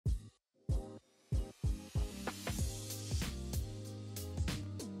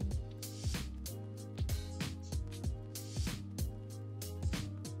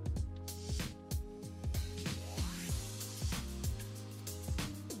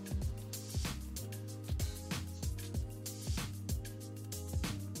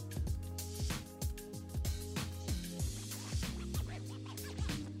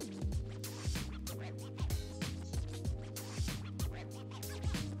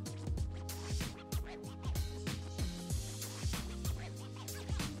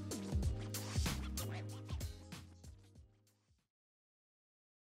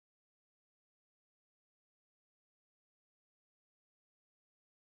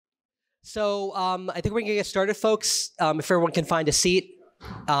I think we're going to get started, folks. If everyone can find a seat.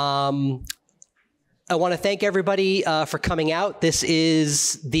 I want to thank everybody for coming out. This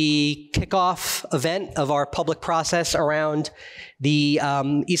is the kickoff event of our public process around the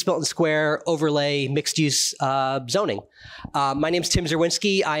East Milton Square overlay mixed-use zoning. My name is Tim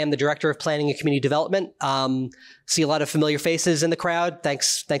Zerwinski. I am the Director of Planning and Community Development. See a lot of familiar faces in the crowd.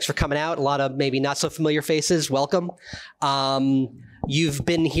 Thanks for coming out. A lot of maybe not so familiar faces. Welcome. You've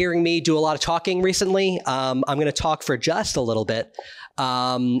been hearing me do a lot of talking recently. I'm going to talk for just a little bit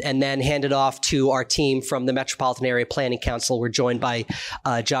and then hand it off to our team from the Metropolitan Area Planning Council. We're joined by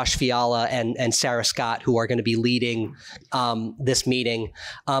Josh Fiala and Sarah Scott, who are going to be leading this meeting.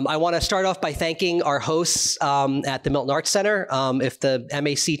 I want to start off by thanking our hosts at the Milton Arts Center. If the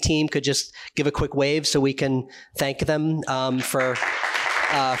MAC team could just give a quick wave so we can thank them for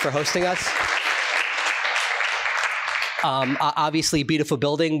hosting us. Obviously, beautiful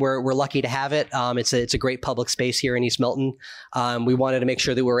building. We're lucky to have it. It's a great public space here in East Milton. We wanted to make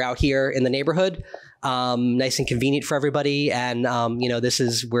sure that we're out here in the neighborhood, nice and convenient for everybody. And this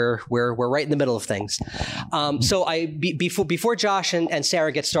is we're right in the middle of things. Before Josh and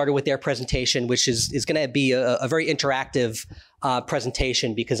Sarah get started with their presentation, which is going to be a very interactive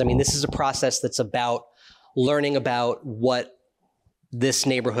presentation, because this is a process that's about learning about what this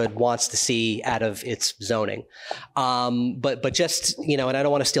neighborhood wants to see out of its zoning. But just, and I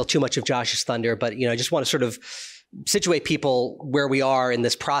don't want to steal too much of Josh's thunder, but, I just want to sort of situate people where we are in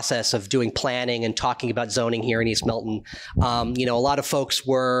this process of doing planning and talking about zoning here in East Milton. A lot of folks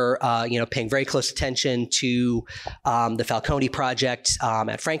were, paying very close attention to the Falcone project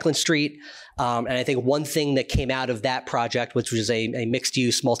at Franklin Street. And I think one thing that came out of that project, which was a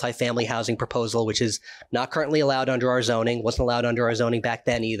mixed-use multifamily housing proposal, which is not currently allowed under our zoning, wasn't allowed under our zoning back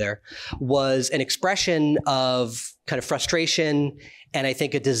then either, was an expression of kind of frustration and I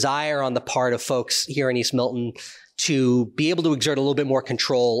think a desire on the part of folks here in East Milton to be able to exert a little bit more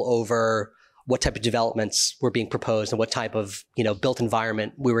control over what type of developments were being proposed and what type of, built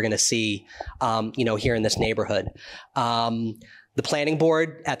environment we were going to see, here in this neighborhood. The planning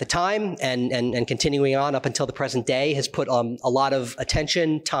board at the time and continuing on up until the present day has put a lot of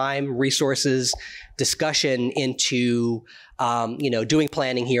attention, time, resources, discussion into, doing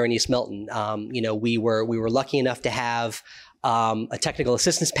planning here in East Milton. We were lucky enough to have a technical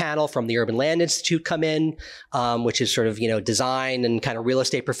assistance panel from the Urban Land Institute come in, which is sort of, design and kind of real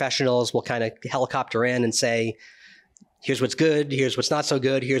estate professionals will kind of helicopter in and say, here's what's good, here's what's not so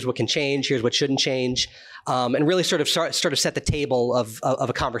good, here's what can change, here's what shouldn't change, and really sort of set the table of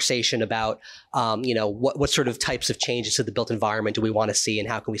a conversation about, what sort of types of changes to the built environment do we want to see and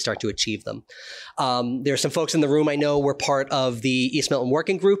how can we start to achieve them. There are some folks in the room I know were part of the East Milton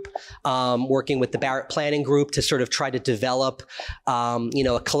Working Group, working with the Barrett Planning Group to sort of try to develop,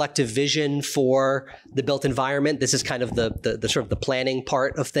 a collective vision for the built environment. This is kind of the sort of the planning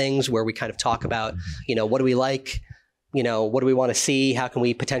part of things where we kind of talk about, what do we like? What do we want to see? How can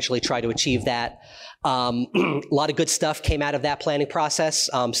we potentially try to achieve that? A lot of good stuff came out of that planning process.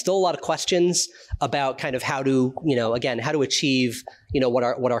 Still a lot of questions about kind of how to, how to achieve, what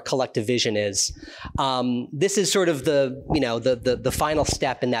our collective vision is. This is sort of the final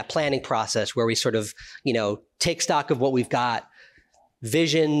step in that planning process where we sort of, take stock of what we've got,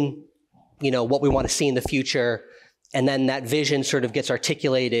 vision, what we want to see in the future. And then that vision sort of gets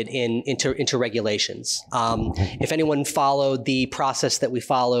articulated into regulations. If anyone followed the process that we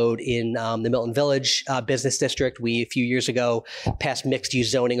followed in the Milton Village Business District, we a few years ago passed mixed-use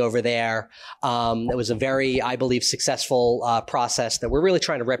zoning over there. It was a very, I believe, successful process that we're really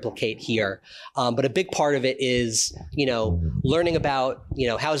trying to replicate here. But a big part of it is, learning about,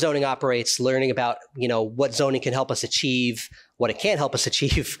 how zoning operates, learning about, what zoning can help us achieve, what it can't help us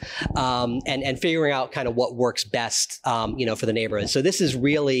achieve, and figuring out kind of what works best, for the neighborhood. So this is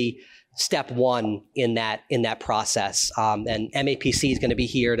really step one in that process. And MAPC is going to be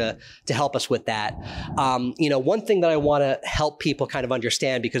here to help us with that. One thing that I want to help people kind of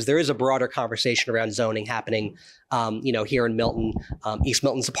understand, because there is a broader conversation around zoning happening, here in Milton. East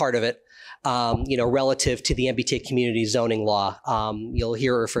Milton's a part of it. Relative to the MBTA community zoning law. You'll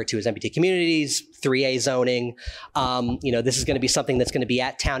hear it referred to as MBTA communities, 3A zoning. This is going to be something that's going to be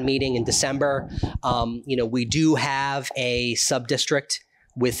at town meeting in December. We do have a sub-district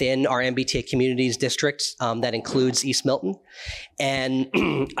within our MBTA communities district that includes East Milton. And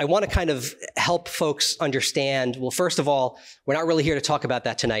I want to kind of help folks understand, well, first of all, we're not really here to talk about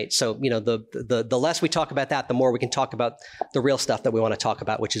that tonight. So, the less we talk about that, the more we can talk about the real stuff that we want to talk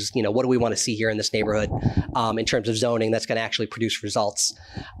about, which is, what do we want to see here in this neighborhood in terms of zoning that's going to actually produce results.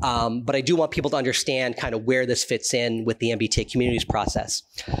 But I do want people to understand kind of where this fits in with the MBTA communities process.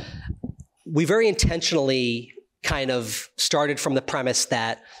 we very intentionally kind of started from the premise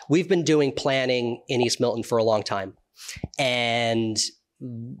that we've been doing planning in East Milton for a long time. And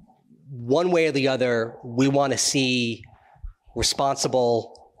one way or the other, we want to see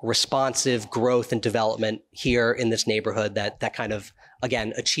responsible, responsive growth and development here in this neighborhood that kind of,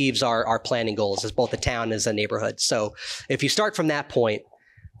 again, achieves our planning goals as both a town and as a neighborhood. So if you start from that point,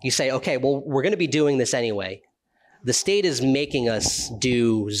 you say, okay, well, we're going to be doing this anyway. The state is making us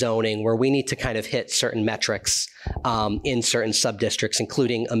do zoning where we need to kind of hit certain metrics in certain sub-districts,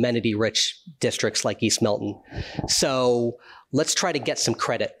 including amenity-rich districts like East Milton. So let's try to get some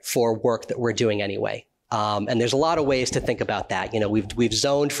credit for work that we're doing anyway. And there's a lot of ways to think about that. You know, we've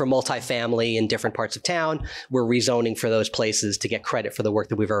zoned for multifamily in different parts of town. We're rezoning for those places to get credit for the work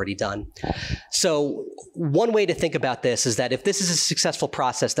that we've already done. So one way to think about this is that if this is a successful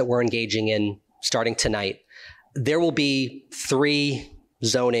process that we're engaging in starting tonight, there will be 3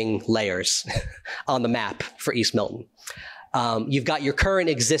 zoning layers on the map for East Milton. You've got your current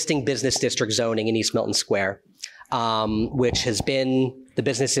existing business district zoning in East Milton Square, which has been the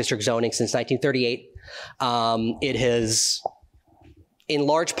business district zoning since 1938. It has, in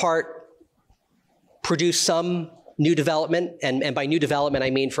large part, produced some new development, and by new development,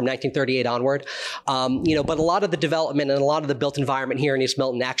 I mean from 1938 onward. But a lot of the development and a lot of the built environment here in East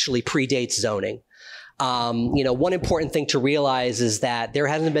Milton actually predates zoning. One important thing to realize is that there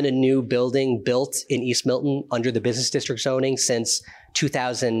hasn't been a new building built in East Milton under the business district zoning since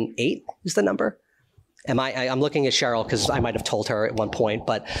 2008 is the number. I'm looking at Cheryl because I might have told her at one point,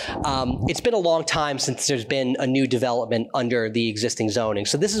 but it's been a long time since there's been a new development under the existing zoning.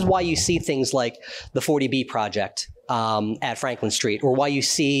 So this is why you see things like the 40B project at Franklin Street, or why you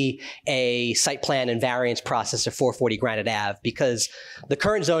see a site plan and variance process at 440 Granite Ave, because the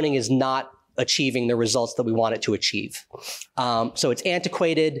current zoning is not achieving the results that we want it to achieve. So it's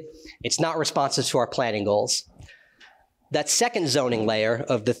antiquated. It's not responsive to our planning goals. That second zoning layer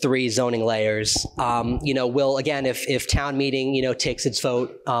of the 3 zoning layers, will, again, if town meeting, takes its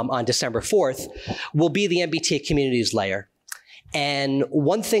vote on December 4th, will be the MBTA communities layer. And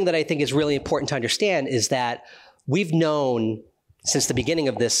one thing that I think is really important to understand is that we've known since the beginning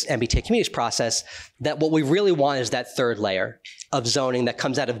of this MBTA communities process that what we really want is that 3rd layer of zoning that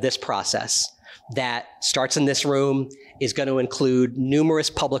comes out of this process that starts in this room, is going to include numerous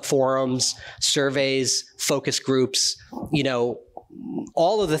public forums, surveys, focus groups,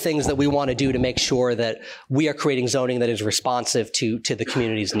 all of the things that we want to do to make sure that we are creating zoning that is responsive to the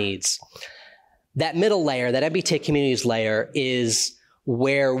community's needs. That middle layer, that MBTA communities layer, is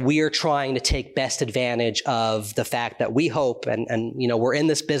where we are trying to take best advantage of the fact that we hope, and we're in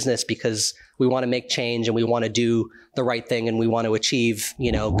this business because we want to make change and we want to do the right thing and we want to achieve,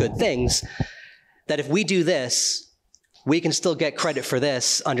 good things, that if we do this, we can still get credit for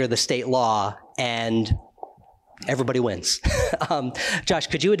this under the state law and everybody wins. Josh,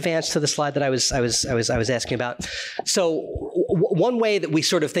 could you advance to the slide that I was asking about? So one way that we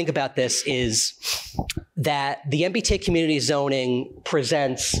sort of think about this is that the MBTA community zoning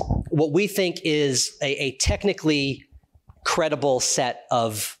presents what we think is a technically credible set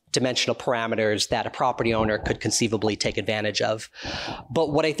of dimensional parameters that a property owner could conceivably take advantage of.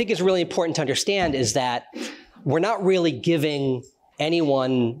 But what I think is really important to understand is that we're not really giving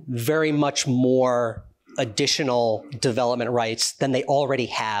anyone very much more additional development rights than they already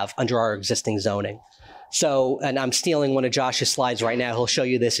have under our existing zoning. So, and I'm stealing one of Josh's slides right now. He'll show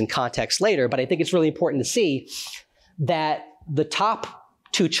you this in context later, but I think it's really important to see that the top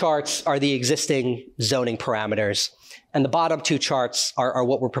 2 charts are the existing zoning parameters, and the bottom 2 charts are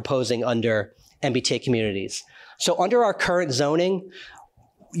what we're proposing under MBTA communities. So under our current zoning,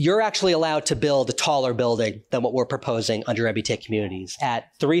 you're actually allowed to build a taller building than what we're proposing under MBTA communities at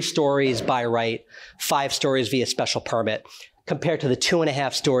 3 stories by right, 5 stories via special permit, compared to the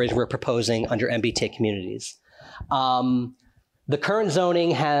 2.5 stories we're proposing under MBTA communities. The current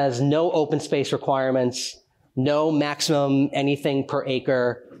zoning has no open space requirements, no maximum anything per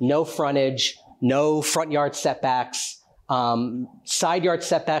acre, no frontage, no front yard setbacks, side yard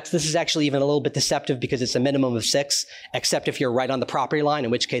setbacks. This is actually even a little bit deceptive because it's a minimum of 6, except if you're right on the property line,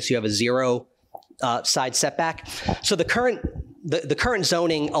 in which case you have a 0 side setback. So the current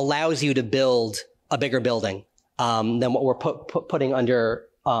zoning allows you to build a bigger building than what we're putting under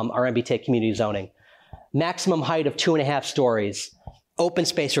our MBTA community zoning. Maximum height of 2.5 stories. Open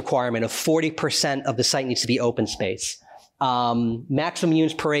space requirement of 40% of the site needs to be open space. Maximum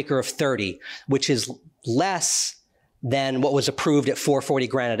units per acre of 30, which is less than what was approved at 440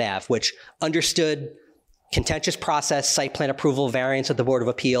 Granite Ave, which understood contentious process, site plan approval variance at the Board of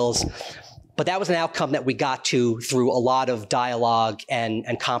Appeals, But that was an outcome that we got to through a lot of dialogue and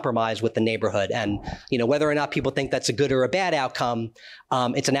compromise with the neighborhood. And, whether or not people think that's a good or a bad outcome,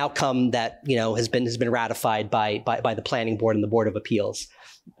 it's an outcome that, has been ratified by the Planning Board and the Board of Appeals.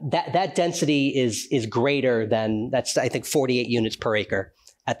 That density is greater than, that's, I think, 48 units per acre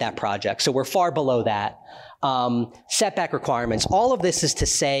at that project. So we're far below that. Setback requirements. All of this is to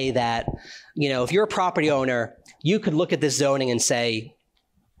say that, if you're a property owner, you could look at this zoning and say,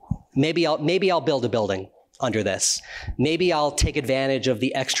 maybe I'll build a building under this. Maybe I'll take advantage of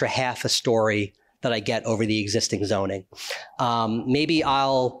the extra half a story that I get over the existing zoning. Maybe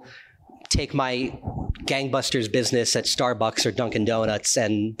I'll take my gangbusters business at Starbucks or Dunkin' Donuts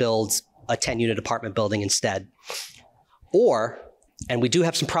and build a 10-unit apartment building instead. Or, and we do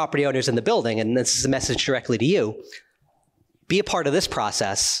have some property owners in the building, and this is a message directly to you, be a part of this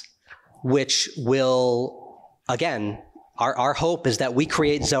process, which will, again, our hope is that we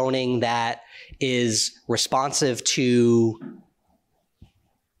create zoning that is responsive to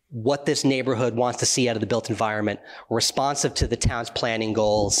what this neighborhood wants to see out of the built environment, responsive to the town's planning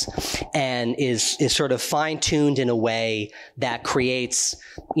goals, and is sort of fine-tuned in a way that creates,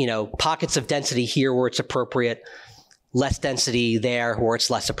 pockets of density here where it's appropriate, less density there where it's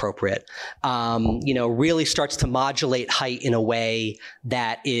less appropriate. Really starts to modulate height in a way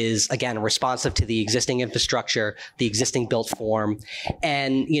that is, again, responsive to the existing infrastructure, the existing built form,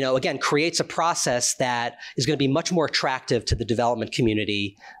 and, again, creates a process that is going to be much more attractive to the development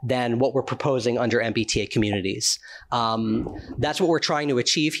community than what we're proposing under MBTA communities. That's what we're trying to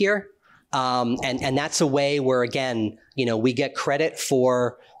achieve here. And that's a way where, again, we get credit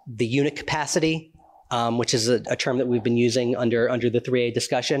for the unit capacity, which is a term that we've been using under the 3A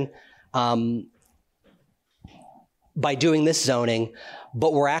discussion, by doing this zoning,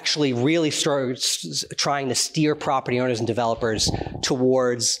 but we're actually really trying to steer property owners and developers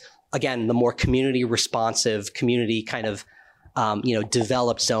towards, again, the more community responsive, community kind of,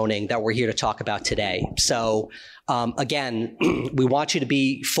 developed zoning that we're here to talk about today. So again, we want you to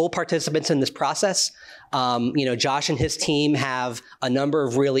be full participants in this process. Josh and his team have a number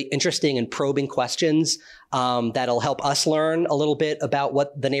of really interesting and probing questions that'll help us learn a little bit about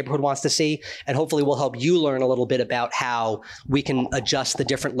what the neighborhood wants to see, and hopefully will help you learn a little bit about how we can adjust the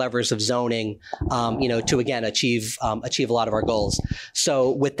different levers of zoning, to again achieve a lot of our goals.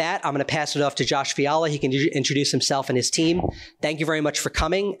 So with that, I'm going to pass it off to Josh Fiala. He can introduce himself and his team. Thank you very much for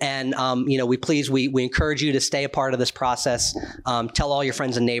coming, and we encourage you to stay a part of this process. Tell all your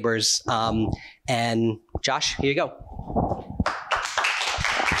friends and neighbors. And Josh, here you go.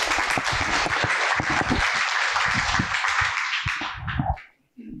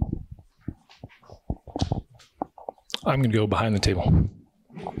 I'm going to go behind the table.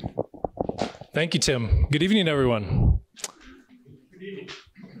 Thank you, Tim. Good evening, everyone. Good evening.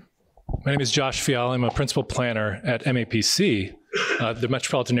 My name is Josh Fiala. I'm a principal planner at MAPC, the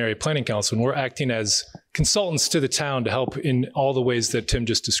Metropolitan Area Planning Council, and we're acting as consultants to the town to help in all the ways that Tim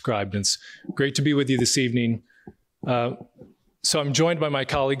just described. And it's great to be with you this evening. So I'm joined by my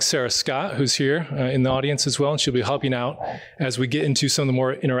colleague, Sarah Scott, who's here in the audience as well, and she'll be helping out as we get into some of the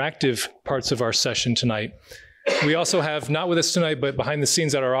more interactive parts of our session tonight. We also have, not with us tonight, but behind the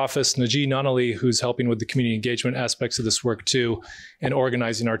scenes at our office, Najee Nunali, who's helping with the community engagement aspects of this work too, and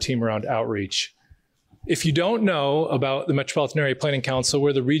organizing our team around outreach. If you don't know about the Metropolitan Area Planning Council,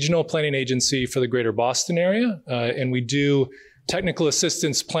 we're the regional planning agency for the greater Boston area, and we do technical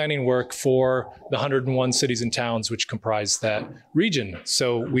assistance planning work for the 101 cities and towns which comprise that region.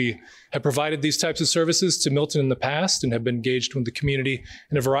 So we have provided these types of services to Milton in the past and have been engaged with the community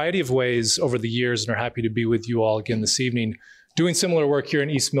in a variety of ways over the years, and are happy to be with you all again this evening, doing similar work here in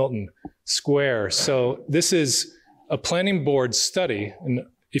East Milton Square. So this is a planning board study, and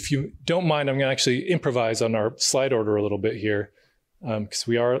if you don't mind, I'm going to actually improvise on our slide order a little bit here, because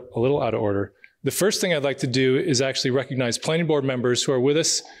we are a little out of order. The first thing I'd like to do is actually recognize planning board members who are with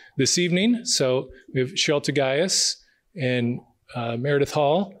us this evening. So we have Cheryl Tagayas and Meredith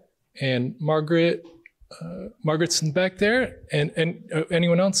Hall and Margaret's in the back there, and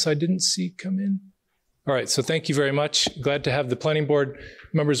anyone else I didn't see come in? All right, so thank you very much. Glad to have the planning board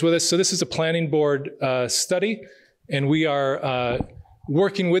members with us. So this is a planning board study, and we are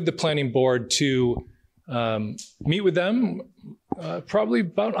working with the planning board to meet with them probably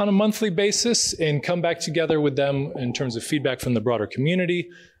about on a monthly basis and come back together with them in terms of feedback from the broader community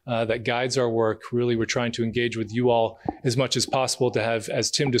that guides our work. Really, we're trying to engage with you all as much as possible to have,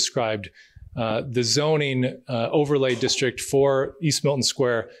 as Tim described, the zoning overlay district for East Milton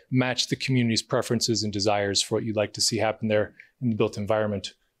Square match the community's preferences and desires for what you'd like to see happen there in the built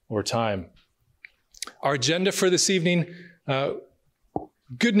environment over time. Our agenda for this evening,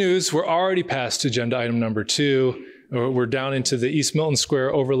 Good news, we're already past agenda item number 2. We're down into the East Milton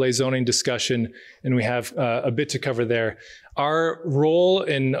Square overlay zoning discussion, and we have a bit to cover there. Our role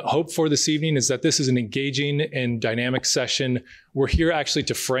and hope for this evening is that this is an engaging and dynamic session. We're here actually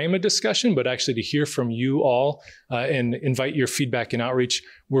to frame a discussion, but actually to hear from you all and invite your feedback and outreach.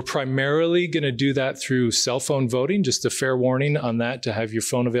 We're primarily going to do that through cell phone voting, just a fair warning on that to have your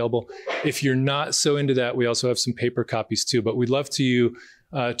phone available. If you're not so into that, we also have some paper copies too, but we'd love to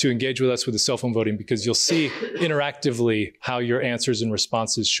engage with us with the cell phone voting, because you'll see interactively how your answers and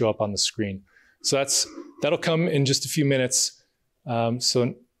responses show up on the screen. So that'll come in just a few minutes.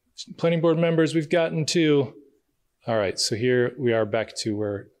 So planning board members, we've gotten to, all right, so here we are back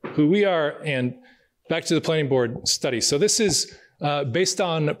to who we are and back to the planning board study. So this is based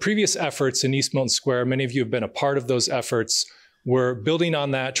on previous efforts in East Milton Square. Many of you have been a part of those efforts. We're building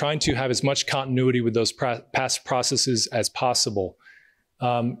on that, trying to have as much continuity with those past processes as possible.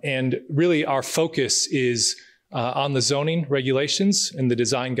 And really our focus is on the zoning regulations and the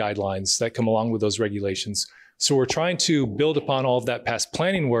design guidelines that come along with those regulations. So we're trying to build upon all of that past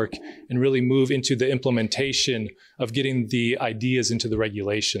planning work and really move into the implementation of getting the ideas into the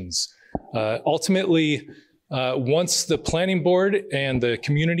regulations. Ultimately, once the planning board and the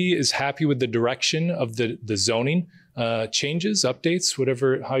community is happy with the direction of the zoning changes, updates,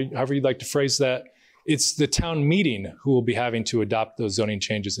 however you'd like to phrase that, it's the town meeting who will be having to adopt those zoning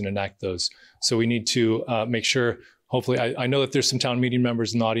changes and enact those. So we need to make sure, hopefully, I know that there's some town meeting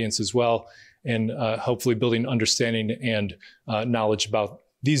members in the audience as well, and hopefully building understanding and knowledge about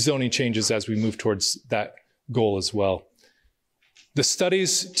these zoning changes as we move towards that goal as well. The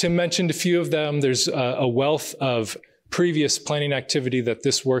studies, Tim mentioned a few of them. There's a wealth of previous planning activity that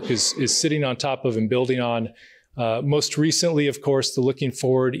this work is sitting on top of and building on. Most recently, of course, the Looking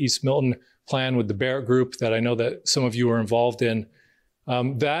Forward East Milton plan with the Barrett Group that I know that some of you are involved in.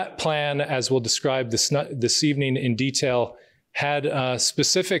 That plan, as we'll describe this evening in detail, had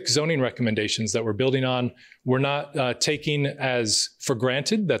specific zoning recommendations that we're building on. We're not taking as for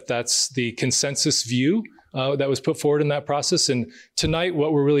granted that that's the consensus view that was put forward in that process. And tonight,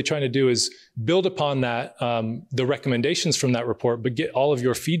 what we're really trying to do is build upon that, the recommendations from that report, but get all of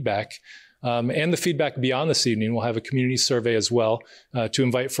your feedback. And the feedback beyond this evening. We'll have a community survey as well to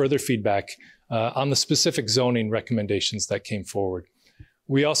invite further feedback on the specific zoning recommendations that came forward.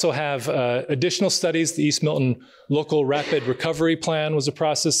 We also have additional studies. The East Milton Local Rapid Recovery Plan was a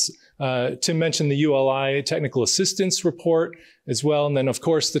process. Tim mentioned the ULI Technical Assistance Report as well. And then, of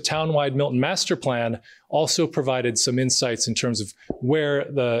course, the Townwide Milton Master Plan also provided some insights in terms of where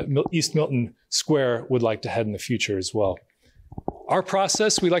the East Milton Square would like to head in the future as well. Our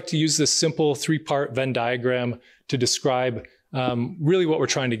process, we like to use this simple 3-part Venn diagram to describe really what we're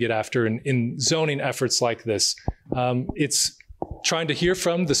trying to get after in zoning efforts like this. It's trying to hear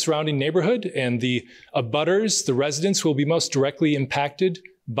from the surrounding neighborhood and the abutters, the residents who will be most directly impacted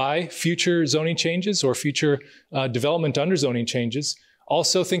by future zoning changes or future development under zoning changes.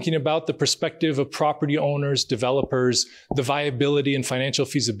 Also thinking about the perspective of property owners, developers, the viability and financial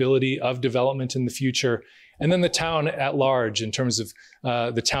feasibility of development in the future. And then the town at large in terms of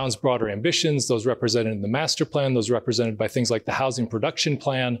the town's broader ambitions, those represented in the master plan, those represented by things like the housing production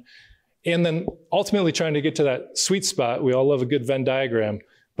plan. And then ultimately trying to get to that sweet spot. We all love a good Venn diagram,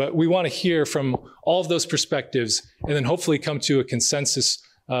 but we want to hear from all of those perspectives and then hopefully come to a consensus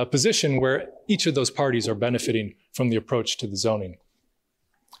position where each of those parties are benefiting from the approach to the zoning.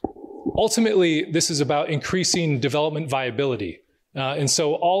 Ultimately, this is about increasing development viability. And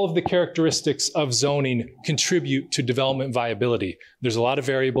so all of the characteristics of zoning contribute to development viability. There's a lot of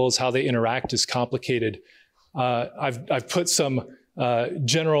variables. How they interact is complicated. I've put some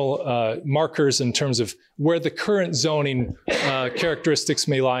general markers in terms of where the current zoning characteristics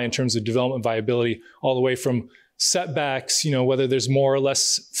may lie in terms of development viability, all the way from setbacks, whether there's more or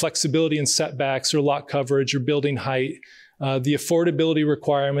less flexibility in setbacks or lot coverage or building height, the affordability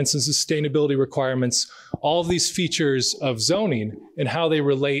requirements and sustainability requirements, all of these features of zoning and how they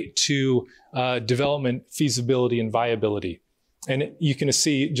relate to development feasibility and viability. And you can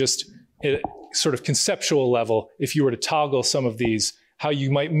see just at a sort of conceptual level, if you were to toggle some of these, how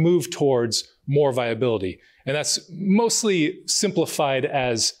you might move towards more viability. And that's mostly simplified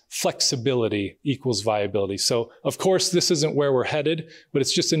as flexibility equals viability. So of course, this isn't where we're headed, but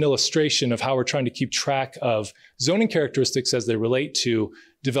it's just an illustration of how we're trying to keep track of zoning characteristics as they relate to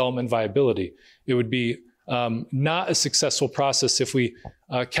development viability. It would be not a successful process if we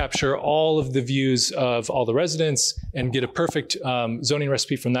capture all of the views of all the residents and get a perfect zoning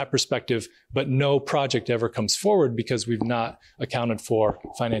recipe from that perspective, but no project ever comes forward because we've not accounted for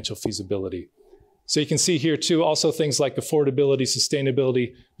financial feasibility. So you can see here too, also things like affordability,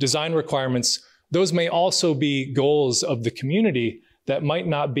 sustainability, design requirements. Those may also be goals of the community that might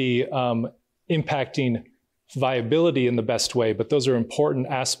not be impacting viability in the best way, but those are important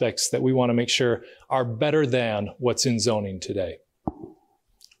aspects that we want to make sure are better than what's in zoning today.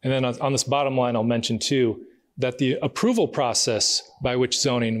 And then on this bottom line, I'll mention too, that the approval process by which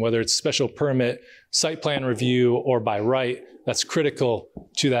zoning, whether it's special permit, site plan review, or by right, that's critical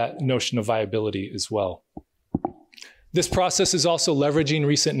to that notion of viability as well. This process is also leveraging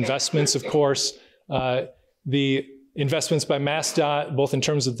recent investments, of course. The investments by MassDOT, both in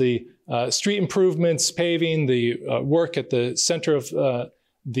terms of the street improvements, paving, the work at the center of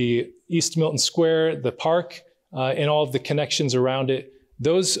the East Milton Square, the park, and all of the connections around it.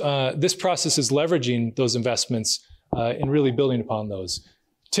 This process is leveraging those investments and really building upon those.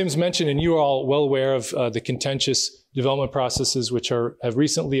 Tim's mentioned, and you are all well aware of the contentious development processes which have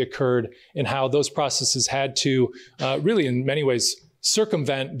recently occurred, and how those processes had to really in many ways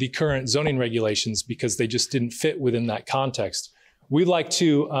circumvent the current zoning regulations because they just didn't fit within that context. We'd like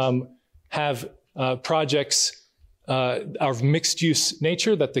to have projects of mixed use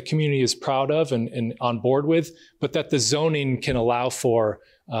nature that the community is proud of and on board with, but that the zoning can allow for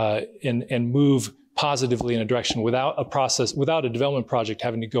and move positively in a direction without a development project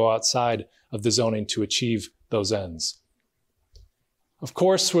having to go outside of the zoning to achieve those ends. Of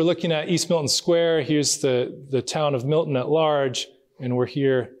course, we're looking at East Milton Square. Here's the town of Milton at large, and we're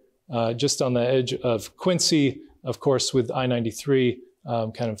here just on the edge of Quincy, of course, with I-93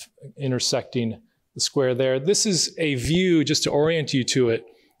 kind of intersecting the square there. This is a view, just to orient you to it,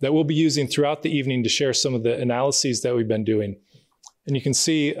 that we'll be using throughout the evening to share some of the analyses that we've been doing. And you can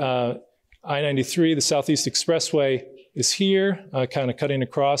see I-93, the Southeast Expressway, is here, kind of cutting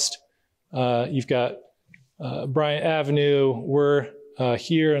across. You've got Bryant Avenue. We're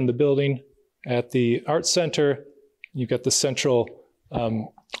here in the building at the Art Center. You've got the Central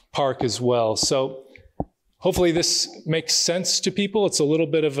Park as well. So hopefully this makes sense to people. It's a little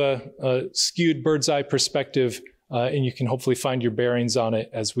bit of a skewed bird's eye perspective, and you can hopefully find your bearings on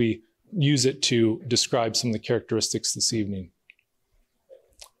it as we use it to describe some of the characteristics this evening.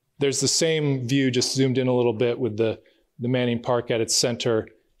 There's the same view, just zoomed in a little bit, with the Manning Park at its center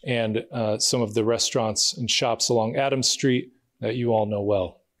and some of the restaurants and shops along Adams Street that you all know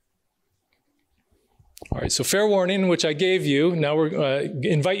well. All right, so fair warning, which I gave you. Now we're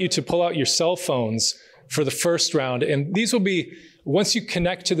invite you to pull out your cell phones for the first round. And these will be, once you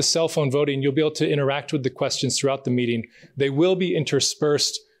connect to the cell phone voting, you'll be able to interact with the questions throughout the meeting. They will be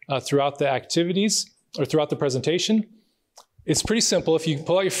interspersed throughout the activities or throughout the presentation. It's pretty simple. If you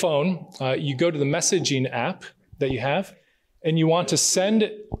pull out your phone, you go to the messaging app that you have, and you want to send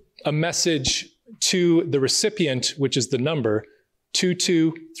a message to the recipient, which is the number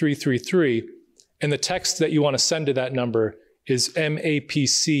 22333. And the text that you want to send to that number is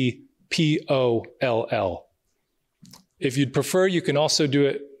MAPCPOLL. If you'd prefer, you can also do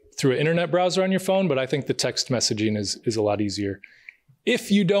it through an internet browser on your phone, but I think the text messaging is a lot easier. If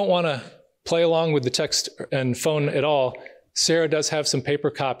you don't want to play along with the text and phone at all, Sarah does have some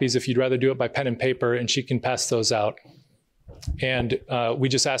paper copies if you'd rather do it by pen and paper, and she can pass those out. And we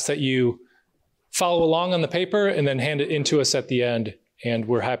just ask that you follow along on the paper and then hand it in to us at the end. And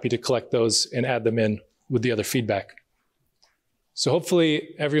we're happy to collect those and add them in with the other feedback. So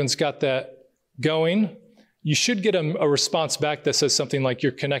hopefully everyone's got that going. You should get a response back that says something like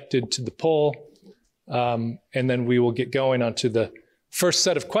you're connected to the poll. And then we will get going onto the first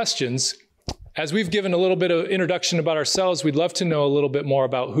set of questions. As we've given a little bit of introduction about ourselves, we'd love to know a little bit more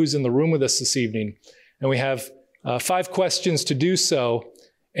about who's in the room with us this evening. And we have 5 questions to do so.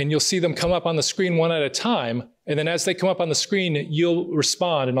 And you'll see them come up on the screen one at a time. And then as they come up on the screen, you'll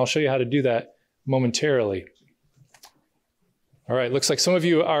respond, and I'll show you how to do that momentarily. All right, looks like some of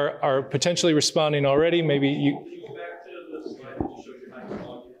you are potentially responding already. Maybe you... Can you go back to the slide and just show you how to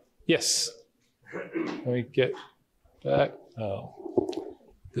log in? Yes. Let me get back. Oh.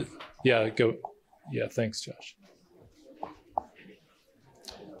 Yeah, go. Yeah, thanks, Josh.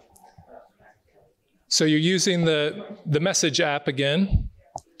 So you're using the message app again.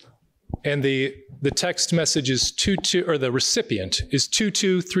 And the text message is the recipient is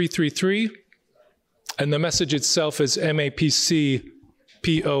 22333, and the message itself is MAPCPOLL.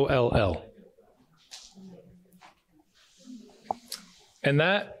 And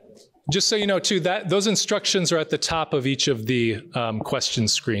that, just so you know too, that those instructions are at the top of each of the question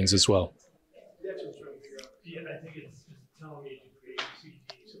screens as well. That's what I'm trying to figure out. Yeah, I think it's telling me to create CP,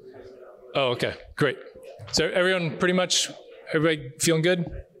 so we have it out. Oh, okay, great. So everybody feeling good?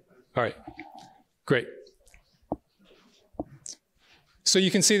 All right, great. So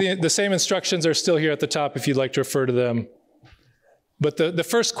you can see the same instructions are still here at the top if you'd like to refer to them. But the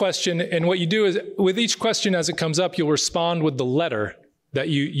first question, and what you do is with each question as it comes up, you'll respond with the letter that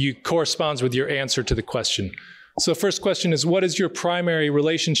you corresponds with your answer to the question. So the first question is, what is your primary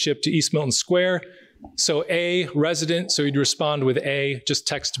relationship to East Milton Square? So A, resident, so you'd respond with A, just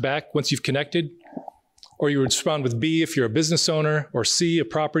text back once you've connected. Or you would respond with B if you're a business owner, or C, a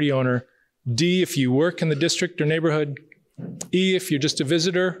property owner. D, if you work in the district or neighborhood. E, if you're just a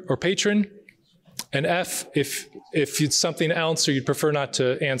visitor or patron. And F, if it's something else or you'd prefer not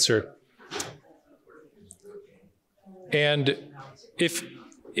to answer. And if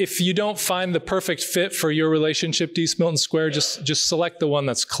you don't find the perfect fit for your relationship to East Milton Square, just select the one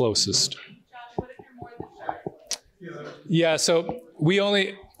that's closest. Josh, what if you're more than sure? Yeah, so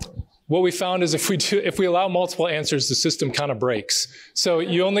what we found is if we allow multiple answers, the system kind of breaks. So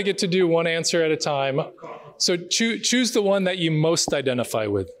you only get to do one answer at a time. So choose the one that you most identify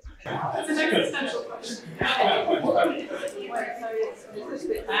with. That's an existential question.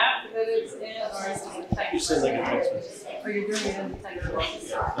 Are you doing it in the technical?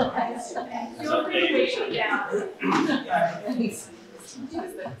 Feel free to wait it down.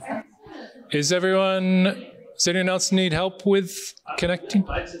 Does anyone else need help with connecting?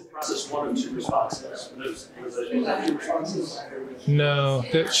 I just process one of two responses. Was there two responses? No,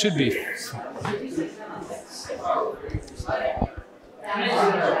 that should be.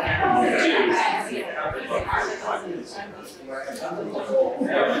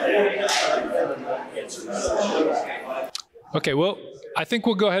 Okay, well, I think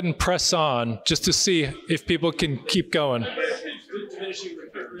we'll go ahead and press on just to see if people can keep going.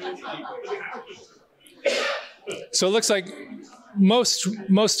 So it looks like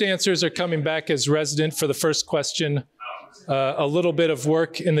most answers are coming back as resident for the first question. A little bit of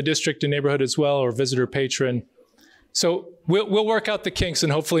work in the district and neighborhood as well, or visitor patron. So we'll work out the kinks,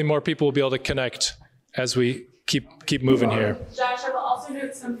 and hopefully more people will be able to connect as we keep moving here. Josh, I will also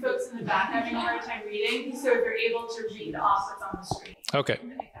note some folks in the back having a hard time reading, so if you're able to read off what's on the screen. Okay.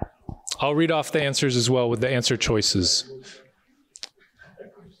 I'll read off the answers as well with the answer choices.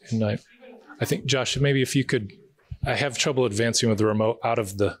 And I think, Josh, maybe if you could, I have trouble advancing with the remote out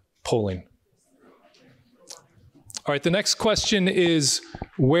of the polling. All right, the next question is,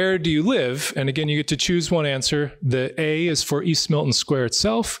 where do you live? And again, you get to choose one answer. The A is for East Milton Square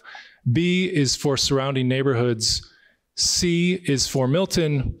itself. B is for surrounding neighborhoods. C is for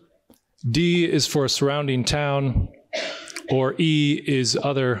Milton. D is for a surrounding town. Or E is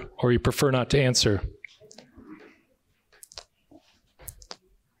other, or you prefer not to answer.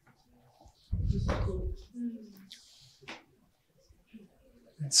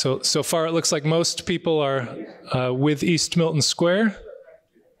 So far, it looks like most people are with East Milton Square,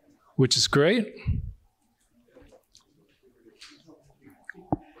 which is great.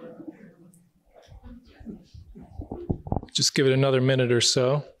 Just give it another minute or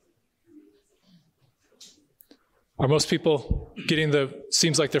so. Are most people getting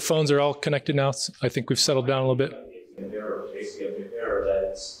seems like their phones are all connected now. I think we've settled down a little bit. An error, basically an error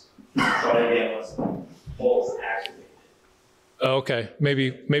that's trying to get us polls activated. Oh, okay,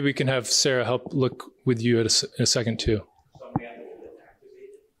 maybe we can have Sarah help look with you in a second too. Something I think that's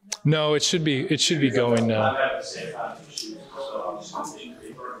activated. No, it should be going now. I'm at the same time to shoot, so I'm just going to issue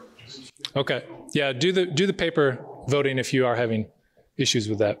paper. Okay, yeah, do the paper voting if you are having issues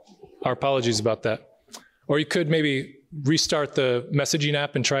with that. Our apologies about that. Or you could maybe restart the messaging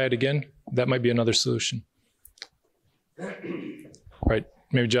app and try it again. That might be another solution. All right,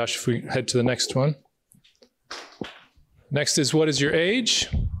 maybe Josh, if we head to the next one. Next is, what is your age?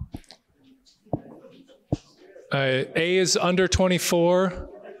 A is under 24.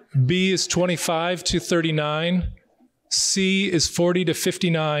 B is 25 to 39. C is 40 to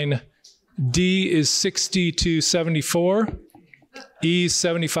 59. D is 60 to 74. E is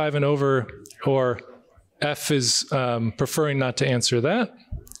 75 and over, or F is preferring not to answer that.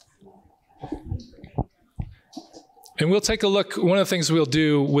 And we'll take a look. One of the things we'll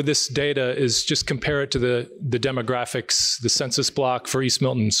do with this data is just compare it to the demographics, the census block for East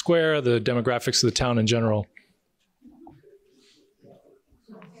Milton Square, the demographics of the town in general.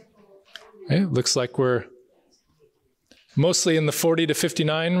 Okay, looks like we're mostly in the 40 to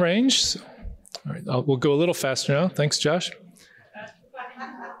 59 range. All right, we'll go a little faster now. Thanks, Josh.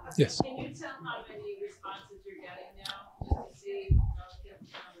 Yes. Can you tell how many responses you're getting now, just to see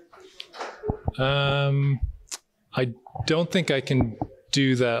I don't think I can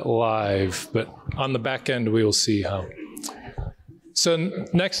do that live, but on the back end, we will see how. So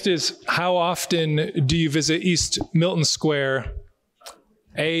next is, how often do you visit East Milton Square?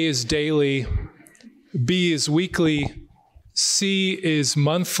 A is daily, B is weekly, C is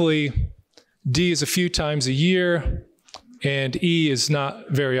monthly, D is a few times a year, and E is not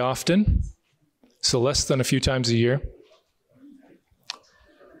very often, so less than a few times a year.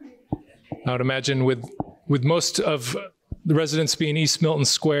 I would imagine with most of the residents being East Milton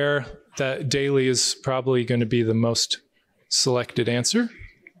Square, that daily is probably going to be the most selected answer.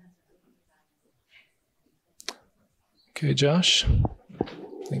 Okay, Josh.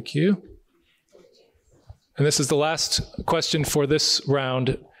 Thank you. And this is the last question for this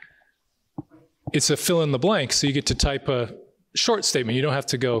round. It's a fill in the blank, so you get to type a short statement. You don't have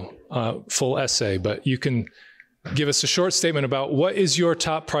to go full essay, but you can give us a short statement about what is your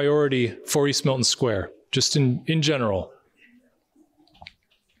top priority for East Milton Square, just in general.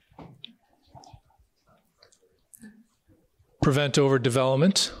 Prevent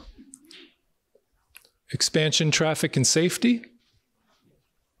overdevelopment, expansion, traffic, and safety,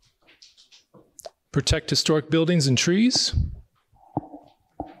 protect historic buildings and trees,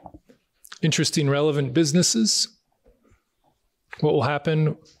 interesting, relevant businesses, what will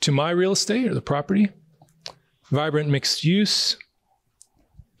happen to my real estate or the property, vibrant mixed use,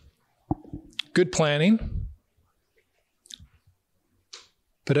 good planning,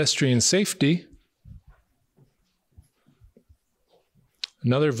 pedestrian safety.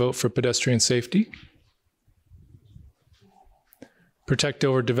 Another vote for pedestrian safety. Protect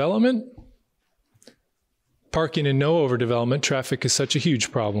overdevelopment. Parking and no overdevelopment. Traffic is such a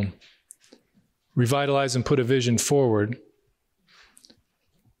huge problem. Revitalize and put a vision forward.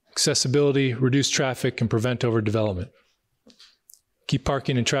 Accessibility, reduce traffic, and prevent overdevelopment. Keep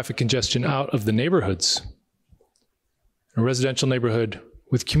parking and traffic congestion out of the neighborhoods. A residential neighborhood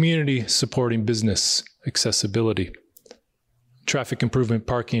with community supporting business accessibility. Traffic improvement,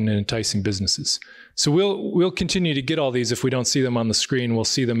 parking, and enticing businesses. So we'll continue to get all these. If we don't see them on the screen, we'll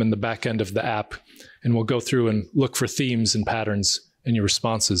see them in the back end of the app, and we'll go through and look for themes and patterns in your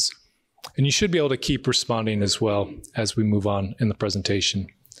responses. And you should be able to keep responding as well as we move on in the presentation.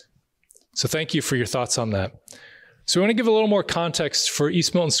 So thank you for your thoughts on that. So we want to give a little more context for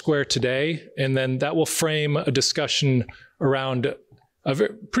East Milton Square today, and then that will frame a discussion around a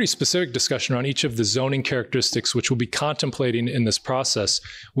pretty specific discussion around each of the zoning characteristics which we'll be contemplating in this process.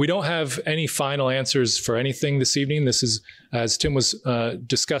 We don't have any final answers for anything this evening. This is, as Tim was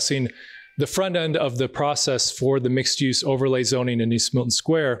discussing, the front end of the process for the mixed-use overlay zoning in East Milton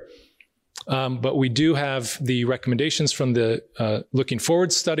Square. But we do have the recommendations from the Looking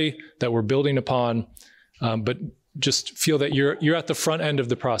Forward study that we're building upon, but just feel that you're at the front end of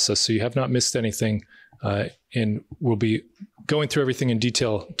the process, so you have not missed anything. And we'll be going through everything in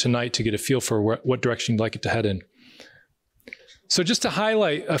detail tonight to get a feel for what direction you'd like it to head in. So just to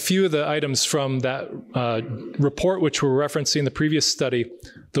highlight a few of the items from that report, which we're referencing the previous study,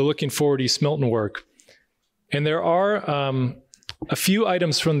 the Looking Forward East Milton work. And there are a few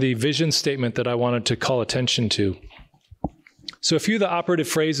items from the vision statement that I wanted to call attention to. So a few of the operative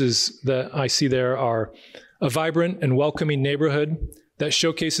phrases that I see there are a vibrant and welcoming neighborhood that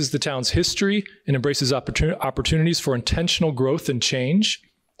showcases the town's history and embraces opportunities for intentional growth and change.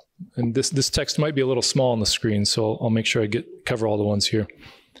 And this text might be a little small on the screen, so I'll make sure I cover all the ones here.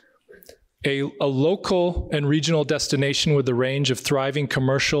 A local and regional destination with a range of thriving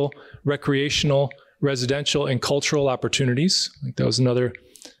commercial, recreational, residential, and cultural opportunities. I think that was another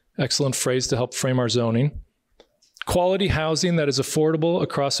excellent phrase to help frame our zoning. Quality housing that is affordable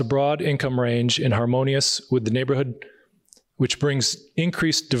across a broad income range and harmonious with the neighborhood, which brings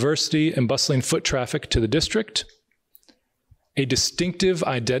increased diversity and bustling foot traffic to the district. A distinctive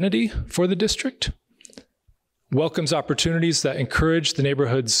identity for the district. Welcomes opportunities that encourage the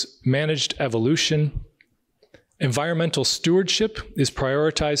neighborhood's managed evolution. Environmental stewardship is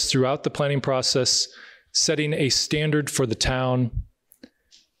prioritized throughout the planning process, setting a standard for the town.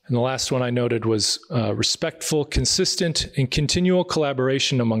 And the last one I noted was respectful, consistent, and continual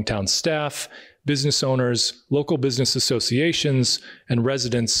collaboration among town staff, business owners, local business associations, and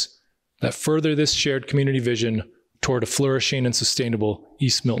residents that further this shared community vision toward a flourishing and sustainable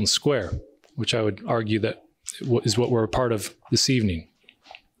East Milton Square, which I would argue that is what we're a part of this evening.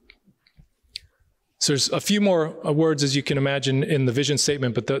 So there's a few more words, as you can imagine, in the vision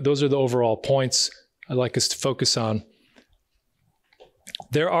statement, but those are the overall points I'd like us to focus on.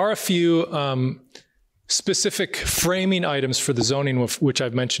 There are a few specific framing items for the zoning, which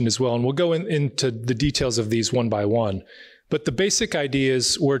I've mentioned as well, and we'll go into the details of these one by one. But the basic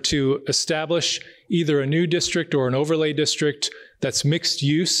ideas were to establish either a new district or an overlay district that's mixed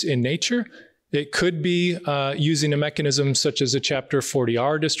use in nature. It could be using a mechanism such as a Chapter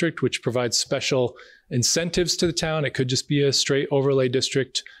 40R district, which provides special incentives to the town. It could just be a straight overlay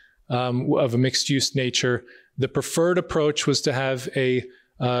district of a mixed use nature The preferred approach was to have a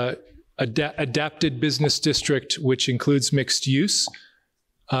adapted business district, which includes mixed use.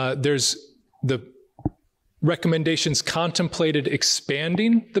 There's the recommendations contemplated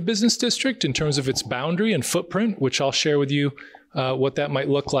expanding the business district in terms of its boundary and footprint, which I'll share with you what that might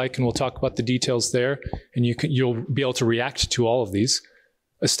look like, and we'll talk about the details there, and you'll be able to react to all of these.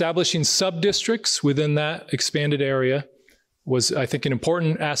 Establishing sub-districts within that expanded area was, I think, an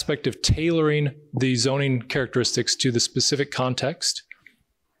important aspect of tailoring the zoning characteristics to the specific context.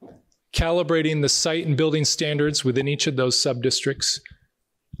 Calibrating the site and building standards within each of those sub-districts,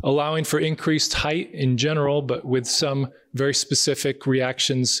 allowing for increased height in general, but with some very specific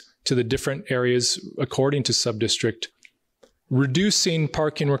reactions to the different areas according to sub-district. Reducing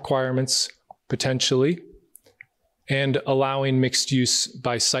parking requirements, potentially, and allowing mixed use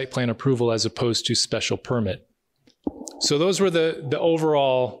by site plan approval as opposed to special permit. So those were the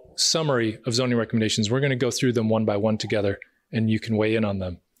overall summary of zoning recommendations. We're going to go through them one by one together, and you can weigh in on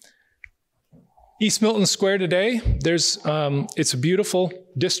them. East Milton Square today, it's a beautiful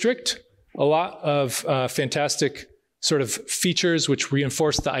district, a lot of fantastic sort of features which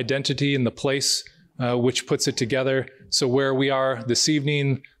reinforce the identity and the place which puts it together. So where we are this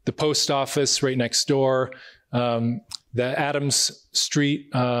evening, the post office right next door, the Adams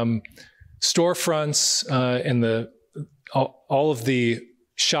Street storefronts, and all of the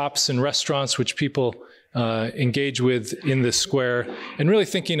shops and restaurants which people engage with in this square, and really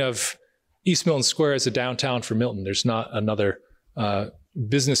thinking of East Milton Square as a downtown for Milton. There's not another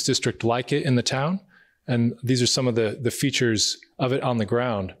business district like it in the town, and these are some of the features of it on the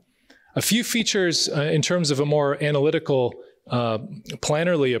ground. A few features in terms of a more analytical,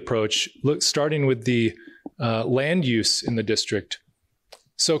 plannerly approach, starting with the land use in the district.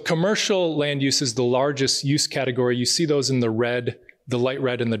 So commercial land use is the largest use category. You see those in the red, the light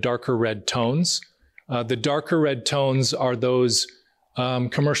red, and the darker red tones. The darker red tones are those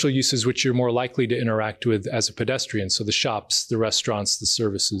commercial uses which you're more likely to interact with as a pedestrian. So the shops, the restaurants, the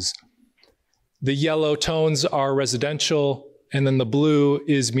services. The yellow tones are residential, and then the blue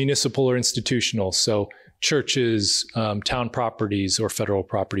is municipal or institutional. So churches, town properties, or federal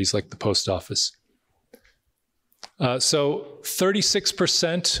properties like the post office. So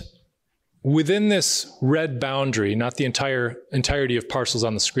 36% within this red boundary, not the entirety of parcels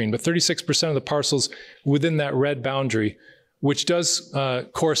on the screen, but 36% of the parcels within that red boundary, which does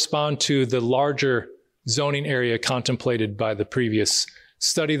correspond to the larger zoning area contemplated by the previous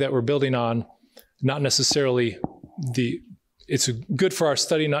study that we're building on. Not necessarily it's good for our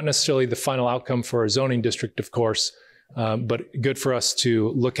study, not necessarily the final outcome for our zoning district, of course, but good for us to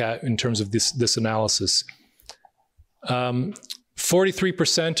look at in terms of this analysis.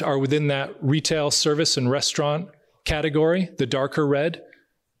 43% are within that retail, service, and restaurant category, the darker red.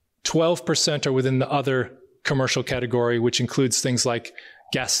 12% are within the other commercial category, which includes things like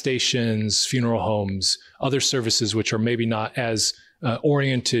gas stations, funeral homes, other services which are maybe not as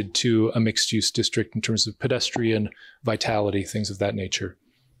oriented to a mixed-use district in terms of pedestrian vitality, things of that nature.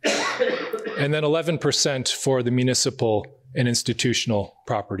 And then 11% for the municipal and institutional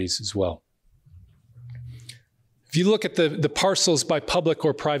properties as well. If you look at the parcels by public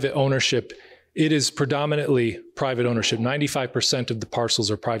or private ownership, it is predominantly private ownership. 95% of the parcels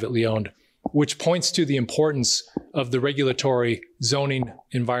are privately owned, which points to the importance of the regulatory zoning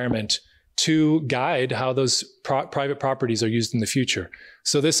environment to guide how those private properties are used in the future.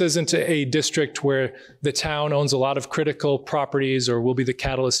 So this isn't a district where the town owns a lot of critical properties or will be the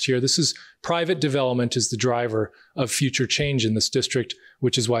catalyst here. This is private development is the driver of future change in this district,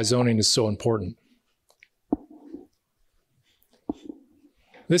 which is why zoning is so important.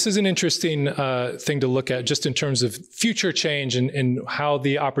 This is an interesting thing to look at just in terms of future change and how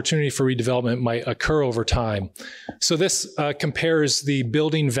the opportunity for redevelopment might occur over time. So this compares the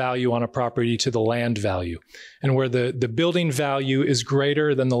building value on a property to the land value. And where the building value is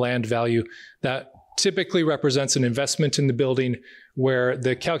greater than the land value, that typically represents an investment in the building where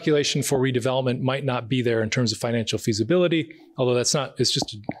the calculation for redevelopment might not be there in terms of financial feasibility, although it's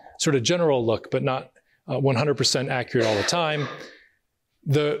just a sort of general look, but not 100% accurate all the time.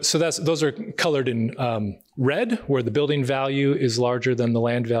 So those are colored in red, where the building value is larger than the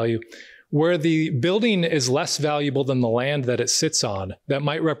land value. Where the building is less valuable than the land that it sits on, that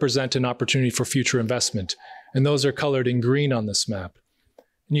might represent an opportunity for future investment. And those are colored in green on this map.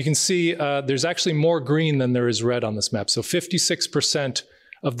 And you can see there's actually more green than there is red on this map. So 56%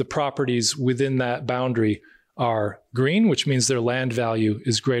 of the properties within that boundary are green, which means their land value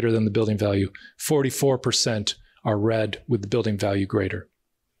is greater than the building value. 44% are red with the building value greater.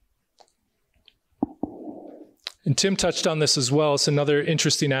 And Tim touched on this as well. It's another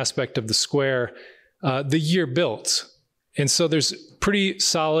interesting aspect of the square. the year built. And so there's pretty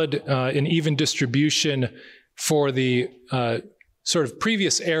solid and even distribution for the sort of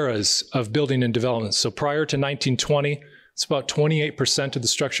previous eras of building and development. So prior to 1920, it's about 28% of the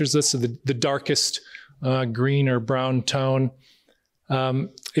structures. This is the darkest green or brown tone.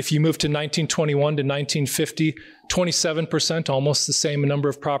 If you move to 1921 to 1950, 27%, almost the same number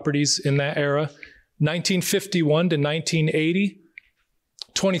of properties in that era. 1951 to 1980,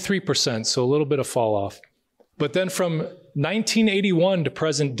 23%, so a little bit of fall off. But then from 1981 to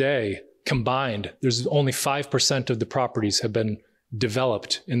present day, combined, there's only 5% of the properties have been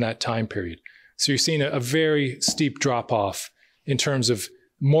developed in that time period. So you're seeing a very steep drop off in terms of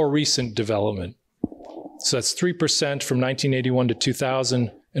more recent development. So that's 3% from 1981 to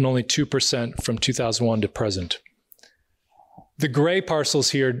 2000 and only 2% from 2001 to present. The gray parcels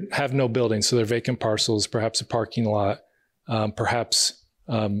here have no buildings, so they're vacant parcels, perhaps a parking lot, I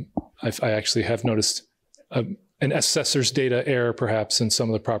actually have noticed an assessor's data error perhaps in some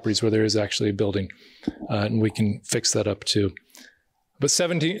of the properties where there is actually a building, and we can fix that up too. But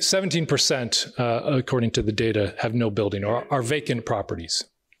 17%, according to the data, have no building or are vacant properties.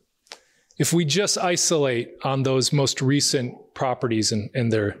 If we just isolate on those most recent properties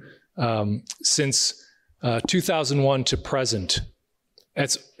and their since 2001 to present,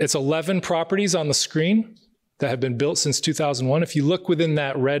 it's 11 properties on the screen that have been built since 2001. If you look within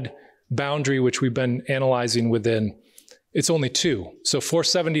that red boundary, which we've been analyzing within, it's only 2. So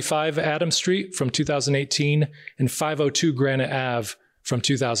 475 Adams Street from 2018 and 502 Granite Ave from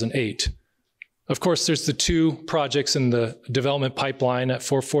 2008. Of course, there's the 2 projects in the development pipeline at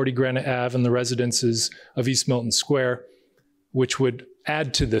 440 Granite Ave and the residences of East Milton Square, which would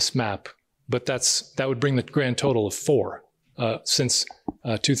add to this map, but that would bring the grand total of 4 since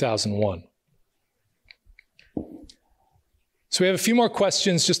 2001. So we have a few more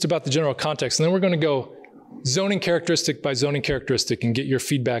questions just about the general context, and then we're going to go zoning characteristic by zoning characteristic and get your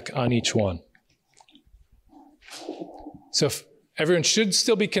feedback on each one. So if everyone should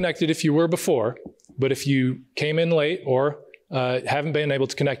still be connected if you were before, but if you came in late or haven't been able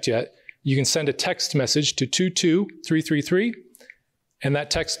to connect yet, you can send a text message to 22333, and that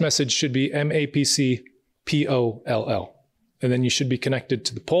text message should be MAPCPOLL. And then you should be connected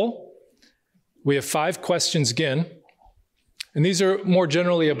to the poll. We have 5 questions again, and these are more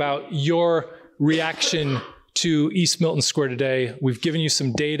generally about your reaction to East Milton Square today. We've given you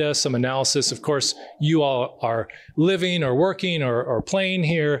some data, some analysis. Of course, you all are living or working or playing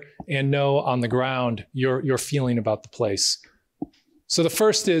here and know on the ground your feeling about the place. So the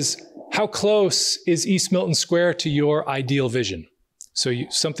first is, how close is East Milton Square to your ideal vision? So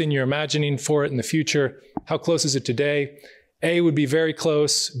something you're imagining for it in the future. How close is it today? A would be very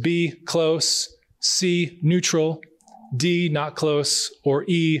close, B, close, C, neutral, D, not close, or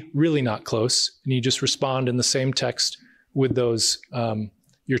E, really not close. And you just respond in the same text with those,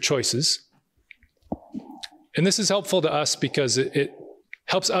 your choices. And this is helpful to us because it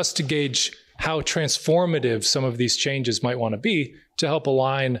helps us to gauge how transformative some of these changes might want to be to help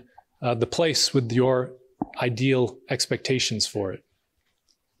align the place with your ideal expectations for it.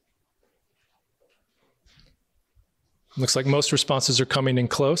 Looks like most responses are coming in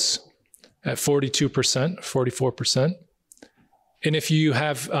close at 42%, 44%. And if you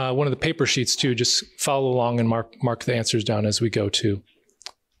have one of the paper sheets too, just follow along and mark the answers down as we go too.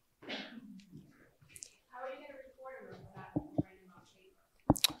 How are you going to record them if that's writing on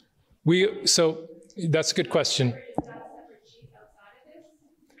paper? So that's a good question. Is that a separate sheet outside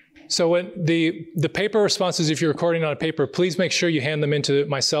of this? So when the paper responses, if you're recording on a paper, please make sure you hand them in to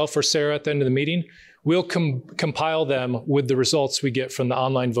myself or Sarah at the end of the meeting. We'll compile them with the results we get from the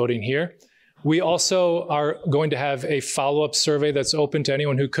online voting here. We also are going to have a follow-up survey that's open to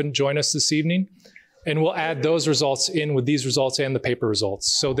anyone who couldn't join us this evening. And we'll add those results in with these results and the paper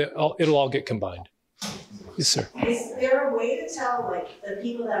results. So that it'll all get combined. Yes, sir. Is there a way to tell, like, the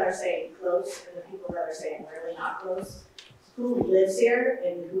people that are saying close and the people that are saying really not close, who lives here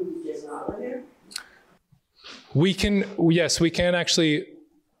and who does not live here? Yes, we can actually,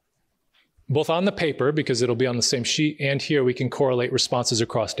 both on the paper, because it'll be on the same sheet, and here we can correlate responses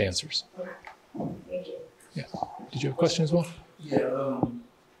across answers. Okay. Thank you. Yeah. Did you have a question as well? Yeah,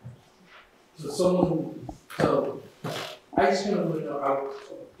 so I just want to know,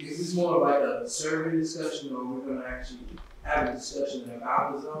 is this more like a survey discussion, or we're going to actually have a discussion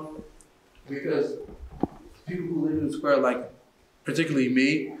about the zone? Because people who live in the square, like particularly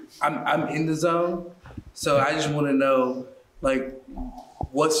me, I'm in the zone, so I just want to know, like,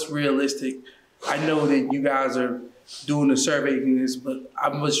 what's realistic. I know that you guys are doing the survey in this, but I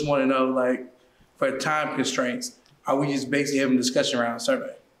just want to know, like, for time constraints, are we just basically having a discussion around a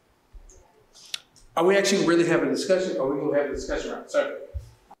survey? Are we actually really having a discussion, or are we going to have a discussion around the survey?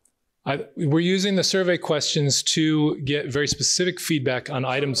 We're using the survey questions to get very specific feedback on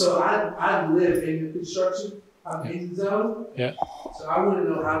items. So I live in the construction, I'm in the zone. Yeah. So I want to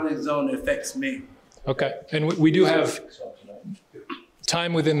know how the zone affects me. Okay. And we do have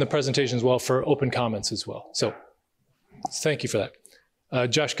time within the presentation as well for open comments as well. So thank you for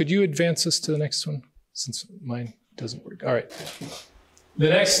that. Josh, could you advance us to the next one since mine doesn't work? All right. The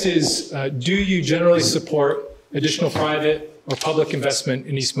next is, do you generally support additional private or public investment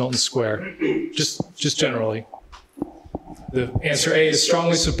in East Milton Square? Just generally. The answer A is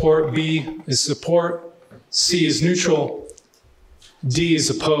strongly support, B is support, C is neutral, D is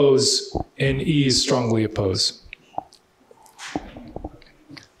oppose, and E is strongly oppose.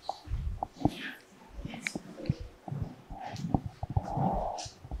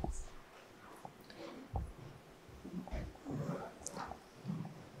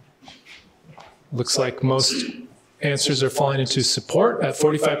 Looks like most answers are falling into support at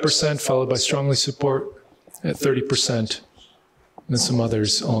 45%, followed by strongly support at 30%, and then some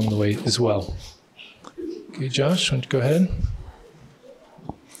others along the way as well. Okay, Josh, why don't you go ahead?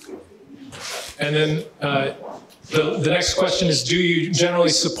 And then the next question is, do you generally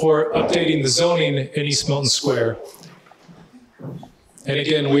support updating the zoning in East Milton Square? And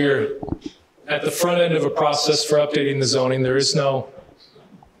again, we're at the front end of a process for updating the zoning. There is no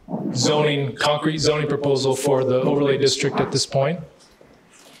concrete zoning proposal for the overlay district at this point.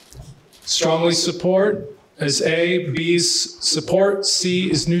 Strongly support is A, B is support,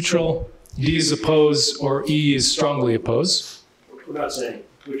 C is neutral, D is oppose, or E is strongly oppose. We're not saying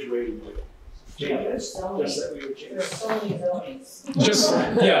which way we would change it, just that we would change There's it. so many zonings. Just,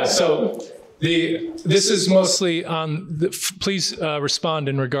 yeah, so this is mostly on, please respond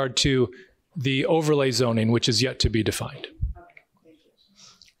in regard to the overlay zoning, which is yet to be defined.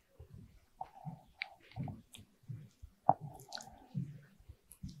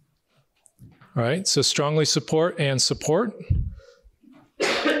 All right, so strongly support and support,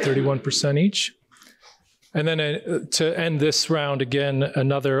 31% each. And then to end this round, again,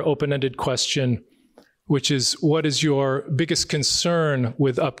 another open-ended question, which is, what is your biggest concern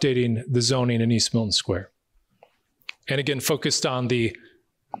with updating the zoning in East Milton Square? And again, focused on the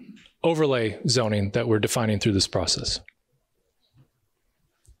overlay zoning that we're defining through this process.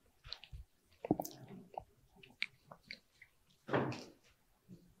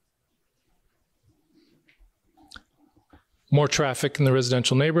 More traffic in the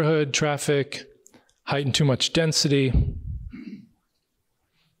residential neighborhood, traffic, height and too much density.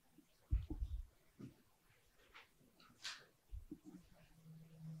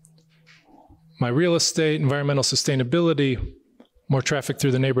 My real estate, environmental sustainability, more traffic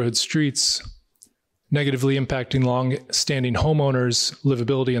through the neighborhood streets, negatively impacting long-standing homeowners'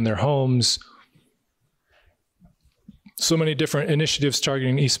 livability in their homes. So many different initiatives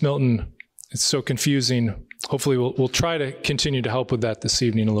targeting East Milton. It's so confusing. Hopefully we'll try to continue to help with that this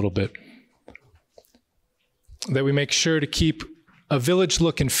evening a little bit. That we make sure to keep a village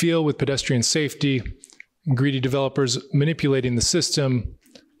look and feel with pedestrian safety, greedy developers manipulating the system,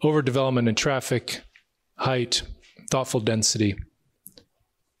 overdevelopment and traffic, height, thoughtful density.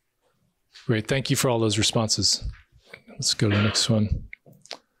 Great, thank you for all those responses. Let's go to the next one.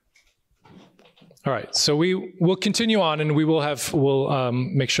 All right, so we will continue on, and we'll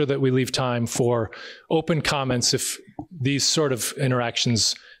make sure that we leave time for open comments if these sort of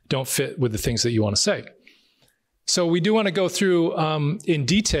interactions don't fit with the things that you want to say. So we do want to go through in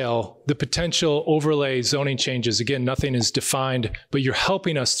detail the potential overlay zoning changes. Again, nothing is defined, but you're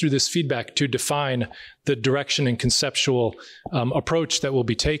helping us through this feedback to define the direction and conceptual approach that will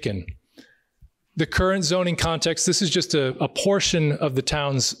be taken. The current zoning context, this is just a portion of the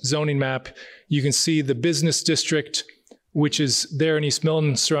town's zoning map. You can see the business district, which is there in East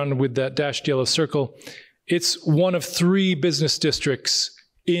Milton, surrounded with that dashed yellow circle. It's one of 3 business districts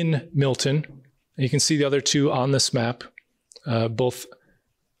in Milton. And you can see the other 2 on this map, both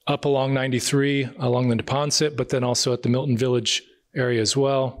up along 93, along the Neponset, but then also at the Milton Village area as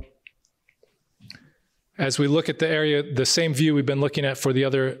well. As we look at the area, the same view we've been looking at for the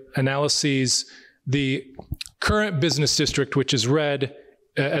other analyses, the current business district, which is red,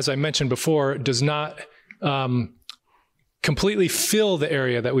 as I mentioned before, does not completely fill the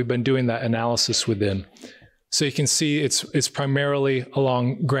area that we've been doing that analysis within. So you can see it's primarily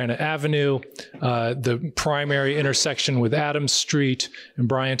along Granite Avenue, the primary intersection with Adams Street and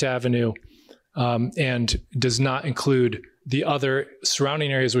Bryant Avenue, and does not include the other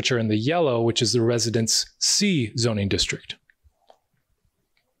surrounding areas, which are in the yellow, which is the Residence C zoning district.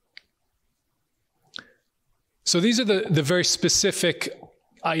 So these are the very specific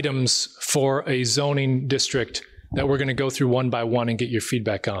items for a zoning district that we're going to go through one by one and get your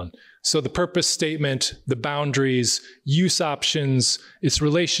feedback on. So the purpose statement, the boundaries, use options, its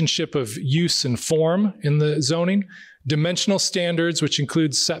relationship of use and form in the zoning, dimensional standards, which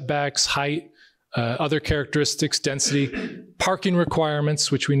includes setbacks, height, other characteristics, density, parking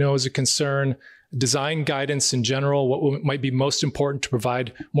requirements, which we know is a concern, design guidance in general, what might be most important to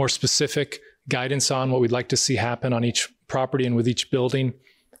provide more specific guidance on what we'd like to see happen on each property and with each building,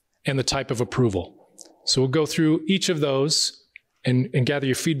 and the type of approval. So we'll go through each of those and gather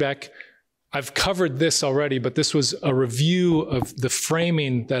your feedback. I've covered this already, but this was a review of the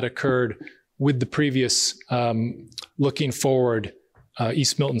framing that occurred with the previous looking forward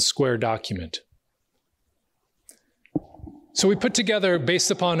East Milton Square document. So we put together,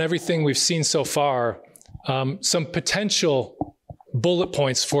 based upon everything we've seen so far, some potential bullet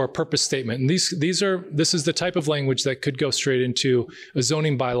points for a purpose statement. And this is the type of language that could go straight into a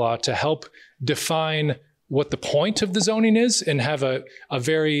zoning bylaw to help define what the point of the zoning is and have a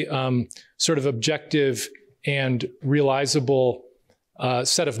very sort of objective and realizable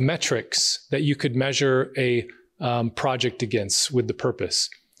set of metrics that you could measure a project against with the purpose.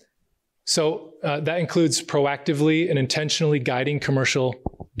 So that includes proactively and intentionally guiding commercial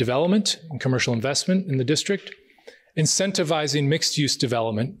development and commercial investment in the district, incentivizing mixed-use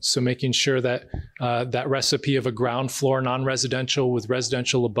development, so making sure that that recipe of a ground floor non-residential with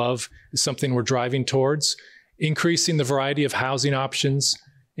residential above is something we're driving towards, increasing the variety of housing options,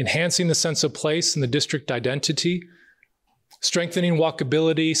 enhancing the sense of place and the district identity, strengthening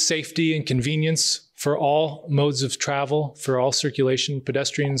walkability, safety, and convenience for all modes of travel, for all circulation,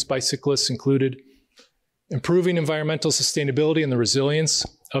 pedestrians, bicyclists included, improving environmental sustainability and the resilience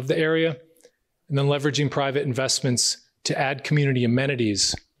of the area, and then leveraging private investments to add community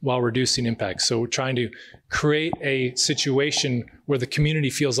amenities while reducing impacts. So we're trying to create a situation where the community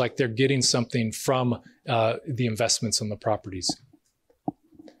feels like they're getting something from the investments on the properties.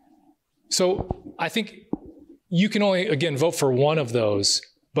 So I think you can only, again, vote for one of those,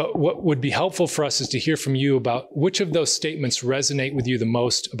 but what would be helpful for us is to hear from you about which of those statements resonate with you the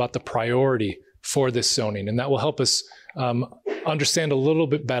most about the priority for this zoning. And that will help us understand a little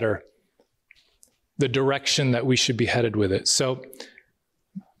bit better the direction that we should be headed with it. So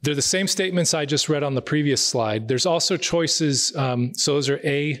they're the same statements I just read on the previous slide. There's also choices, so those are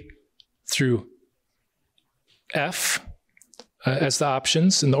A through F as the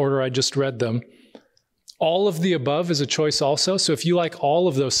options in the order I just read them. All of the above is a choice also. So if you like all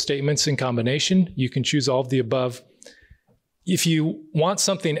of those statements in combination, you can choose all of the above. If you want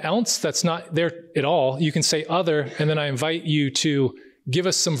something else that's not there at all, you can say other, and then I invite you to give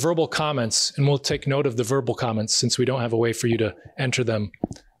us some verbal comments, and we'll take note of the verbal comments since we don't have a way for you to enter them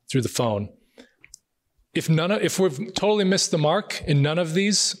through the phone. If we've totally missed the mark and none of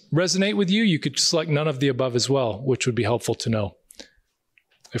these resonate with you, you could select none of the above as well, which would be helpful to know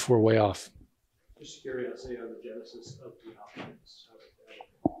if we're way off. Just curiosity on the genesis of the options.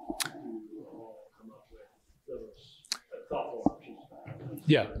 How did you all come up with those thoughtful options?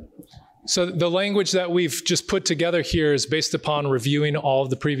 Yeah. So the language that we've just put together here is based upon reviewing all of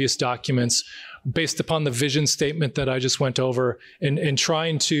the previous documents, based upon the vision statement that I just went over, and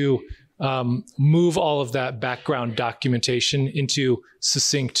trying to move all of that background documentation into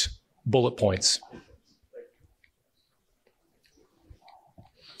succinct bullet points.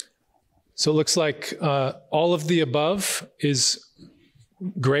 So it looks like all of the above is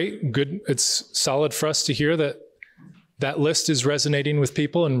great, good. It's solid for us to hear that that list is resonating with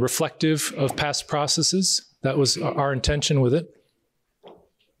people and reflective of past processes. That was our intention with it.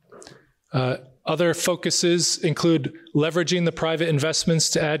 Other focuses include leveraging the private investments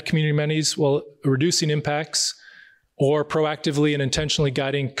to add community amenities while reducing impacts, or proactively and intentionally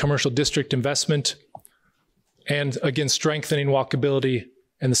guiding commercial district investment, and again, strengthening walkability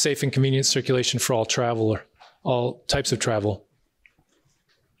and the safe and convenient circulation for all travel, or all types of travel.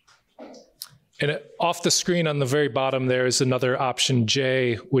 And off the screen on the very bottom there is another option,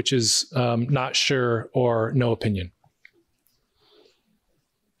 J, which is not sure or no opinion.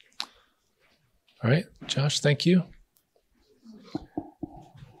 All right, Josh, thank you.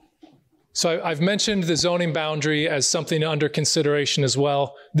 So I've mentioned the zoning boundary as something under consideration as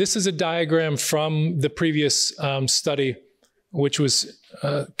well. This is a diagram from the previous study, which was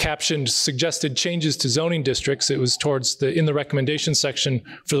captioned suggested changes to zoning districts. It was towards in the recommendation section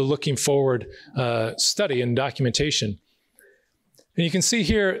for the looking forward study and documentation. And you can see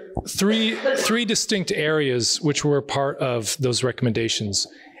here three distinct areas which were part of those recommendations.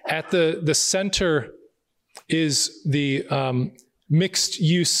 At the center is the mixed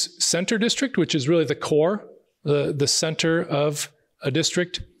use center district, which is really the core, the center of a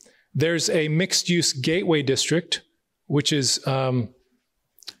district. There's a mixed-use gateway district, which is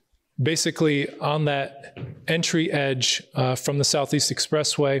basically on that entry edge from the Southeast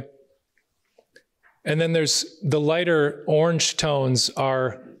Expressway. And then there's the lighter orange tones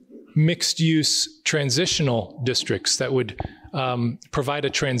are mixed-use transitional districts that would provide a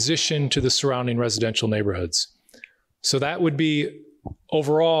transition to the surrounding residential neighborhoods. So that would be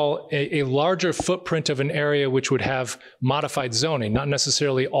overall a larger footprint of an area which would have modified zoning, not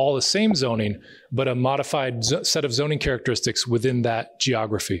necessarily all the same zoning, but a modified set of zoning characteristics within that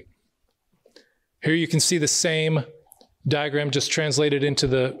geography. Here you can see the same diagram just translated into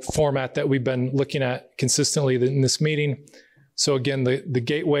the format that we've been looking at consistently in this meeting. So again, the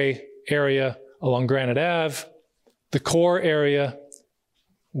gateway area along Granite Ave, the core area,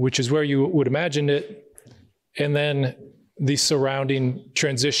 which is where you would imagine it, and then the surrounding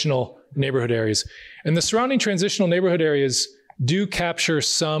transitional neighborhood areas. And the surrounding transitional neighborhood areas do capture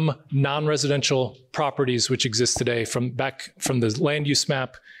some non-residential properties which exist today from the land use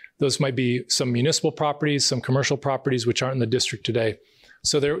map. Those might be some municipal properties, some commercial properties which aren't in the district today.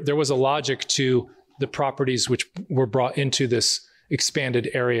 So there was a logic to the properties which were brought into this expanded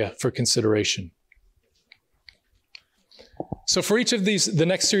area for consideration. So for each of these, the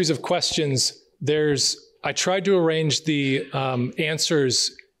next series of questions, I tried to arrange the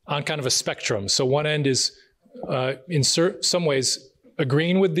answers on kind of a spectrum. So one end is in some ways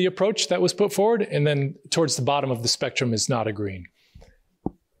agreeing with the approach that was put forward, and then towards the bottom of the spectrum is not agreeing.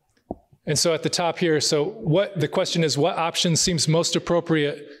 And so at the top here, the question is, what option seems most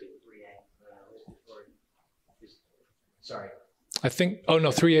appropriate? Sorry. I think, oh no,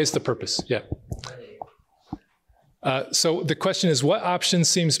 3A is the purpose, yeah. So the question is, what option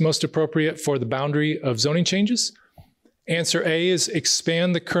seems most appropriate for the boundary of zoning changes? Answer A is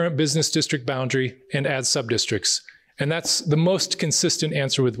expand the current business district boundary and add subdistricts. And that's the most consistent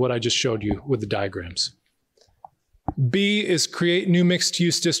answer with what I just showed you with the diagrams. B is create new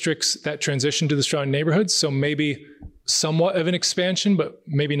mixed-use districts that transition to the surrounding neighborhoods. So maybe somewhat of an expansion, but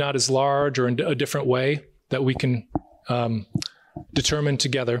maybe not as large or in a different way that we can determine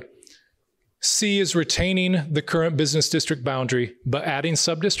together. C is retaining the current business district boundary, but adding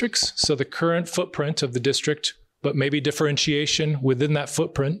subdistricts. So the current footprint of the district, but maybe differentiation within that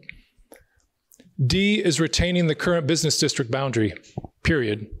footprint. D is retaining the current business district boundary,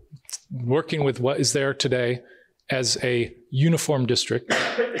 period. Working with what is there today as a uniform district.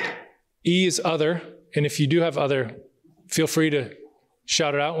 E is other, and if you do have other, feel free to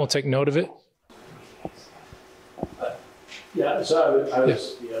shout it out and we'll take note of it. Yeah, so I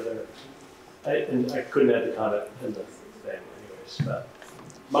was the other, and I couldn't add the comment in the thing anyways, but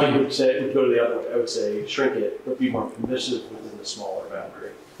mine would go to the other way. I would say shrink it, but be more permissive within the smaller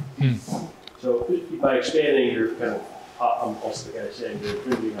boundary. So by expanding, you're kind of, I'm also the guy saying you're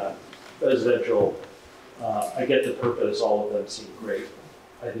moving on residential. I get the purpose, all of them seem great.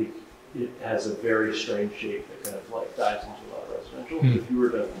 I think it has a very strange shape that kind of like dives into a lot of residential. But if you were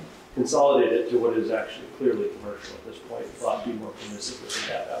to consolidate it to what is actually clearly commercial at this point, thought be more permissive within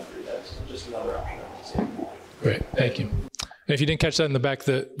that boundary. That's just another option I would say. Great, thank you. And if you didn't catch that in the back,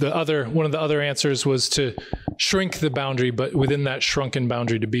 one of the other answers was to shrink the boundary, but within that shrunken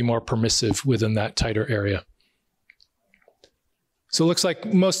boundary to be more permissive within that tighter area. So it looks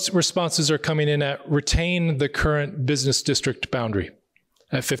like most responses are coming in at retain the current business district boundary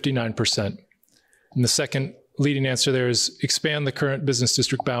at 59%. And the second leading answer there is expand the current business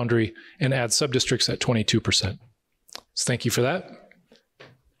district boundary and add subdistricts at 22%. So thank you for that.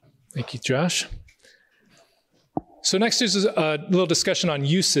 Thank you, Josh. So next is a little discussion on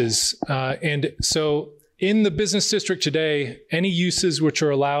uses. And so in the business district today, any uses which are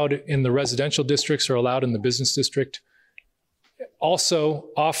allowed in the residential districts are allowed in the business district. Also,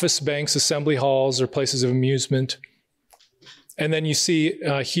 office, banks, assembly halls, or places of amusement. And then you see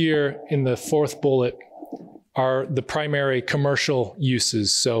here in the fourth bullet are the primary commercial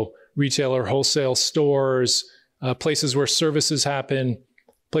uses. So retail or wholesale stores, places where services happen,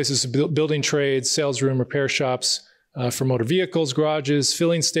 places of building trades, sales room, repair shops for motor vehicles, garages,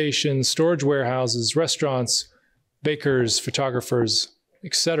 filling stations, storage warehouses, restaurants, bakers, photographers,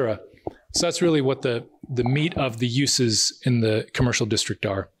 etc. So that's really what the meat of the uses in the commercial district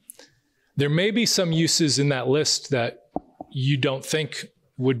are. There may be some uses in that list that you don't think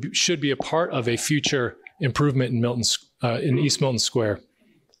should be a part of a future improvement in East Milton Square.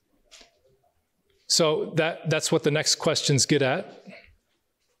 So that's what the next questions get at.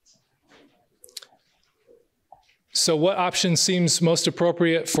 So what option seems most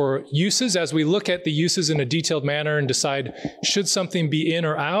appropriate for uses as we look at the uses in a detailed manner and decide should something be in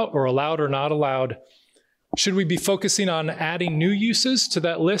or out or allowed or not allowed? Should we be focusing on adding new uses to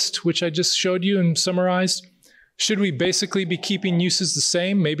that list, which I just showed you and summarized? Should we basically be keeping uses the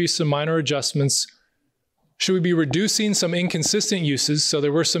same, maybe some minor adjustments? Should we be reducing some inconsistent uses? So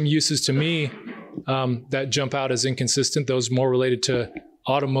there were some uses to me that jump out as inconsistent, those more related to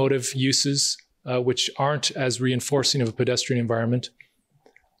automotive uses, which aren't as reinforcing of a pedestrian environment.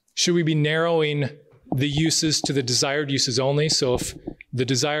 Should we be narrowing the uses to the desired uses only? So if the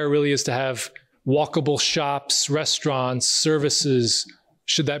desire really is to have walkable shops, restaurants, services,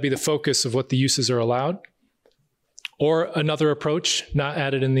 should that be the focus of what the uses are allowed? Or another approach, not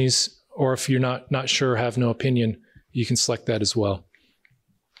added in these, or if you're not sure, have no opinion, you can select that as well.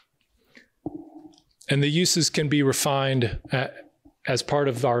 And the uses can be refined as part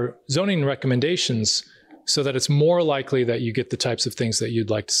of our zoning recommendations so that it's more likely that you get the types of things that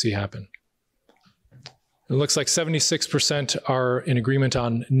you'd like to see happen. It looks like 76% are in agreement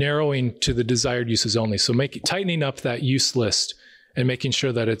on narrowing to the desired uses only. So tightening up that use list and making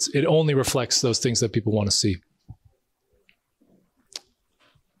sure that it only reflects those things that people want to see.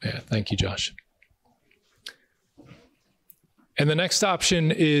 Yeah, thank you, Josh. And the next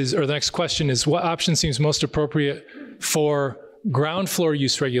option is, or the next question is, what option seems most appropriate for ground floor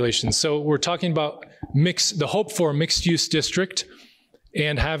use regulations? So we're talking about the hope for a mixed use district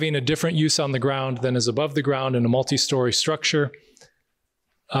and having a different use on the ground than is above the ground in a multi-story structure.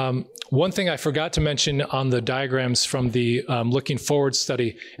 One thing I forgot to mention on the diagrams from the Looking Forward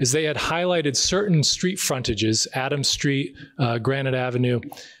study is they had highlighted certain street frontages, Adams Street, Granite Avenue,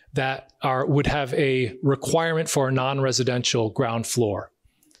 that would have a requirement for a non-residential ground floor.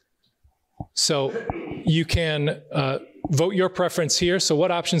 So you can vote your preference here. So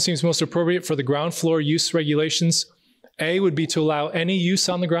what option seems most appropriate for the ground floor use regulations? A would be to allow any use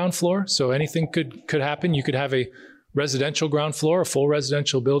on the ground floor. So anything could happen. You could have a residential ground floor, a full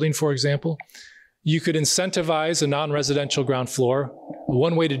residential building, for example. You could incentivize a non-residential ground floor.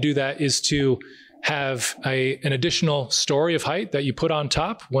 One way to do that is to have an additional story of height that you put on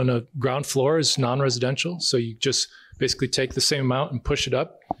top when a ground floor is non-residential. So you just basically take the same amount and push it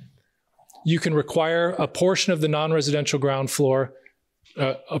up. You can require a portion of the non-residential ground floor,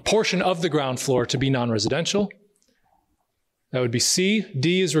 a portion of the ground floor to be non-residential. That would be C.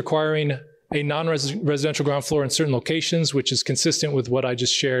 D is requiring a non-residential ground floor in certain locations, which is consistent with what I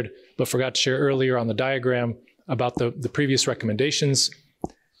just shared, but forgot to share earlier on the diagram about the previous recommendations.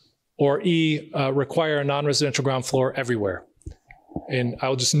 Or E, require a non-residential ground floor everywhere. And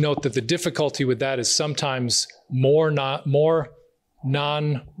I'll just note that the difficulty with that is sometimes more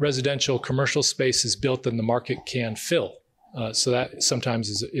non-residential commercial space is built than the market can fill. So that sometimes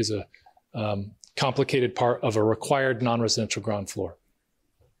is a complicated part of a required non-residential ground floor.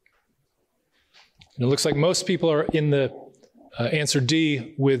 And it looks like most people are in the answer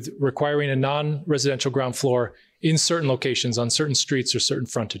D with requiring a non-residential ground floor in certain locations, on certain streets or certain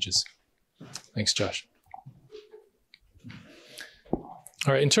frontages. Thanks, Josh. All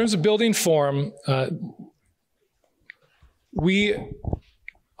right, in terms of building form, we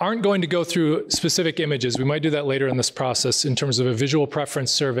aren't going to go through specific images. We might do that later in this process in terms of a visual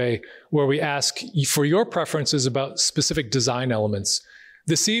preference survey where we ask for your preferences about specific design elements.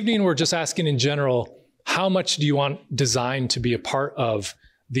 This evening, we're just asking in general, how much do you want design to be a part of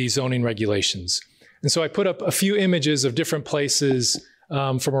the zoning regulations? And so I put up a few images of different places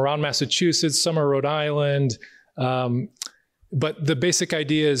from around Massachusetts, some are Rhode Island, but the basic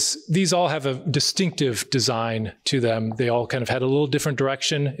idea is these all have a distinctive design to them. They all kind of had a little different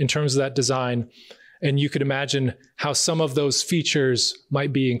direction in terms of that design. And you could imagine how some of those features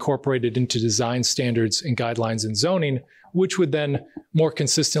might be incorporated into design standards and guidelines in zoning, which would then more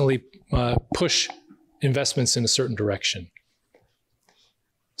consistently push investments in a certain direction.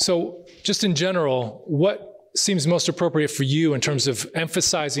 So just in general, what seems most appropriate for you in terms of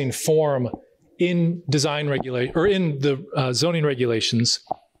emphasizing form in design regulation or in the zoning regulations?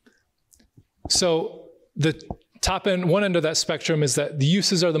 So the top end, one end of that spectrum is that the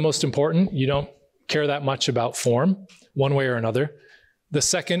uses are the most important. You don't care that much about form one way or another. The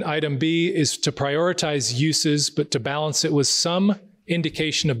second, item B, is to prioritize uses, but to balance it with some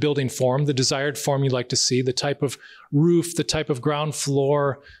indication of building form, the desired form you'd like to see, the type of roof, the type of ground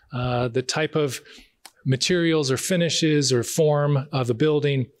floor, the type of materials or finishes or form of the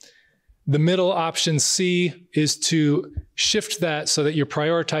building. The middle option, C, is to shift that so that you're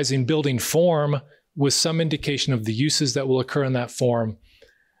prioritizing building form with some indication of the uses that will occur in that form.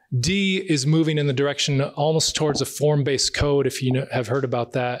 D is moving in the direction almost towards a form-based code, if you have heard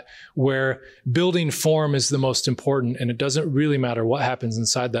about that, where building form is the most important, and it doesn't really matter what happens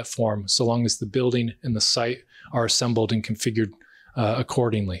inside that form, so long as the building and the site are assembled and configured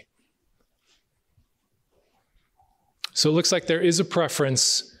accordingly. So it looks like there is a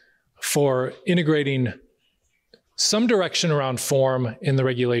preference for integrating some direction around form in the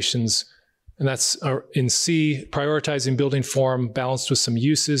regulations, and that's in C, prioritizing building form balanced with some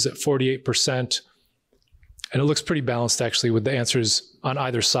uses at 48%. And it looks pretty balanced actually with the answers on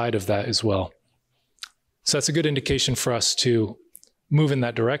either side of that as well. So that's a good indication for us to move in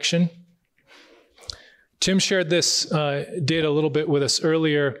that direction. Tim shared this data a little bit with us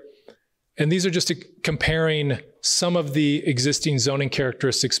earlier, and these are just comparing some of the existing zoning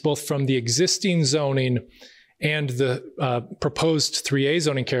characteristics, both from the existing zoning and the proposed 3A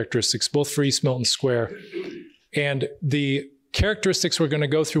zoning characteristics, both for East Milton Square. And the characteristics we're going to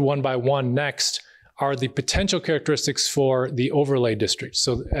go through one by one next are the potential characteristics for the overlay district.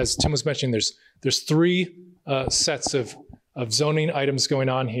 So as Tim was mentioning, there's three sets of zoning items going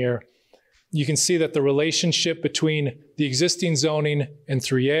on here. You can see that the relationship between the existing zoning and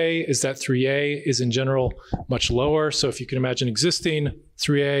 3A is that 3A is in general much lower. So if you can imagine existing,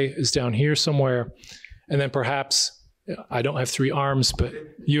 3A is down here somewhere. And then perhaps, I don't have three arms, but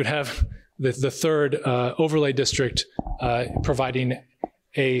you would have the third overlay district providing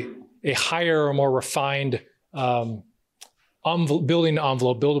a higher or more refined building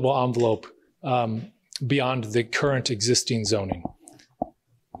envelope, buildable envelope beyond the current existing zoning.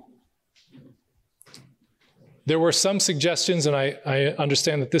 There were some suggestions, and I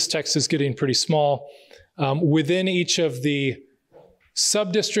understand that this text is getting pretty small. Within each of the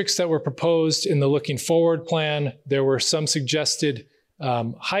sub-districts that were proposed in the looking forward plan, there were some suggested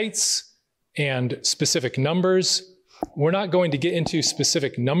heights and specific numbers. We're not going to get into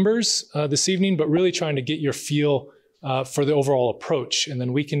specific numbers this evening, but really trying to get your feel for the overall approach. And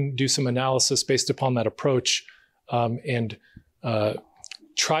then we can do some analysis based upon that approach and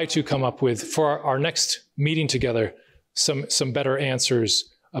try to come up with, for our next meeting together, some better answers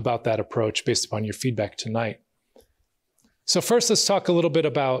about that approach based upon your feedback tonight. So first, let's talk a little bit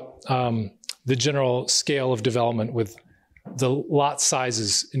about the general scale of development with the lot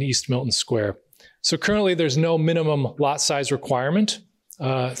sizes in East Milton Square. So currently, there's no minimum lot size requirement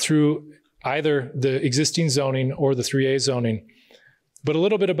through either the existing zoning or the 3A zoning. But a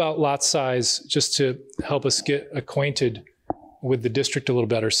little bit about lot size, just to help us get acquainted with the district a little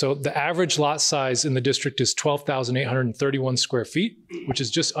better. So the average lot size in the district is 12,831 square feet, which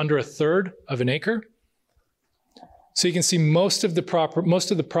is just under a third of an acre. So you can see most of the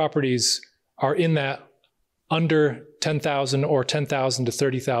properties are in that under 10,000 or 10,000 to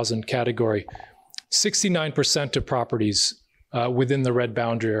 30,000 category. 69% of properties within the red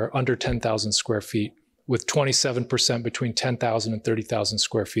boundary are under 10,000 square feet, with 27% between 10,000 and 30,000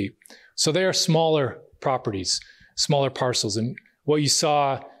 square feet. So they are smaller properties, smaller parcels. And what you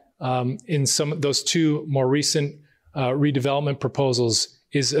saw in some of those two more recent redevelopment proposals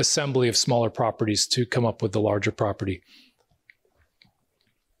is assembly of smaller properties to come up with the larger property.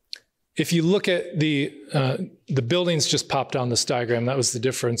 If you look at the buildings just popped on this diagram, that was the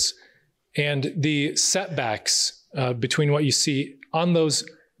difference. And the setbacks between what you see on those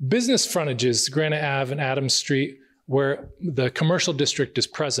business frontages, Granite Ave and Adams Street, where the commercial district is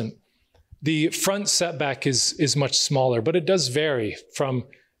present, the front setback is much smaller, but it does vary from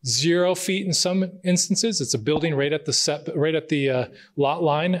 0 feet in some instances. It's a building right at the lot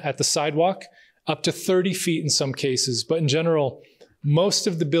line at the sidewalk, up to 30 feet in some cases. But in general, most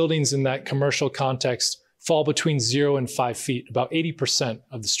of the buildings in that commercial context fall between 0 and 5 feet. About 80%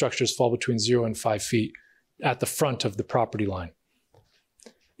 of the structures fall between 0 and 5 feet at the front of the property line.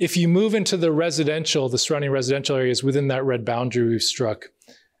 If you move into the surrounding residential areas within that red boundary we've struck,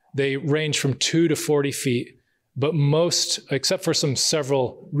 they range from 2 to 40 feet, but most, except for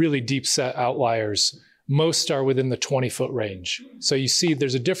several really deep set outliers, most are within the 20-foot range. So you see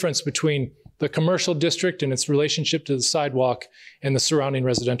there's a difference between the commercial district and its relationship to the sidewalk and the surrounding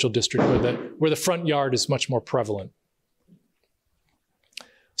residential district where the front yard is much more prevalent.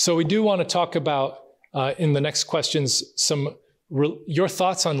 So we do want to talk about, in the next questions, your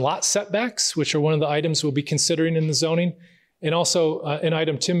thoughts on lot setbacks, which are one of the items we'll be considering in the zoning. And also an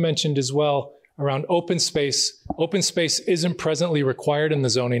item Tim mentioned as well around open space. Open space isn't presently required in the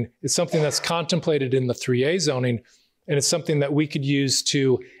zoning. It's something that's contemplated in the 3A zoning, and it's something that we could use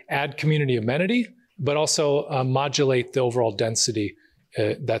to add community amenity, but also modulate the overall density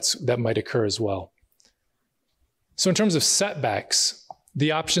that might occur as well. So in terms of setbacks,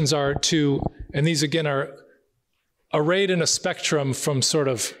 the options are and these again are arrayed in a spectrum from sort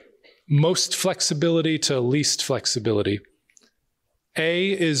of most flexibility to least flexibility.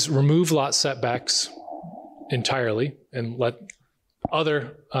 A is remove lot setbacks entirely and let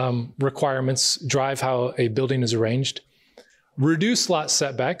other requirements drive how a building is arranged. reduce lot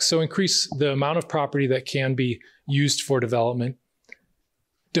setbacks, so increase the amount of property that can be used for development.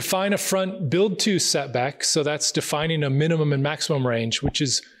 Define a front build-to setback, so that's defining a minimum and maximum range, which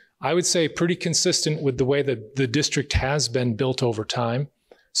is, I would say, pretty consistent with the way that the district has been built over time.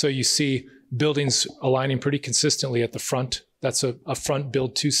 So you see buildings aligning pretty consistently at the front. That's a front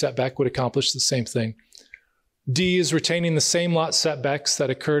build-to setback would accomplish the same thing. D is retaining the same lot setbacks that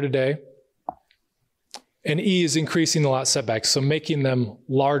occur today. And E is increasing the lot setbacks, so making them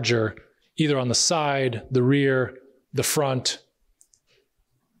larger, either on the side, the rear, the front.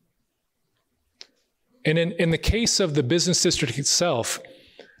 And in the case of the business district itself,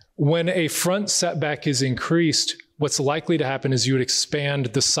 when a front setback is increased, what's likely to happen is you would expand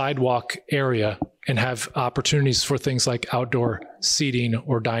the sidewalk area and have opportunities for things like outdoor seating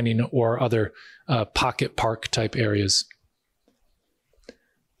or dining or other pocket park type areas.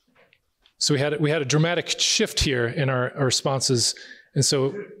 So we had a dramatic shift here in our responses. And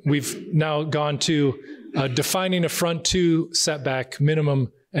so we've now gone to defining a front to setback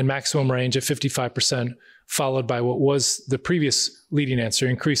minimum and maximum range at 55%, followed by what was the previous leading answer,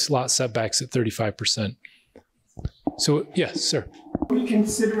 increased lot setbacks at 35%. So, yes, sir. Are we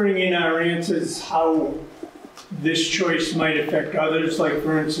considering in our answers how this choice might affect others? Like,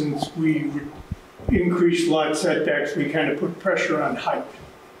 for instance, we increase lot setbacks, we kind of put pressure on height.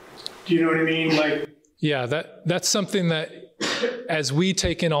 Do you know what I mean? Like, yeah, that's something that as we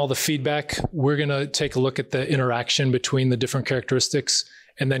take in all the feedback, we're going to take a look at the interaction between the different characteristics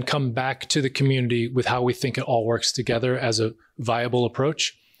and then come back to the community with how we think it all works together as a viable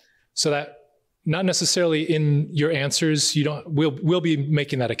approach. So that not necessarily in your answers, we'll be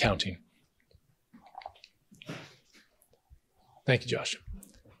making that accounting. Thank you, Josh.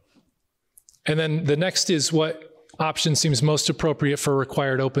 And then the next is what option seems most appropriate for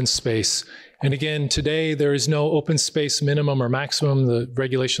required open space. And again, today there is no open space minimum or maximum. The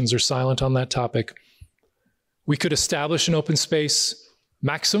regulations are silent on that topic. We could establish an open space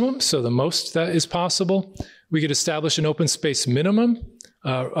maximum, so the most that is possible. We could establish an open space minimum,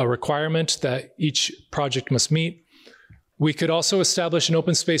 a requirement that each project must meet. We could also establish an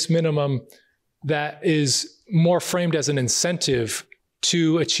open space minimum that is more framed as an incentive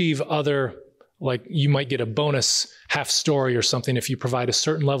to achieve other, like you might get a bonus half story or something if you provide a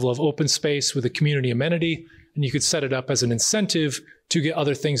certain level of open space with a community amenity, and you could set it up as an incentive to get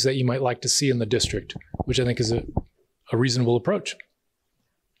other things that you might like to see in the district, which I think is a reasonable approach.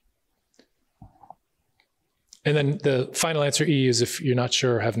 And then the final answer, E, is if you're not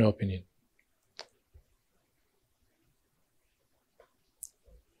sure or have no opinion.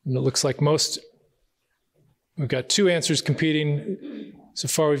 And it looks like we've got two answers competing. So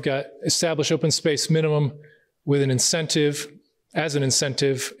far, we've got establish open space minimum with an incentive, as an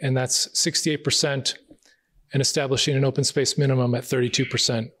incentive, and that's 68%, and establishing an open space minimum at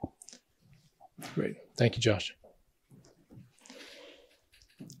 32%. Great, thank you, Josh.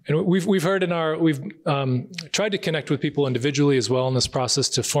 And we've heard we've tried to connect with people individually as well in this process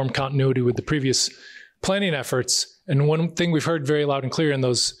to form continuity with the previous planning efforts. And one thing we've heard very loud and clear in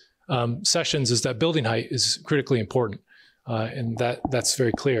those sessions is that building height is critically important. And that's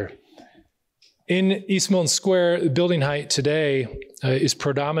very clear. In East Milton Square, the building height today is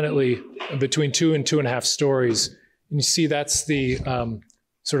predominantly between 2 and 2.5 stories. And you see that's the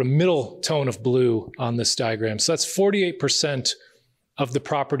sort of middle tone of blue on this diagram. So that's 48% of the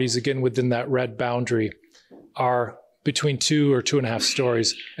properties, again, within that red boundary are between 2 or 2.5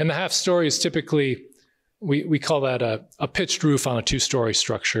 stories. And the half story is typically, we call that a pitched roof on a 2-story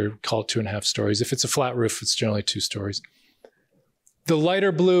structure, call it 2.5 stories. If it's a flat roof, it's generally 2 stories. The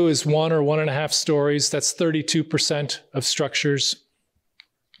lighter blue is 1 or 1.5 stories. That's 32% of structures.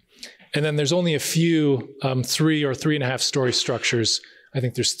 And then there's only a few 3 or 3.5 story structures. I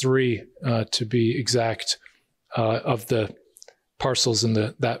think there's 3 to be exact of the parcels in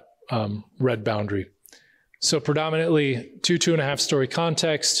that red boundary. So predominantly 2.5 story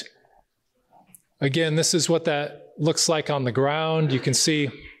context. Again, this is what that looks like on the ground. You can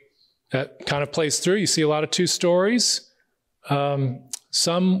see that kind of plays through. You see a lot of 2 stories.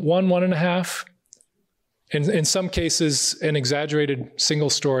 Some 1.5, and in some cases, an exaggerated single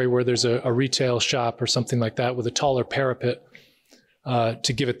story where there's a retail shop or something like that with a taller parapet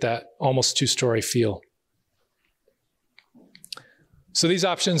to give it that almost 2-story feel. So these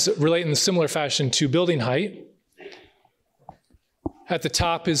options relate in a similar fashion to building height. At the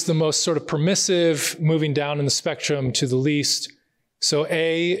top is the most sort of permissive, moving down in the spectrum to the least. So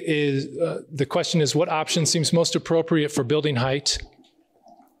A is, the question is, what option seems most appropriate for building height?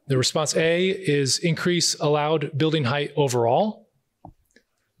 The response A is increase allowed building height overall.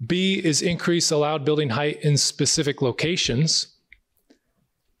 B is increase allowed building height in specific locations.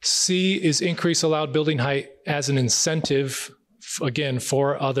 C is increase allowed building height as an incentive, again,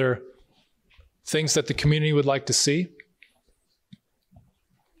 for other things that the community would like to see.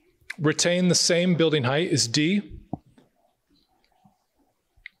 Retain the same building height is D.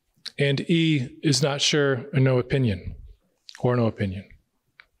 And E is not sure or no opinion, or no opinion.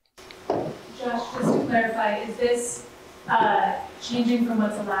 Josh, just to clarify, is this changing from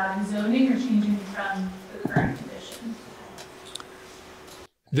what's allowed in zoning or changing from the current condition?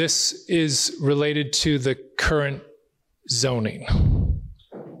 This is related to the current zoning,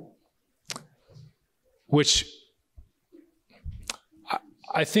 which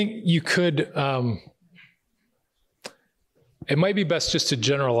I think you could, it might be best just to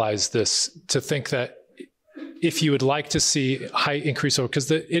generalize this, to think that if you would like to see height increase,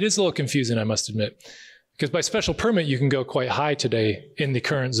 because it is a little confusing, I must admit, because by special permit, you can go quite high today in the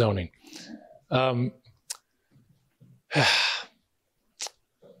current zoning.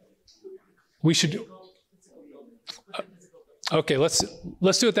 We should, okay, let's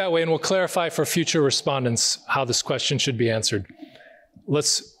do it that way, and we'll clarify for future respondents how this question should be answered.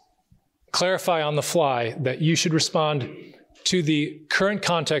 Let's clarify on the fly that you should respond to the current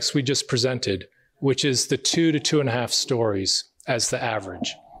context we just presented, which is the 2 to 2.5 stories as the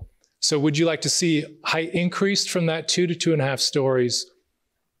average. So would you like to see height increased from that 2 to 2.5 stories,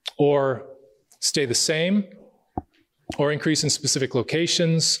 or stay the same, or increase in specific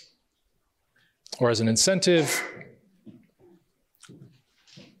locations, or as an incentive?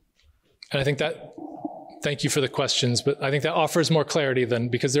 And I think that, thank you for the questions, but I think that offers more clarity than,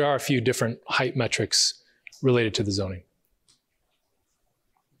 because there are a few different height metrics related to the zoning.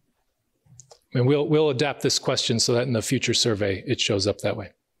 And we'll adapt this question so that in the future survey, it shows up that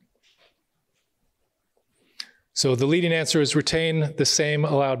way. So the leading answer is retain the same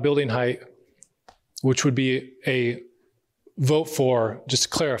allowed building height, which would be a vote for, just to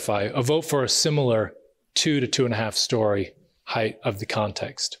clarify, a vote for a similar 2 to 2.5 story height of the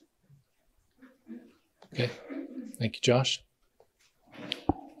context. Okay, thank you, Josh.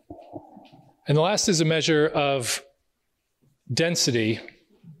 And the last is a measure of density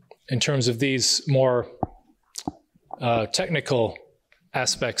in terms of these more technical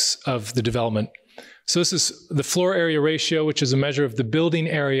aspects of the development. So this is the floor area ratio, which is a measure of the building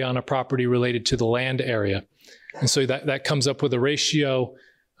area on a property related to the land area. And so that comes up with a ratio,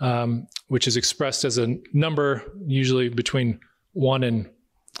 which is expressed as a number, usually between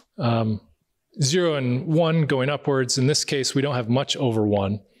 0 and 1 going upwards. In this case, we don't have much over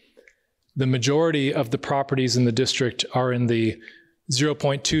 1. The majority of the properties in the district are in the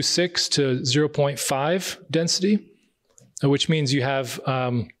 0.26 to 0.5 density, which means you have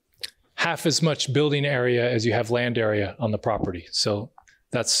half as much building area as you have land area on the property. So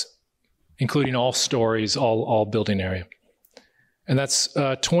that's including all stories, all building area. And that's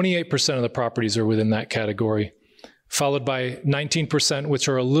 28% of the properties are within that category, followed by 19%, which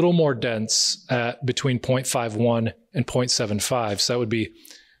are a little more dense at between 0.51 and 0.75. So that would be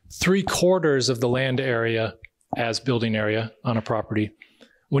 3/4 of the land area as building area on a property.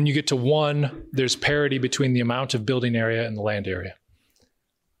 When you get to 1, there's parity between the amount of building area and the land area.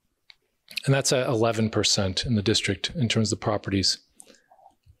 And that's at 11% in the district in terms of properties.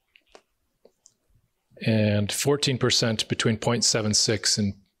 And 14% between 0.76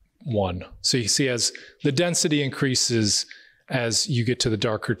 and 1. So you see as the density increases as you get to the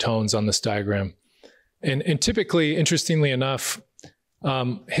darker tones on this diagram. And typically, interestingly enough,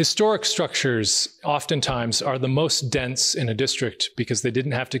 historic structures oftentimes are the most dense in a district because they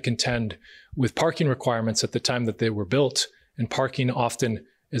didn't have to contend with parking requirements at the time that they were built. And parking often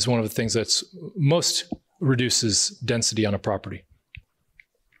is one of the things that's most reduces density on a property.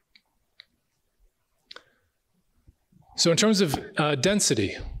 So in terms of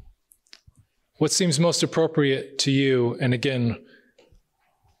density, what seems most appropriate to you? And again,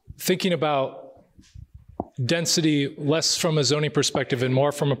 thinking about density less from a zoning perspective and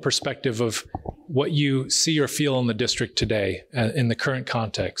more from a perspective of what you see or feel in the district today in the current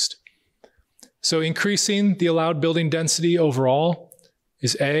context. So increasing the allowed building density overall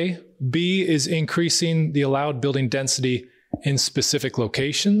is A. B is increasing the allowed building density in specific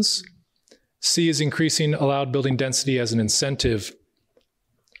locations. C is increasing allowed building density as an incentive.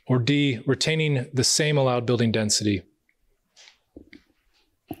 Or D, retaining the same allowed building density.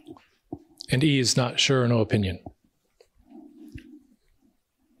 And E is not sure or no opinion.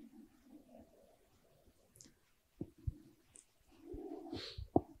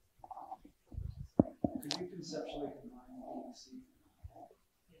 Could you conceptually combine B and C?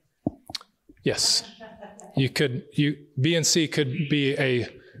 Yes. B and C could be a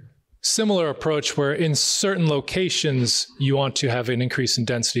similar approach where in certain locations you want to have an increase in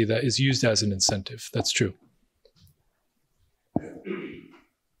density that is used as an incentive. That's true.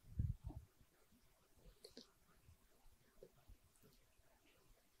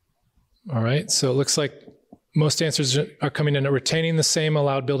 All right, so it looks like most answers are coming in at retaining the same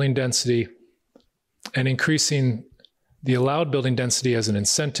allowed building density and increasing the allowed building density as an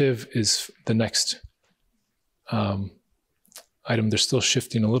incentive is the next item. They're still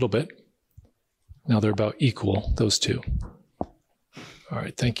shifting a little bit. Now they're about equal, those two. All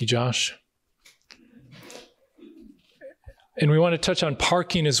right, thank you, Josh. And we want to touch on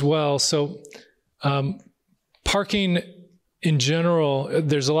parking as well. So parking in general,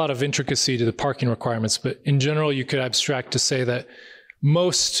 there's a lot of intricacy to the parking requirements, but in general, you could abstract to say that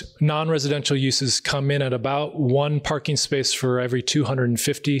most non-residential uses come in at about 1 parking space for every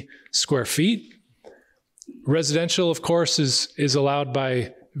 250 square feet. Residential, of course, is allowed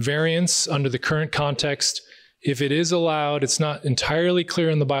by variance under the current context. If it is allowed, it's not entirely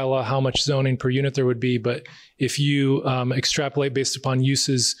clear in the bylaw how much zoning per unit there would be, but if you extrapolate based upon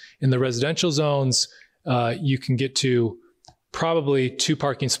uses in the residential zones, you can get to probably 2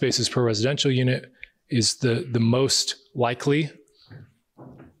 parking spaces per residential unit is the most likely.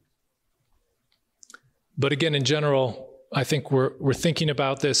 But again, in general, I think we're thinking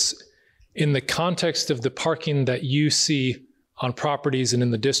about this in the context of the parking that you see on properties and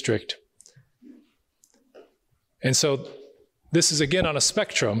in the district. And so this is again on a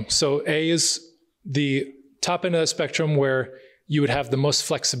spectrum. So A is the top end of the spectrum where you would have the most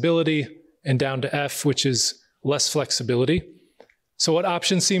flexibility, and down to F, which is less flexibility. So what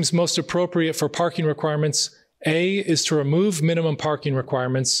option seems most appropriate for parking requirements? A is to remove minimum parking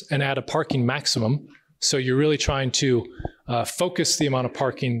requirements and add a parking maximum. So you're really trying to focus the amount of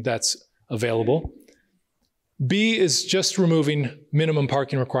parking that's available. B is just removing minimum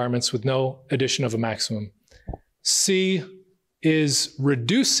parking requirements with no addition of a maximum. C is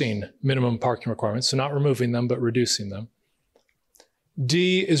reducing minimum parking requirements, so not removing them, but reducing them.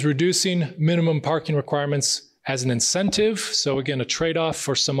 D is reducing minimum parking requirements as an incentive. So again, a trade-off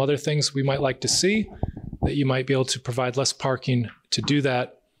for some other things we might like to see, that you might be able to provide less parking to do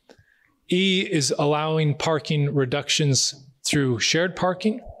that. E is allowing parking reductions through shared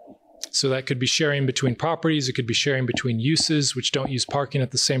parking. So that could be sharing between properties. It could be sharing between uses which don't use parking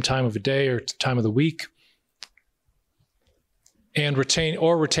at the same time of a day or time of the week. And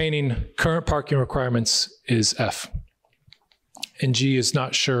retaining current parking requirements is F. And G is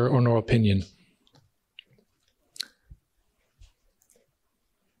not sure or no opinion.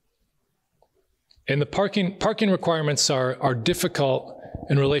 And the parking requirements are difficult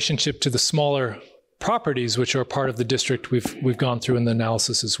in relationship to the smaller properties, which are part of the district we've gone through in the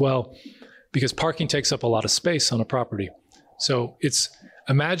analysis as well, because parking takes up a lot of space on a property. So it's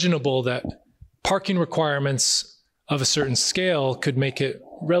imaginable that parking requirements of a certain scale could make it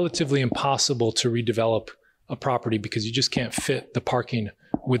relatively impossible to redevelop a property because you just can't fit the parking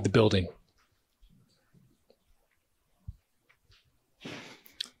with the building.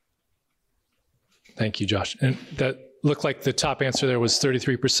 Thank you, Josh. And that looked like the top answer there was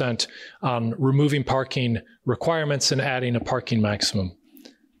 33% on removing parking requirements and adding a parking maximum.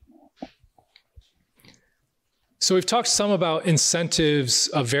 So we've talked some about incentives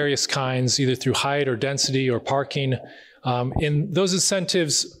of various kinds, either through height or density or parking. And those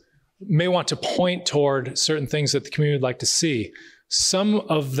incentives may want to point toward certain things that the community would like to see. Some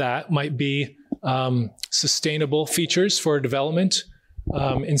of that might be sustainable features for development.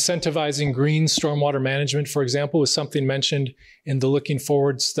 Incentivizing green stormwater management, for example, was something mentioned in the Looking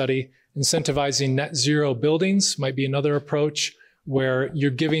Forward study. Incentivizing net zero buildings might be another approach where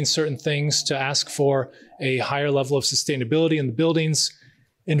you're giving certain things to ask for a higher level of sustainability in the buildings.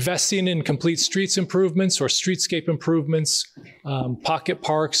 Investing in complete streets improvements or streetscape improvements, pocket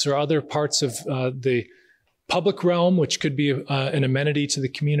parks or other parts of the public realm, which could be an amenity to the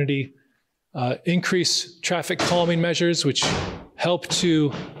community. Increase traffic calming measures, which help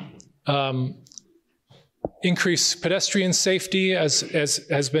to increase pedestrian safety, as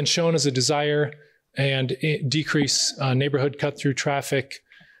has been shown as a desire, and decrease neighborhood cut-through traffic,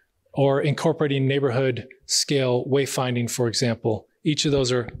 or incorporating neighborhood scale wayfinding, for example. Each of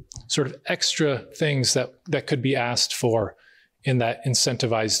those are sort of extra things that could be asked for in that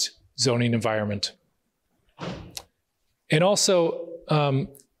incentivized zoning environment. And also,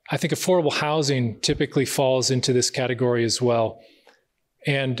 I think affordable housing typically falls into this category as well.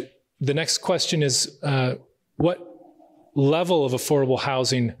 And the next question is, what level of affordable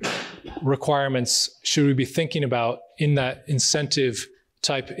housing requirements should we be thinking about in that incentive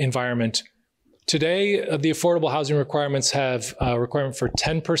type environment Today, the affordable housing requirements have a requirement for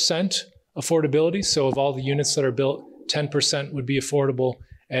 10% affordability. So of all the units that are built, 10% would be affordable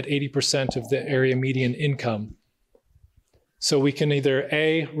at 80% of the area median income. So we can either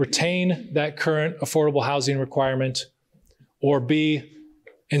A, retain that current affordable housing requirement, or B,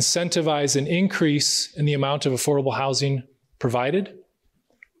 incentivize an increase in the amount of affordable housing provided.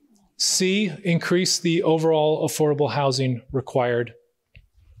 C, increase the overall affordable housing required.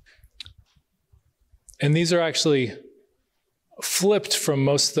 And these are actually flipped from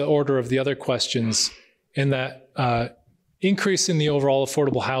most of the order of the other questions in that increase in the overall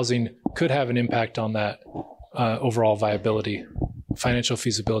affordable housing could have an impact on that overall viability, financial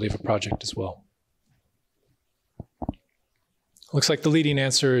feasibility of a project as well. Looks like the leading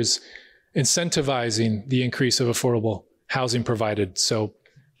answer is incentivizing the increase of affordable housing provided. So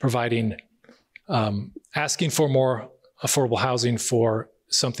providing, asking for more affordable housing for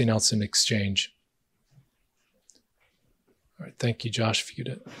something else in exchange. All right, thank you, Josh. If you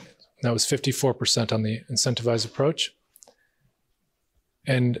could, that was 54% on the incentivized approach.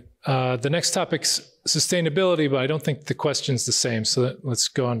 And the next topic's sustainability, but I don't think the question's the same. So let's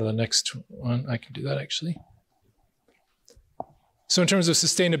go on to the next one. I can do that actually. So in terms of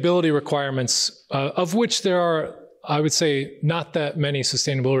sustainability requirements, of which there are, I would say, not that many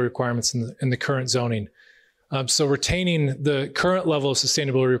sustainability requirements in the current zoning. So retaining the current level of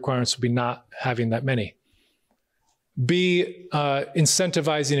sustainability requirements would be not having that many. B,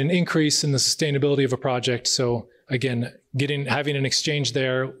 incentivizing an increase in the sustainability of a project. So again, having an exchange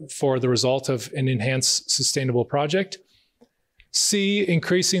there for the result of an enhanced sustainable project. C,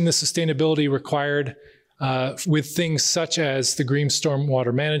 increasing the sustainability required with things such as the green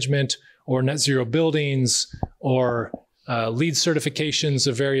stormwater management or net zero buildings or LEED certifications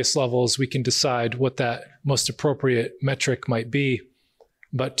of various levels. We can decide what that most appropriate metric might be,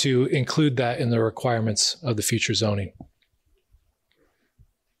 but to include that in the requirements of the future zoning.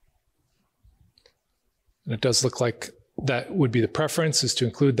 And it does look like that would be the preference, is to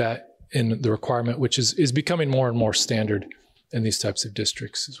include that in the requirement, which is becoming more and more standard in these types of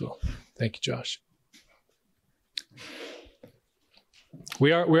districts as well. Thank you, Josh.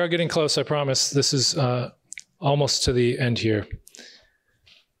 We are getting close, I promise. This is almost to the end here.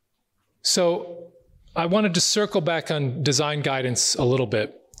 So I wanted to circle back on design guidance a little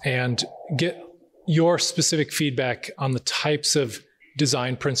bit and get your specific feedback on the types of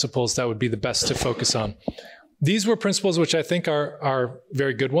design principles that would be the best to focus on. These were principles which I think are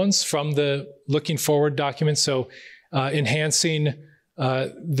very good ones from the Looking Forward document. So enhancing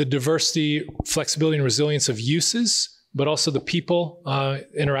the diversity, flexibility, and resilience of uses, but also the people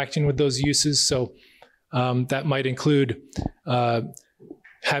interacting with those uses. So that might include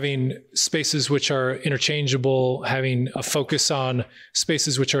having spaces which are interchangeable, having a focus on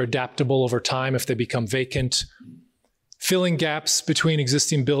spaces which are adaptable over time if they become vacant, filling gaps between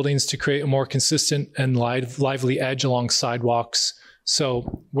existing buildings to create a more consistent and lively edge along sidewalks.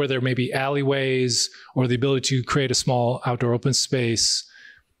 So where there may be alleyways or the ability to create a small outdoor open space,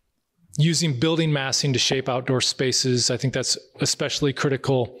 using building massing to shape outdoor spaces. I think that's especially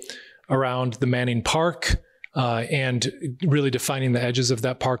critical around the Manning Park and really defining the edges of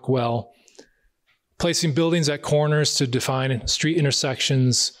that park well. Placing buildings at corners to define street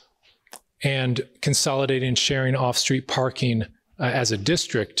intersections and consolidating and sharing off-street parking as a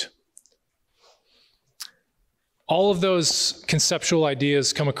district. All of those conceptual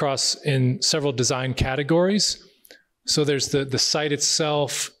ideas come across in several design categories. So there's the site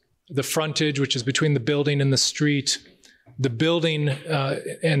itself, the frontage, which is between the building and the street, the building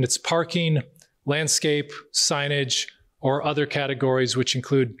and its parking, landscape, signage, or other categories, which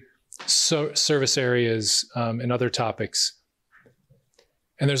include service areas and other topics.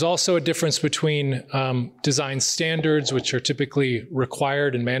 And there's also a difference between design standards, which are typically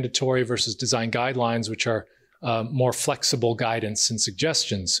required and mandatory, versus design guidelines, which are more flexible guidance and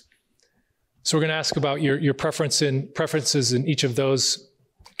suggestions. So we're going to ask about your preferences in each of those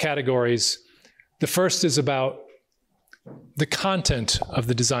categories. The first is about the content of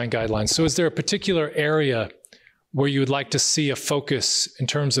the design guidelines. So is there a particular area where you would like to see a focus in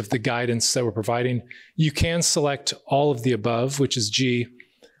terms of the guidance that we're providing? You can select all of the above, which is G.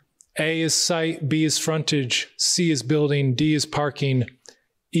 A is site, B is frontage, C is building, D is parking,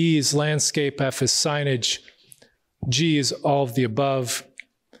 E is landscape, F is signage, G is all of the above.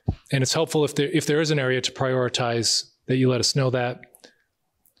 And it's helpful if there is an area to prioritize that you let us know that.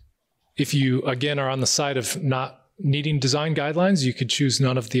 If you, again, are on the side of not needing design guidelines, you could choose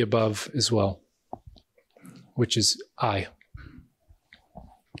none of the above as well, which is I.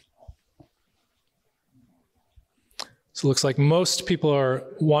 So it looks like most people are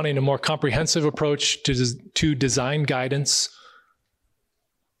wanting a more comprehensive approach to design guidance.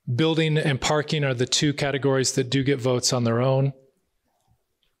 Building and parking are the two categories that do get votes on their own.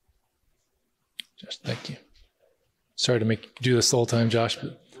 Josh, thank you. Sorry to make you do this the whole time, Josh.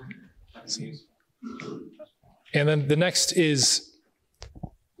 But... And then the next is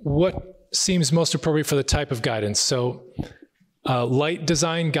what seems most appropriate for the type of guidance. So light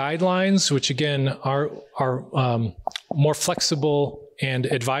design guidelines, which again are more flexible and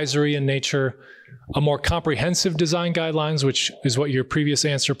advisory in nature. A more comprehensive design guidelines, which is what your previous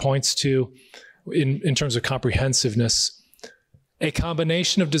answer points to in terms of comprehensiveness. A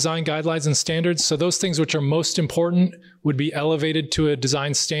combination of design guidelines and standards. So those things which are most important would be elevated to a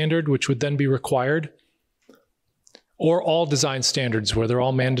design standard, which would then be required. Or all design standards, where they're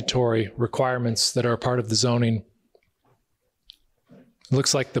all mandatory requirements that are a part of the zoning. It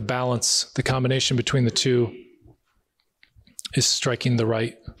looks like the balance, the combination between the two, is striking the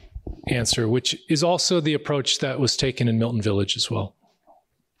right answer, which is also the approach that was taken in Milton Village as well.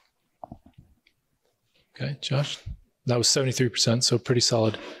 Okay, Josh? That was 73%, so pretty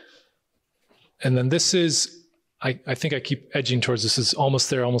solid. And then this is, I think I keep edging towards this is almost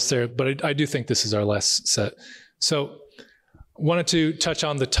there, but I do think this is our last set. So wanted to touch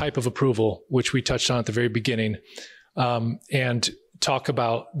on the type of approval, which we touched on at the very beginning, and talk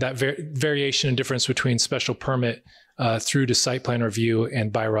about that variation and difference between special permit through to site plan review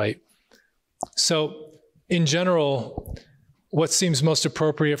and by right. So in general, what seems most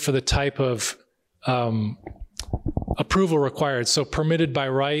appropriate for the type of approval required? So permitted by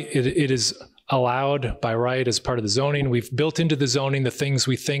right, it is allowed by right as part of the zoning. We've built into the zoning the things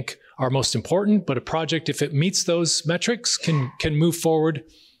we think are most important, but a project, if it meets those metrics, can move forward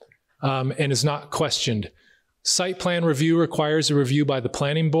and is not questioned. Site plan review requires a review by the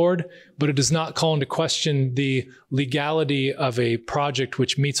planning board, but it does not call into question the legality of a project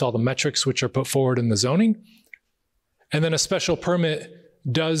which meets all the metrics which are put forward in the zoning. And then a special permit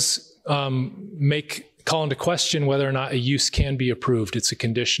does call into question whether or not a use can be approved. It's a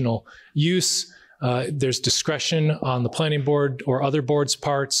conditional use. There's discretion on the planning board or other boards'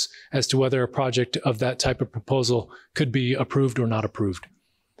 parts as to whether a project of that type of proposal could be approved or not approved.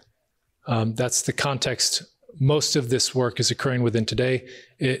 That's the context most of this work is occurring within today.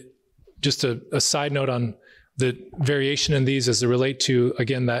 Just a side note on the variation in these as they relate to,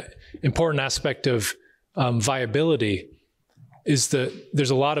 again, that important aspect of viability is that there's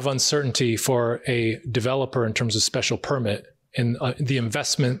a lot of uncertainty for a developer in terms of special permit and the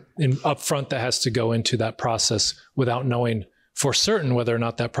investment in upfront that has to go into that process without knowing for certain whether or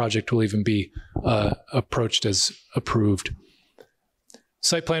not that project will even be approached as approved.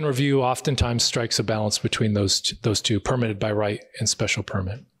 Site plan review oftentimes strikes a balance between those two, permitted by right and special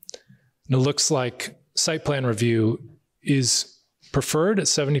permit. And it looks like site plan review is preferred at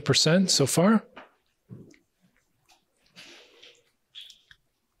 70% so far.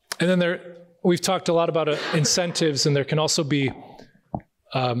 And then we've talked a lot about incentives, and there can also be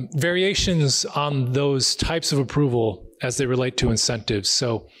variations on those types of approval as they relate to incentives.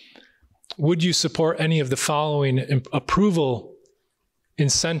 So would you support any of the following approval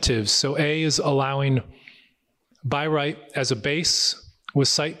incentives? So A is allowing by right as a base with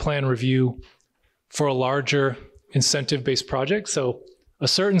site plan review for a larger incentive-based project. So a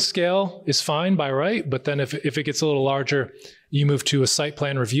certain scale is fine by right, but then if it gets a little larger, you move to a site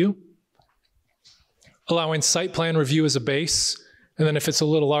plan review. Allowing site plan review as a base, and then if it's a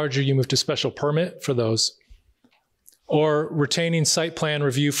little larger, you move to special permit for those. Or retaining site plan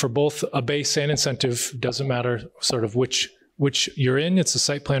review for both a base and incentive, doesn't matter sort of which you're in, it's a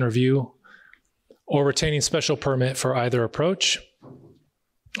site plan review, or retaining special permit for either approach.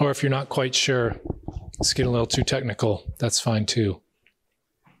 Or if you're not quite sure, it's getting a little too technical, that's fine too.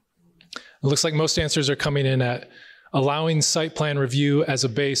 It looks like most answers are coming in at allowing site plan review as a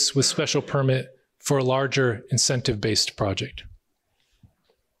base with special permit for a larger incentive-based project.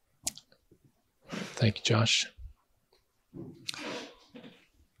 Thank you, Josh.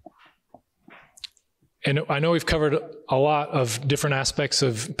 And I know we've covered a lot of different aspects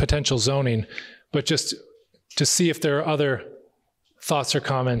of potential zoning, but just to see if there are other thoughts or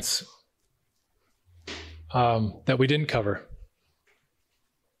comments that we didn't cover.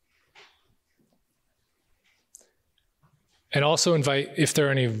 And also invite, if there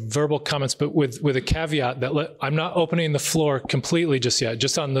are any verbal comments, but with a caveat that I'm not opening the floor completely just yet,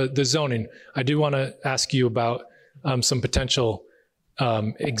 just on the zoning. I do want to ask you about some potential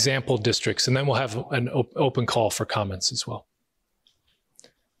example districts, and then we'll have an open call for comments as well.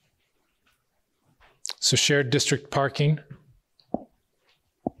 So shared district parking.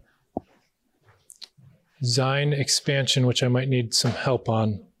 Design expansion, which I might need some help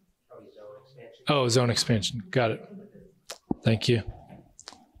on. Oh, zone expansion. Got it. Thank you.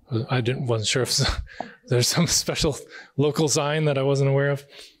 I wasn't sure if there's some special local sign that I wasn't aware of.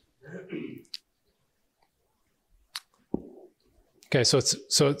 Okay,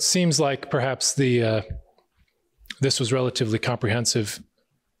 so it seems like perhaps this was relatively comprehensive,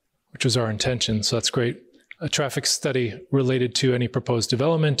 which was our intention. So that's great. A traffic study related to any proposed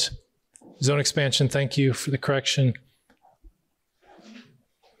development. Zone expansion, thank you for the correction.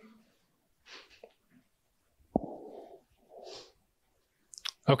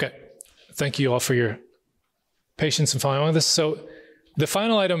 Okay, thank you all for your patience in following along with this. So the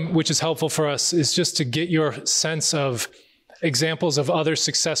final item, which is helpful for us, is just to get your sense of examples of other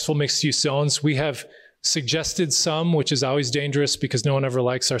successful mixed-use zones. We have suggested some, which is always dangerous because no one ever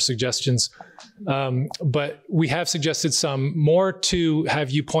likes our suggestions. But we have suggested some more to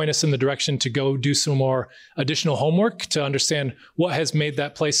have you point us in the direction to go do some more additional homework to understand what has made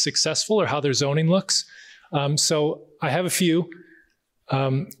that place successful or how their zoning looks. So I have a few.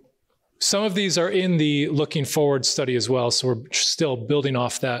 Some of these are in the looking forward study as well, so we're still building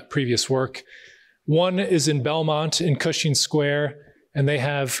off that previous work. One is in Belmont in Cushing Square, and they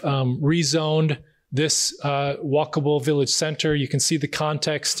have rezoned this walkable village center. You can see the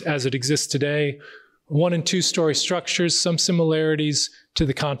context as it exists today. 1- and 2-story structures, some similarities to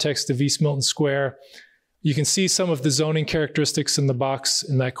the context of East Milton Square. You can see some of the zoning characteristics in the box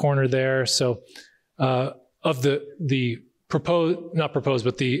in that corner there. So of the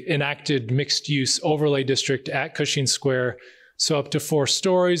enacted mixed-use overlay district at Cushing Square. So up to 4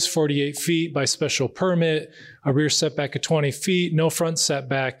 stories, 48 feet by special permit, a rear setback of 20 feet, no front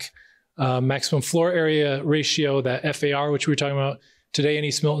setback, maximum floor area ratio, that FAR, which we were talking about today in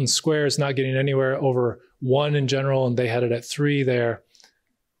East Milton Square, is not getting anywhere over 1 in general, and they had it at 3 there.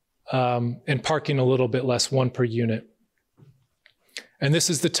 And parking a little bit less, 1 per unit. And this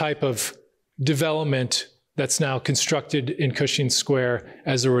is the type of development that's now constructed in Cushing Square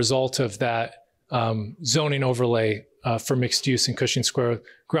as a result of that zoning overlay for mixed use in Cushing Square.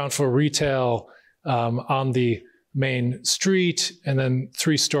 Ground floor retail on the main street, and then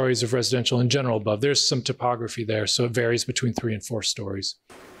 3 stories of residential in general above. There's some topography there, so it varies between 3 and 4 stories.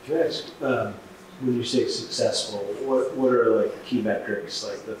 Can I ask, when you say successful, what are like key metrics,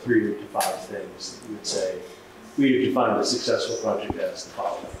 like the 3 to 5 things that you would say we would define a successful project as the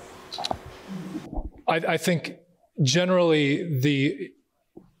following? I think generally the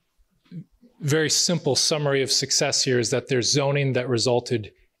very simple summary of success here is that there's zoning that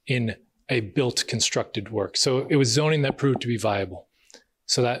resulted in a built constructed work. So it was zoning that proved to be viable.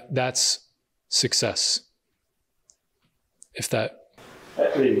 So that's success. If that...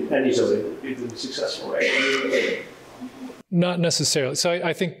 I mean, any zoning would be successful, right? Not necessarily. So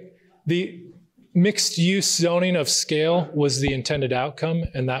I think the mixed use zoning of scale was the intended outcome,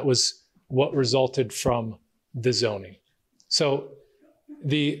 and that was what resulted from the zoning. So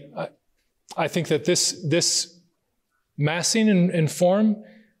I think that this massing and form,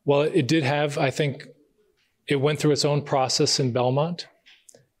 well, it did have, I think it went through its own process in Belmont.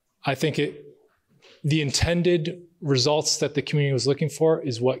 I think the intended results that the community was looking for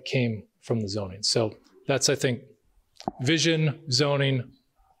is what came from the zoning. So that's, I think, vision, zoning,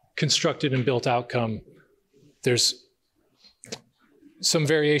 constructed and built outcome. There's some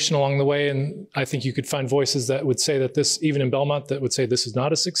variation along the way, and I think you could find voices that would say that this, even in Belmont, that would say this is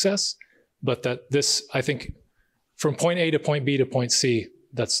not a success, but that this, I think, from point A to point B to point C,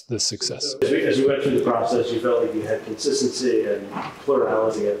 that's the success. As we went through the process, you felt like you had consistency and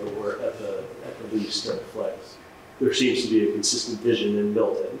plurality at the least of flex. There seems to be a consistent vision in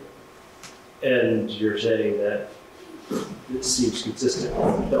Milton, and you're saying that it seems consistent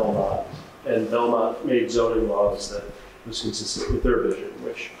with Belmont, and Belmont made zoning laws that was consistent with their vision,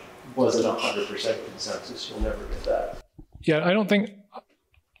 which wasn't 100% consensus. You'll never get that. Yeah, I don't think,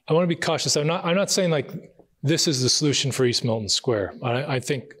 I want to be cautious. I'm not saying like this is the solution for East Milton Square. I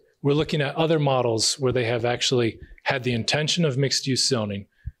think we're looking at other models where they have actually had the intention of mixed use zoning.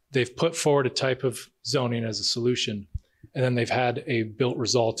 They've put forward a type of zoning as a solution, and then they've had a built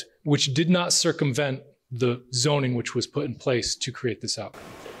result, which did not circumvent the zoning which was put in place to create this outcome.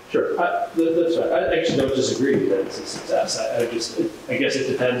 Sure, that's right. I actually don't disagree that it's a success. I guess it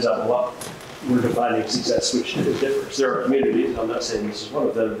depends on what we're defining success, which differs. There are communities, I'm not saying this is one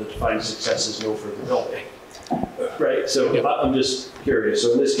of them, that define success as no further building, right? So yep. I'm just curious.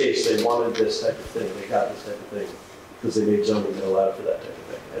 So in this case, they wanted this type of thing. They got this type of thing because they made zoning that allowed for that type of thing.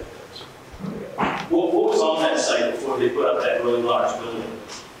 What was on that site before they put up that really large building?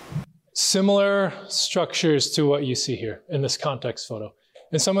 Similar structures to what you see here in this context photo.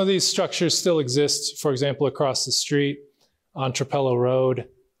 And some of these structures still exist, for example, across the street on Trapello Road.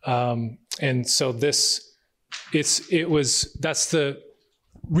 And so that's the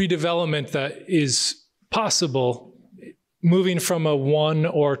redevelopment that is possible, moving from a 1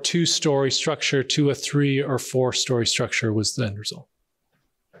 or 2 story structure to a 3 or 4 story structure was the end result.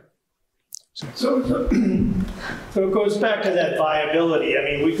 So it goes back to that viability. I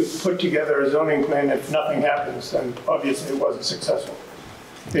mean, we could put together a zoning plan. If nothing happens, then obviously it wasn't successful.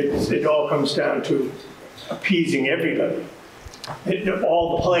 It all comes down to appeasing everybody,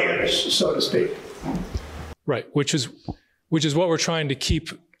 all the players, so to speak. Right, which is what we're trying to keep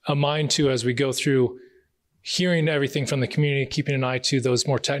a mind to as we go through hearing everything from the community, keeping an eye to those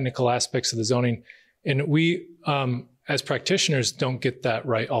more technical aspects of the zoning. And we, as practitioners, don't get that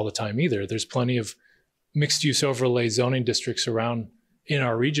right all the time either. There's plenty of mixed-use overlay zoning districts around in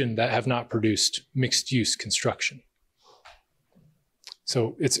our region that have not produced mixed-use construction.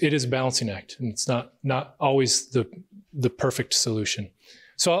 So it is a balancing act, and it's not always the perfect solution.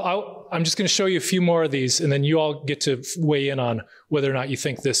 So I'm just going to show you a few more of these, and then you all get to weigh in on whether or not you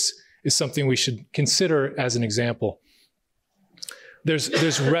think this is something we should consider as an example.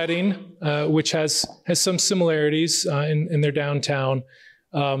 There's Reading, which has some similarities in their downtown.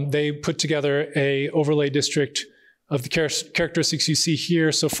 They put together a overlay district of the characteristics you see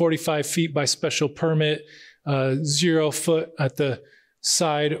here. So 45 feet by special permit, 0 foot at the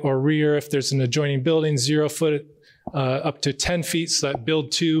side or rear if there's an adjoining building, 0 foot up to 10 feet, so that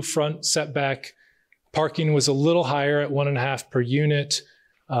build 2 front setback. Parking was a little higher at 1.5 per unit,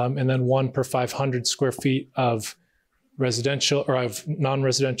 and then 1 per 500 square feet of residential or of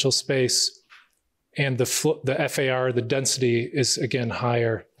non-residential space. And the FAR, the density, is again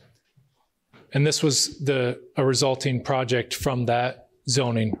higher. And this was a resulting project from that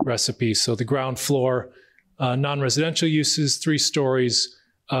zoning recipe. So the ground floor, non-residential uses, 3 stories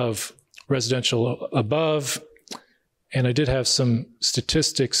of residential above. And I did have some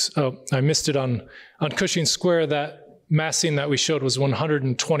statistics. Oh, I missed it on Cushing Square. That massing that we showed was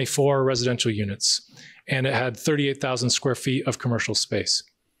 124 residential units, and it had 38,000 square feet of commercial space.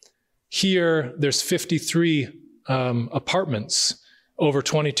 Here, there's 53 apartments, over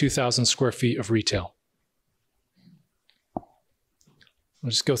 22,000 square feet of retail. I'll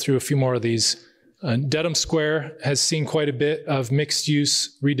just go through a few more of these. Dedham Square has seen quite a bit of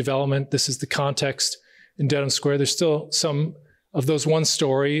mixed-use redevelopment. This is the context in Dedham Square. There's still some of those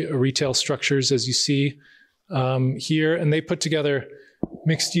 1-story retail structures, as you see here, and they put together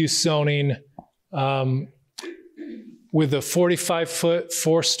mixed-use zoning with a 45-foot,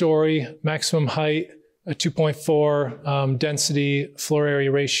 4-story maximum height, a 2.4 density floor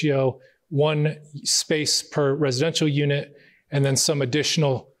area ratio, 1 space per residential unit, and then some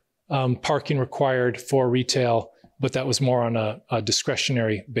additional parking required for retail, but that was more on a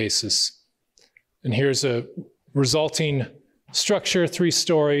discretionary basis. And here's a resulting structure, 3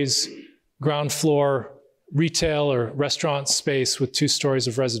 stories, ground floor retail or restaurant space with 2 stories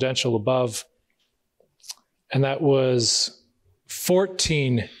of residential above. And that was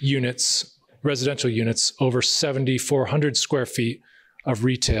 14 units, residential units, over 7,400 square feet of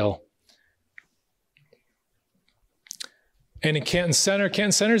retail. And in Canton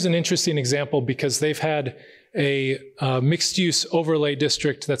Center is an interesting example because they've had a mixed-use overlay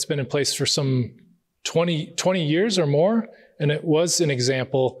district that's been in place for some 20 years or more. And it was an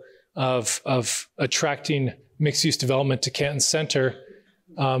example of attracting mixed-use development to Canton Center.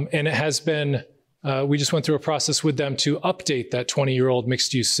 And it has been, we just went through a process with them to update that 20-year-old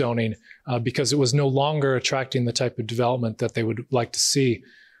mixed-use zoning because it was no longer attracting the type of development that they would like to see.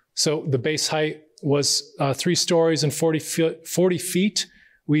 So the base height was 3 stories and 40 feet.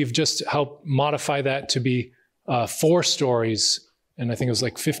 We've just helped modify that to be 4 stories, and I think it was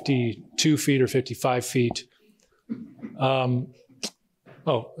like 52 feet or 55 feet.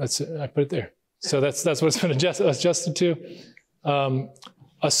 Oh, that's it. I put it there. So that's what it's been adjusted to.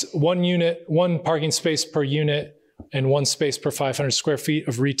 1 unit, 1 parking space per unit, and 1 space per 500 square feet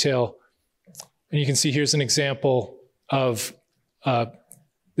of retail. And you can see here's an example of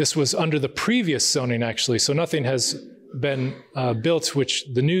this was under the previous zoning, actually. So nothing has been built, which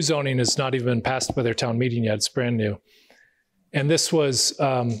the new zoning has not even been passed by their town meeting yet. It's brand new. And this was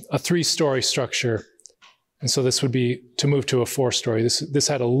a 3-story structure. And so this would be to move to a 4-story. This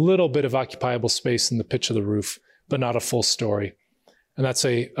had a little bit of occupiable space in the pitch of the roof, but not a full story. And that's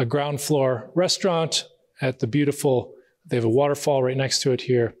a ground floor restaurant at the beautiful, they have a waterfall right next to it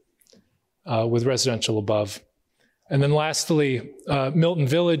here with residential above. And then lastly, Milton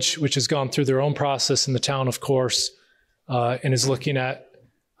Village, which has gone through their own process in the town, of course, and is looking at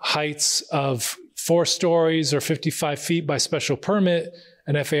heights of 4 stories or 55 feet by special permit,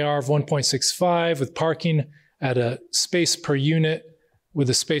 an FAR of 1.65 with parking at a space per unit with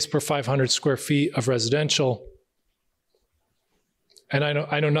a space per 500 square feet of residential. And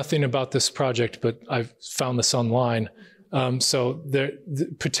I know nothing about this project, but I've found this online. So there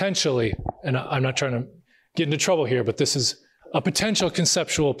potentially, and I'm not trying to get into trouble here, but this is a potential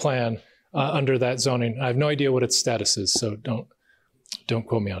conceptual plan under that zoning. I have no idea what its status is, so don't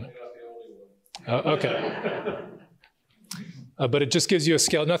quote me on it. Okay. But it just gives you a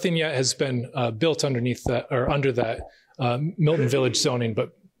scale. Nothing yet has been built underneath that or under that Milton Village zoning,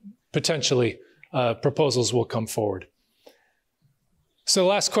 but potentially proposals will come forward. So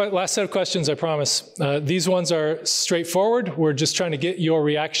last set of questions, I promise. These ones are straightforward. We're just trying to get your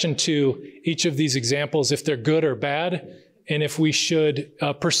reaction to each of these examples, if they're good or bad, and if we should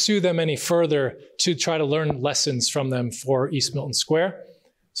pursue them any further to try to learn lessons from them for East Milton Square.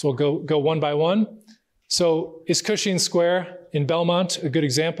 So we'll go one by one. So is Cushing Square in Belmont a good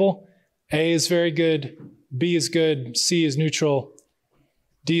example? A is very good, B is good, C is neutral,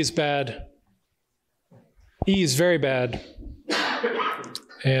 D is bad, E is very bad,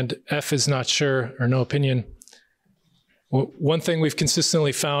 and F is not sure or no opinion. One thing we've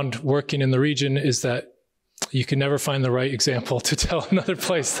consistently found working in the region is that you can never find the right example to tell another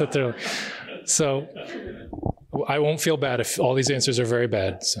place that they're, so I won't feel bad if all these answers are very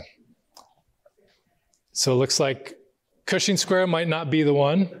bad. So it looks like Cushing Square might not be the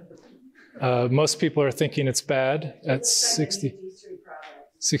one. Most people are thinking it's bad at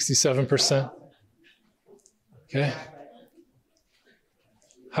 67%. Okay.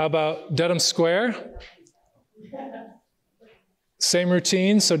 How about Dedham Square? Same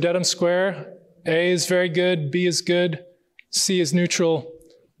routine, so Dedham Square, A is very good, B is good, C is neutral,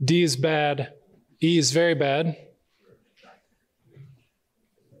 D is bad, E is very bad.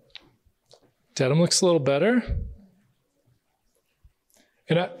 Dedham looks a little better.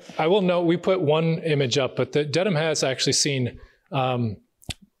 And I will note, we put one image up, but Dedham has actually seen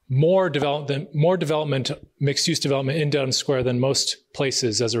more development, mixed-use development in Dedham Square than most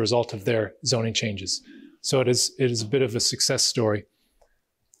places as a result of their zoning changes. So it is a bit of a success story.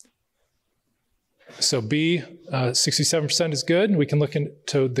 So B, 67% is good. We can look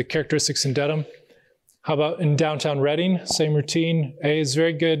into the characteristics in Dedham. How about in downtown Reading? Same routine. A is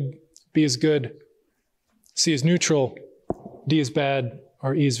very good, B is good, C is neutral, D is bad,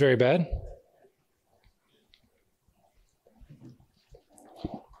 or E is very bad.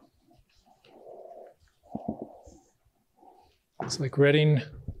 Looks like Reading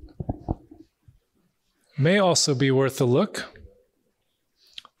may also be worth a look.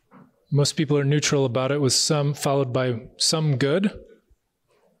 Most people are neutral about it, with some followed by some good.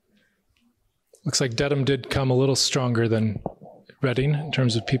 Looks like Dedham did come a little stronger than Reading in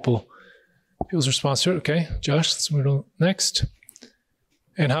terms of people's response to it. Okay, Josh, let's move on next.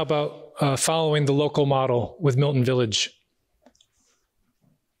 And how about following the local model with Milton Village?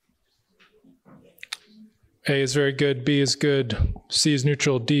 A is very good, B is good, C is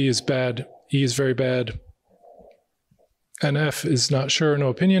neutral, D is bad, E is very bad, and F is not sure, no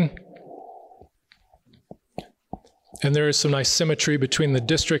opinion. And there is some nice symmetry between the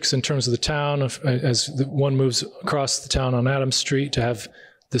districts in terms of the town, as one moves across the town on Adams Street to have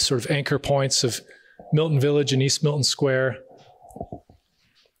this sort of anchor points of Milton Village and East Milton Square.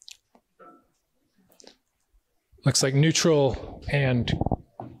 Looks like neutral and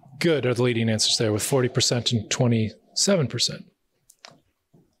good are the leading answers there, with 40% and 27%.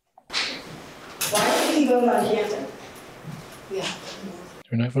 Why did he vote on Canton? Yeah.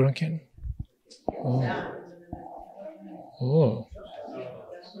 Did we not vote on Canton? Oh. No. Oh.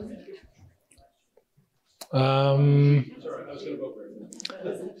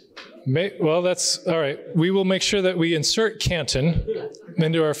 Well, that's all right. We will make sure that we insert Canton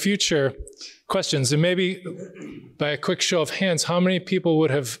into our future questions. And maybe by a quick show of hands, how many people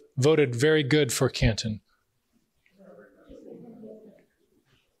would have voted very good for Canton?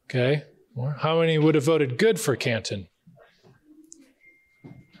 Okay. How many would have voted good for Canton?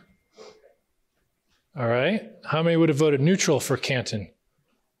 All right. How many would have voted neutral for Canton?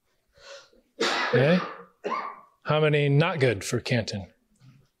 Okay. How many not good for Canton?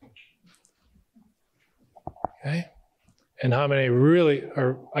 Okay. And how many really,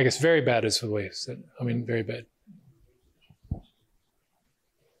 or I guess very bad is the way you said, I mean, very bad.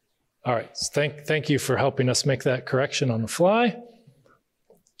 All right. So thank you for helping us make that correction on the fly.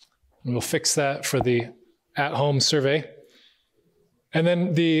 And we'll fix that for the at-home survey. And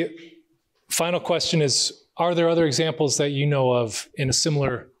then the final question is, are there other examples that you know of in a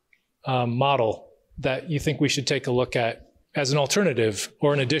similar model that you think we should take a look at as an alternative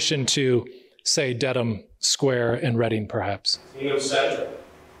or in addition to say, Dedham Square and Reading, perhaps. Hingham Center.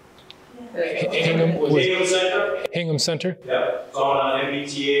 Hingham Center? Hingham Center? Yeah, it's on an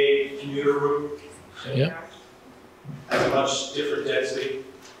MBTA commuter route. Yeah. Has a much different density.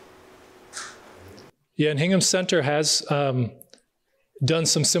 Yeah, and Hingham Center has done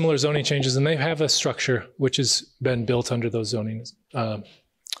some similar zoning changes, and they have a structure which has been built under those zoning,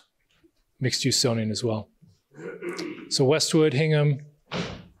 mixed-use zoning as well. So Westwood, Hingham,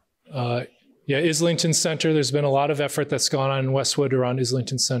 Islington Center. There's been a lot of effort that's gone on in Westwood around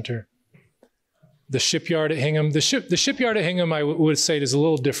Islington Center. The shipyard at Hingham. The shipyard at Hingham, I would say, is a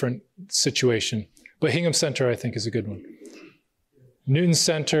little different situation, but Hingham Center, I think, is a good one. Newton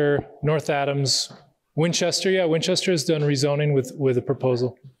Center, North Adams, Winchester. Yeah, Winchester has done rezoning with a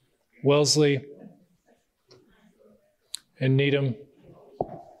proposal. Wellesley and Needham.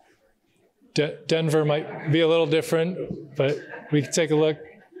 Denver might be a little different, but we can take a look.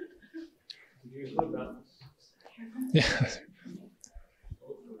 Yeah.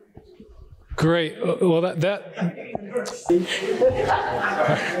 Great. Well, that.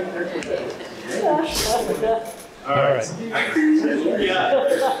 All right.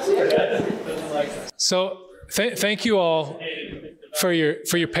 So thank you all for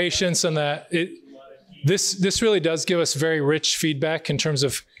your patience on that. This really does give us very rich feedback in terms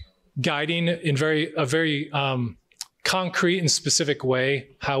of guiding in a very concrete and specific way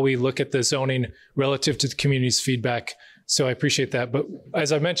how we look at the zoning relative to the community's feedback. So I appreciate that. But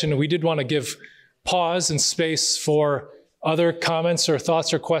as I mentioned, we did want to give pause and space for other comments or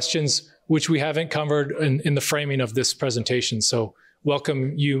thoughts or questions which we haven't covered in the framing of this presentation. So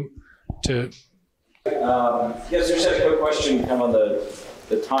welcome you to. Yes, just had a quick question kind of on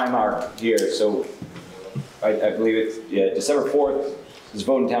the time arc here. So I believe it's December 4th is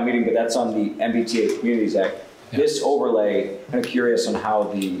voting town meeting, but that's on the MBTA Communities Act. Yeah. This overlay, kind of curious on how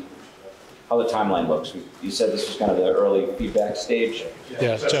the timeline looks. You said this was kind of the early feedback stage.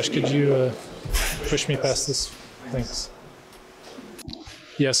 Yeah, Josh, could you push me past this? Thanks.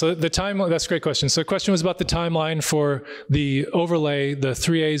 Yeah, so that's a great question. So the question was about the timeline for the overlay. The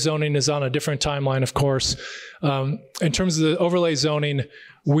 3A zoning is on a different timeline, of course. In terms of the overlay zoning,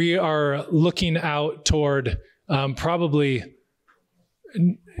 we are looking out toward probably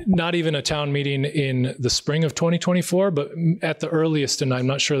not even a town meeting in the spring of 2024, but at the earliest, and I'm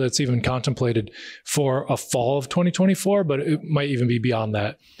not sure that's even contemplated for a fall of 2024, but it might even be beyond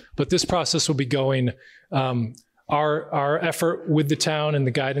that. But this process will be going, our effort with the town and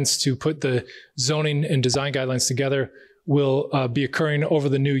the guidance to put the zoning and design guidelines together will be occurring over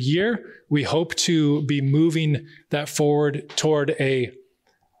the new year. We hope to be moving that forward toward a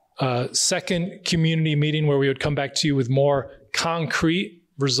second community meeting where we would come back to you with more concrete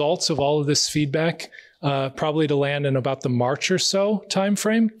results of all of this feedback, probably to land in about the March or so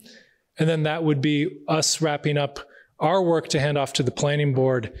timeframe. And then that would be us wrapping up our work to hand off to the planning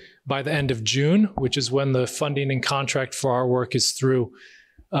board by the end of June, which is when the funding and contract for our work is through.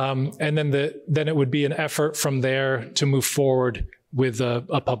 And then it would be an effort from there to move forward with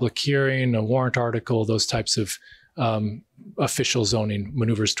a public hearing, a warrant article, those types of official zoning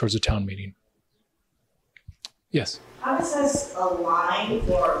maneuvers towards a town meeting. Yes? How does this align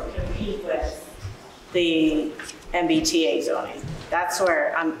or compete with the MBTA zoning? That's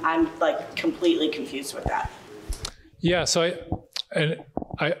where I'm like completely confused with that. Yeah, so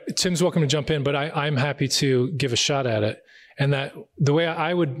Tim's welcome to jump in, but I'm happy to give a shot at it. And that the way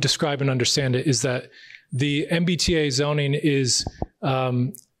I would describe and understand it is that the MBTA zoning is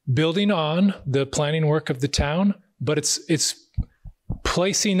building on the planning work of the town, but it's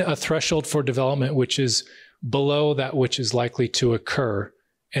placing a threshold for development which is below that which is likely to occur.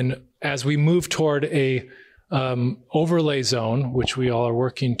 And as we move toward a overlay zone, which we all are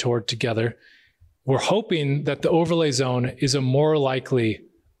working toward together, we're hoping that the overlay zone is a more likely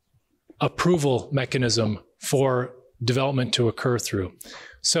approval mechanism for development to occur through.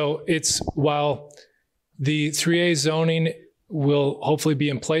 So while the 3A zoning will hopefully be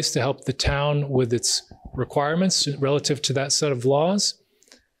in place to help the town with its requirements relative to that set of laws,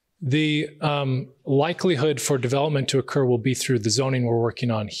 the likelihood for development to occur will be through the zoning we're working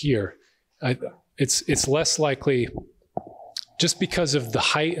on here. It's less likely just because of the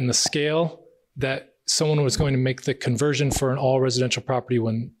height and the scale that someone was going to make the conversion for an all residential property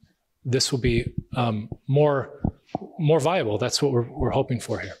when this will be more viable. That's what we're hoping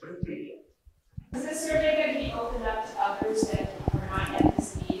for here. Is this survey going to be opened up to others that were not at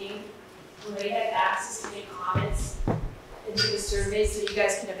this meeting? Will they have access to make comments into the survey so you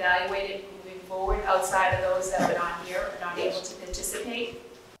guys can evaluate it moving forward outside of those that are not here or not able to participate?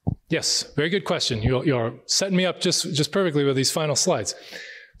 Yes, very good question. You're setting me up just perfectly with these final slides.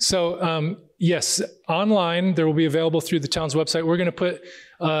 So Yes, online. There will be available through the town's website. We're going to put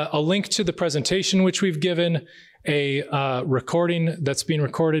a link to the presentation, which we've given, a recording that's being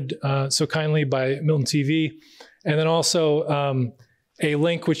recorded so kindly by Milton TV, and then also a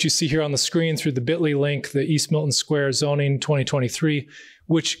link which you see here on the screen through the bit.ly link, the East Milton Square Zoning 2023,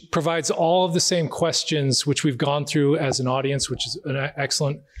 which provides all of the same questions which we've gone through as an audience, which is an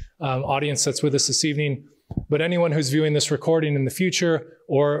excellent audience that's with us this evening. But anyone who's viewing this recording in the future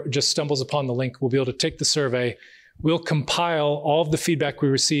or just stumbles upon the link will be able to take the survey. We'll compile all of the feedback we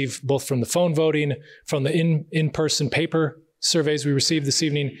receive, both from the phone voting, from the in-person paper surveys we received this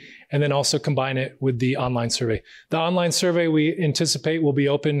evening, and then also combine it with the online survey. The online survey we anticipate will be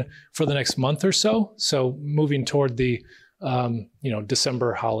open for the next month or so. So moving toward the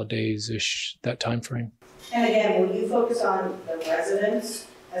December holidays-ish, that time frame. And again, will you focus on the residents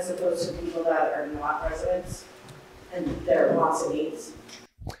as opposed to people that are not residents and their wants and needs?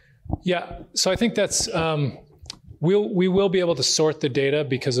 Yeah, so I think that's, we will be able to sort the data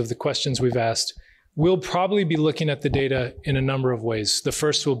because of the questions we've asked. We'll probably be looking at the data in a number of ways. The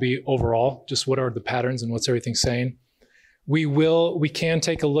first will be overall, just what are the patterns and what's everything saying. We can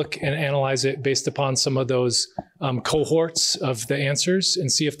take a look and analyze it based upon some of those cohorts of the answers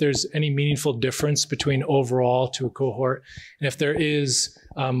and see if there's any meaningful difference between overall to a cohort. And if there is,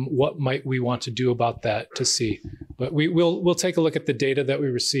 what might we want to do about that to see. But we'll take a look at the data that we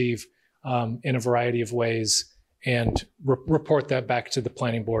receive in a variety of ways and report that back to the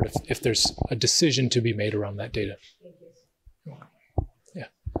planning board if there's a decision to be made around that data. Yeah.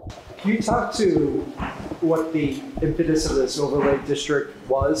 Can you talk to what the impetus of this overlay district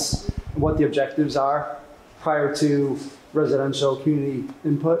was, and what the objectives are prior to residential community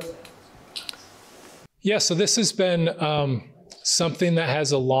input? Yeah, so this has been something that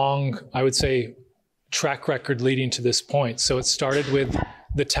has a long, I would say, track record leading to this point. So it started with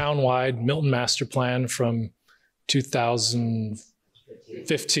the townwide Milton Master Plan from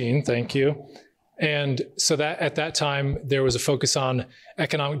 2015, thank you. And so that at that time, there was a focus on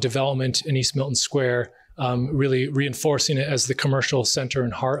economic development in East Milton Square, really reinforcing it as the commercial center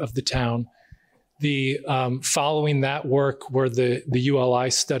and heart of the town. The following that work were the ULI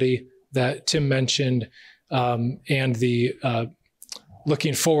study that Tim mentioned and the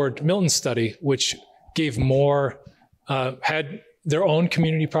Looking Forward Milton study, which gave more, had their own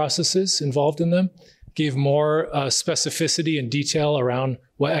community processes involved in them, gave more specificity and detail around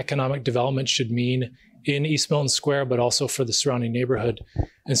what economic development should mean in East Milton Square, but also for the surrounding neighborhood.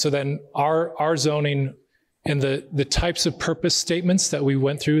 And so then our zoning and the types of purpose statements that we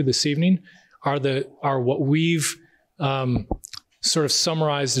went through this evening are what we've sort of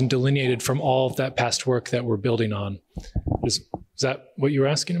summarized and delineated from all of that past work that we're building on. Is that what you were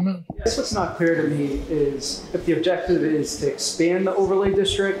asking about? I guess what's not clear to me is if the objective is to expand the overlay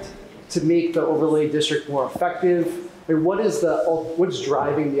district, to make the overlay district more effective, and what's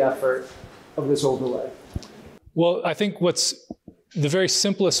driving the effort of this overlay? Well, I think the very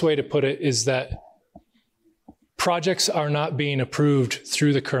simplest way to put it is that projects are not being approved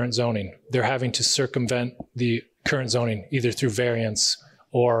through the current zoning. They're having to circumvent the current zoning, either through variance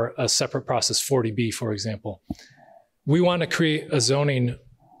or a separate process, 40B, for example. We want to create a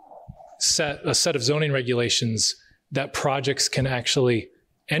set of zoning regulations that projects can actually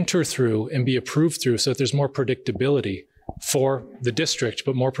enter through and be approved through, so that there's more predictability for the district,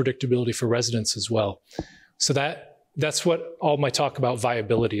 but more predictability for residents as well. So that's what all my talk about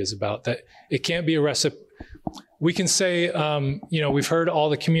viability is about, that it can't be a recipe. We can say, we've heard all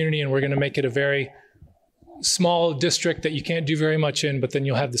the community and we're going to make it a very small district that you can't do very much in, but then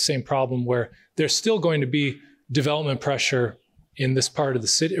you'll have the same problem where there's still going to be development pressure in this part of the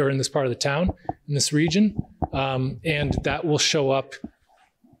city or in this part of the town, in this region. And that will show up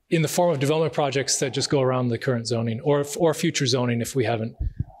in the form of development projects that just go around the current zoning or future zoning if we haven't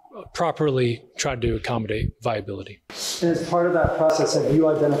properly tried to accommodate viability. And as part of that process, have you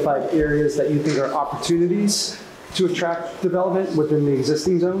identified areas that you think are opportunities to attract development within the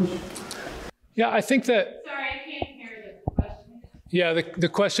existing zone? Yeah, I think that... Sorry, I can't hear the question. Yeah, the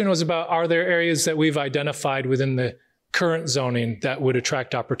question was about, are there areas that we've identified within the current zoning that would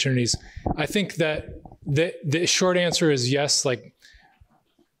attract opportunities? I think that the short answer is yes. Like,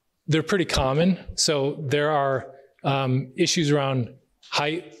 they're pretty common. So there are issues around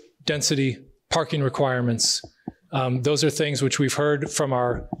height, density, parking requirements. Those are things which we've heard from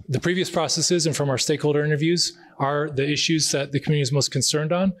the previous processes and from our stakeholder interviews are the issues that the community is most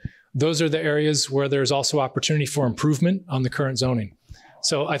concerned on. Those are the areas where there's also opportunity for improvement on the current zoning.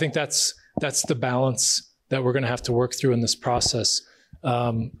 So I think that's the balance that we're going to have to work through in this process.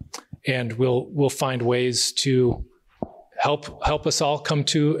 And we'll find ways to help us all come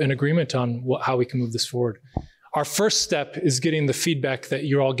to an agreement on how we can move this forward. Our first step is getting the feedback that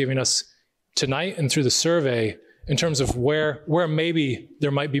you're all giving us tonight and through the survey in terms of where maybe there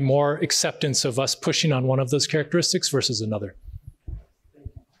might be more acceptance of us pushing on one of those characteristics versus another.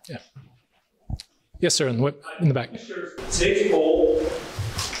 Yeah. Yes, sir, in the back. Today's poll,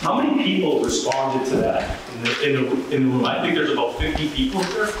 how many people responded to that in the room? I think there's about 50 people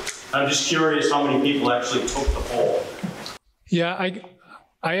here. I'm just curious how many people actually took the poll. Yeah,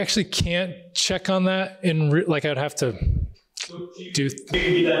 I actually can't check on that I'd have to do. You can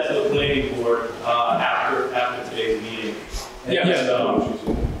give that to the planning board after today's meeting.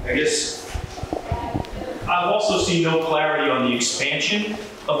 I guess I've also seen no clarity on the expansion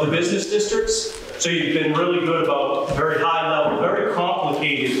of the business districts. So you've been really good about very high level, very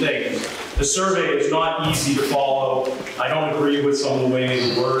complicated things. The survey is not easy to follow. I don't agree with some of the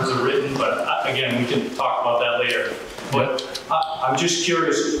way the words are written, but again, we can talk about that later. But I'm just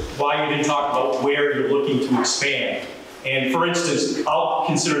curious why you didn't talk about where you're looking to expand. And for instance, I'll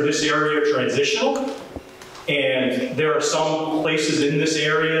consider this area transitional. And there are some places in this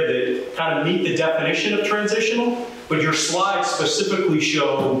area that kind of meet the definition of transitional, but your slides specifically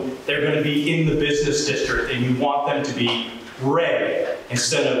show they're going to be in the business district and you want them to be red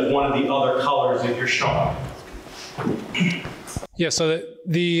instead of one of the other colors that you're showing. Yeah, so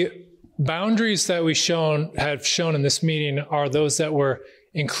the boundaries that we have shown in this meeting are those that were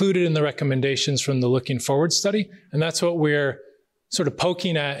included in the recommendations from the Looking Forward study, and that's what we're sort of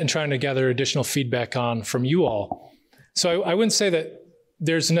poking at and trying to gather additional feedback on from you all. So I wouldn't say that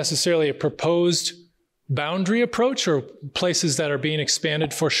there's necessarily a proposed boundary approach or places that are being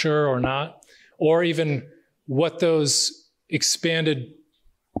expanded for sure or not, or even what those expanded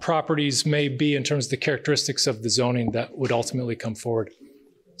properties may be in terms of the characteristics of the zoning that would ultimately come forward.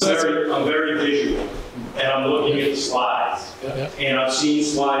 I'm very visual, and I'm looking at the slides, and I've seen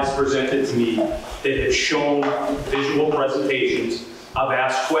slides presented to me that have shown visual presentations. I've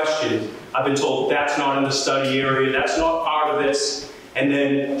asked questions. I've been told that's not in the study area, that's not part of this, and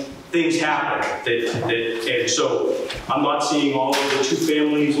then things happen. And so I'm not seeing all of the 2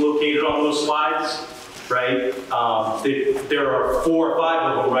 families located on those slides, right? There are 4 or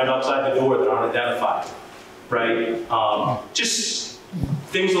 5 of them right outside the door that aren't identified, right? Just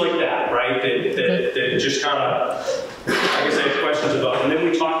things like that, right? That just kind of, I guess I have questions about. And then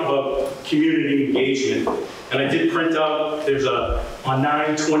we talked about community engagement. And I did print out, on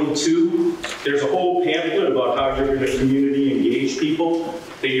 9/22, there's a whole pamphlet about how you're going to community engage people,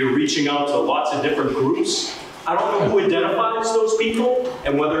 that you're reaching out to lots of different groups. I don't know who identifies those people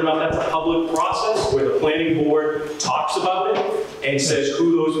and whether or not that's a public process where the planning board talks about it and says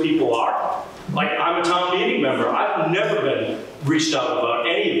who those people are. Like, I'm a town meeting member. I've never been reached out about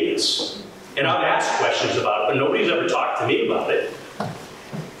any of this. And I've asked questions about it, but nobody's ever talked to me about it.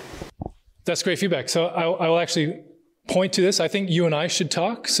 That's great feedback. So I will actually point to this. I think you and I should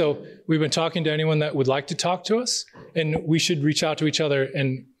talk. So we've been talking to anyone that would like to talk to us, and we should reach out to each other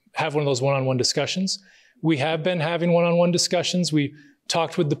and have one of those one-on-one discussions. We have been having one-on-one discussions. We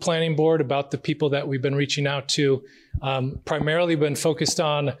talked with the planning board about the people that we've been reaching out to, primarily been focused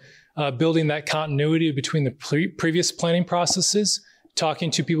on building that continuity between the previous planning processes,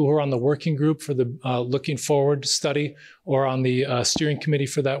 talking to people who are on the working group for the Looking Forward study or on the steering committee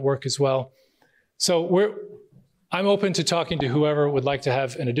for that work as well. So I'm open to talking to whoever would like to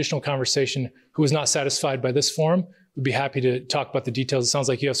have an additional conversation who is not satisfied by this forum. We'd be happy to talk about the details. It sounds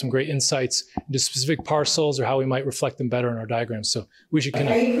like you have some great insights into specific parcels or how we might reflect them better in our diagrams. So we should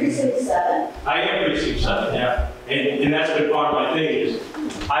connect. Are you precinct 7? I am precinct 7, yeah. And that's been part of my thing is,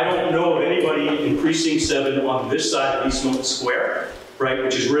 I don't know of anybody in precinct 7 on this side of East Milton Square, right,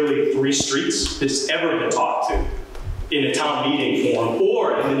 which is really 3 streets, that's ever been talked to in a town meeting forum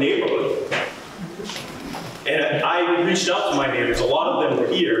or in the neighborhood. And I reached out to my neighbors. A lot of them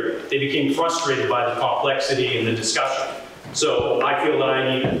were here. They became frustrated by the complexity and the discussion. So I feel that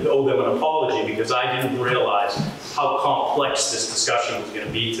I need to owe them an apology because I didn't realize how complex this discussion was going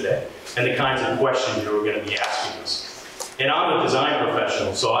to be today and the kinds of questions you were going to be asking us. And I'm a design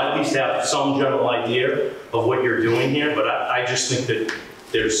professional, so I at least have some general idea of what you're doing here, but I just think that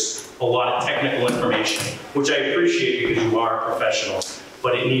there's a lot of technical information, which I appreciate because you are a professional,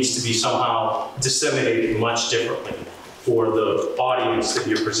 but it needs to be somehow disseminated much differently for the audience that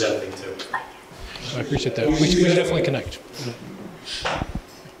you're presenting to. I appreciate that. We should definitely connect.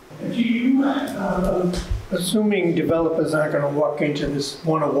 Do you, assuming developers aren't going to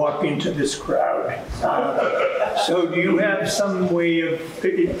want to walk into this crowd, so do you have some way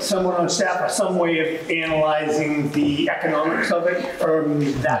of, someone on staff, or some way of analyzing the economics of it from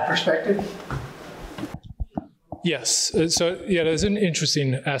that perspective? Yes. So yeah, there's an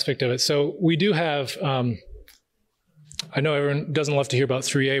interesting aspect of it. So we do have, I know everyone doesn't love to hear about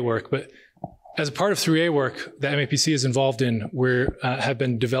 3A work, but as a part of 3A work that MAPC is involved in, we have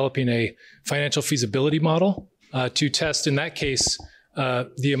been developing a financial feasibility model to test, in that case,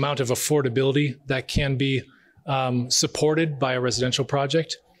 the amount of affordability that can be supported by a residential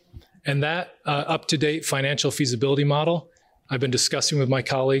project. And that up-to-date financial feasibility model, I've been discussing with my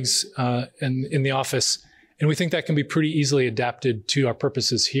colleagues in the office, and we think that can be pretty easily adapted to our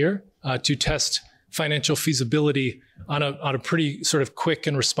purposes here to test financial feasibility on a pretty sort of quick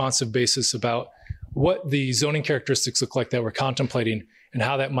and responsive basis about what the zoning characteristics look like that we're contemplating and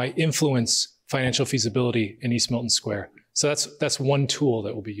how that might influence financial feasibility in East Milton Square. So that's one tool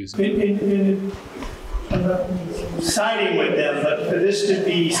that we'll be using. I'm not siding with them, but for this to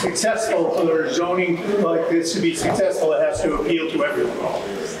be successful, for zoning like this to be successful, it has to appeal to everyone.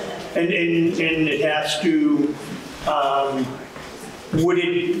 And it has to,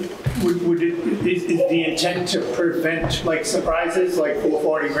 is the intent to prevent like surprises like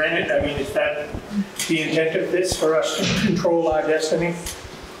 440 Granite? I mean, is that the intent of this, for us to control our destiny?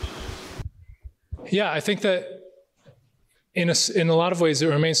 Yeah, I think that in a lot of ways it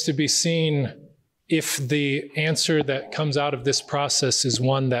remains to be seen if the answer that comes out of this process is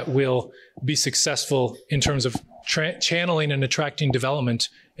one that will be successful in terms of channeling and attracting development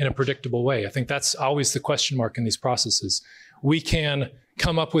in a predictable way. I think that's always the question mark in these processes. We can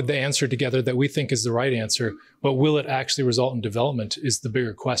come up with the answer together that we think is the right answer, but will it actually result in development is the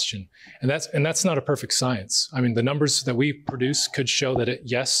bigger question. And that's not a perfect science. I mean, the numbers that we produce could show that it,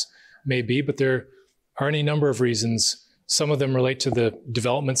 yes, may be, but there are any number of reasons. Some of them relate to the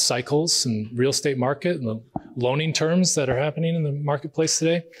development cycles and real estate market and the loaning terms that are happening in the marketplace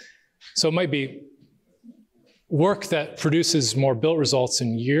today. So it might be work that produces more built results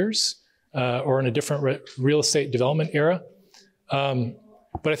in years or in a different real estate development era.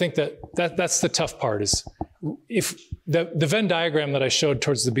 But I think that's the tough part, is if the Venn diagram that I showed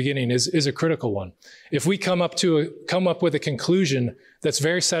towards the beginning is a critical one. If we come up with a conclusion that's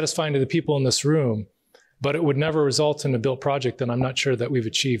very satisfying to the people in this room, but it would never result in a built project, then I'm not sure that we've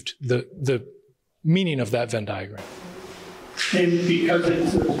achieved the meaning of that Venn diagram. And because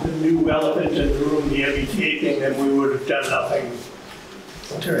it's a new elephant in the room, the MBTA thing, then we would have done nothing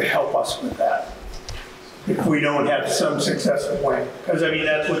to help us with that, if we don't have some successful plan. Because I mean,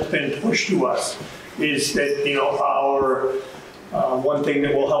 that's what's been pushed to us, is that, you know, our one thing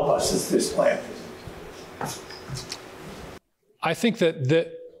that will help us is this plan. I think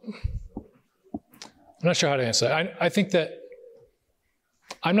that I'm not sure how to answer that. I think that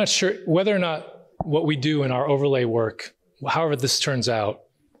I'm not sure whether or not what we do in our overlay work, however this turns out,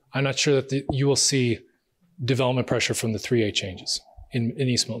 I'm not sure that you will see development pressure from the 3A changes in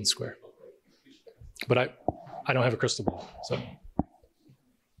East Milton Square. But I don't have a crystal ball, so.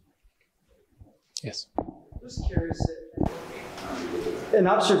 Yes. Just curious. An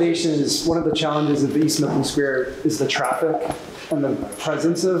observation is one of the challenges of East Milton Square is the traffic and the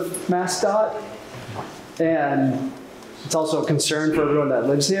presence of MassDOT. And it's also a concern for everyone that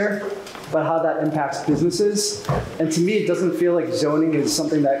lives here, but how that impacts businesses. And to me, it doesn't feel like zoning is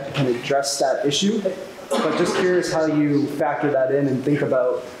something that can address that issue. But just curious how you factor that in and think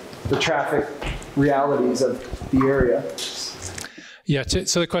about the traffic realities of the area. Yeah,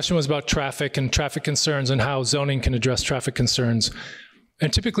 so the question was about traffic and traffic concerns and how zoning can address traffic concerns.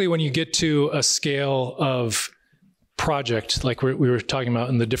 And typically when you get to a scale of project, like we were talking about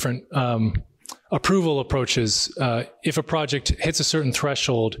in the different approval approaches, if a project hits a certain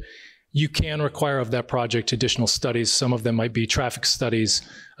threshold, you can require of that project additional studies. Some of them might be traffic studies,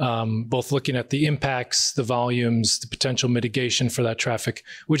 both looking at the impacts, the volumes, the potential mitigation for that traffic,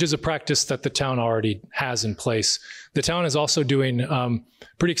 which is a practice that the town already has in place. The town is also doing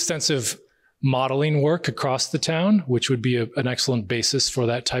pretty extensive modeling work across the town, which would be an excellent basis for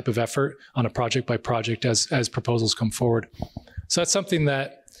that type of effort on a project by project as proposals come forward. So that's something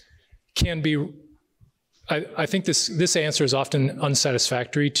that can be, I think this answer is often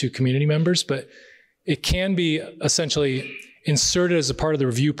unsatisfactory to community members, but it can be essentially inserted as a part of the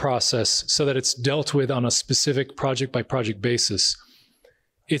review process so that it's dealt with on a specific project by project basis.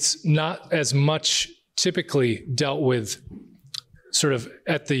 It's not as much typically dealt with sort of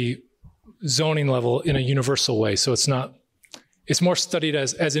at the zoning level in a universal way. So it's more studied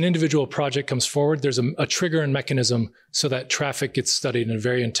as an individual project comes forward. There's a trigger and mechanism so that traffic gets studied in a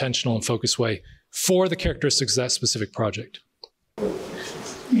very intentional and focused way for the characteristics of that specific project.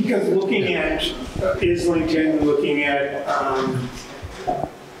 Because looking at Islington, looking at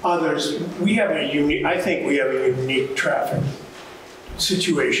others, I think we have a unique traffic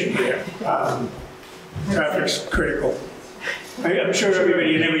situation here. Traffic's critical. I'm sure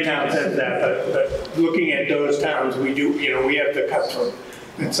everybody in every town says that, but looking at those towns, we do, we have to cut through,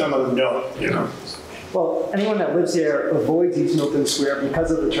 and some of them don't, Well, anyone that lives here avoids East Milton Square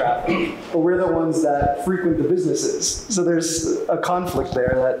because of the traffic, but we're the ones that frequent the businesses. So there's a conflict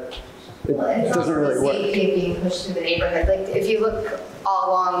there that it doesn't really work. It's safety being pushed through the neighborhood. Like if you look all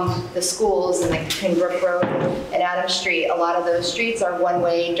along the schools and like between Brook Road and Adams Street, a lot of those streets are one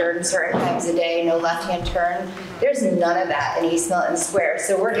way during certain times of day, no left-hand turn. There's none of that in East Milton Square.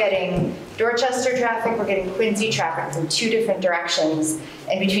 So we're getting Dorchester traffic, we're getting Quincy traffic from two different directions.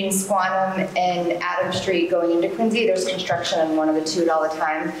 And between Squantum and Adams Street going into Quincy, there's construction on one of the two at all the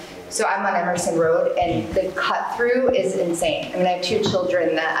time. So I'm on Emerson Road, and the cut through is insane. I mean, I have two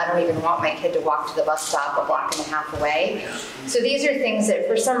children that I don't even want my kid to walk to the bus stop a block and a half away. So these are things that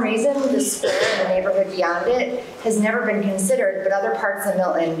for some reason, the square and the neighborhood beyond it has never been considered, but other parts of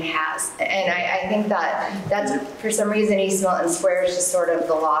Milton has. And I think that's, for some reason, East Milton Square is just sort of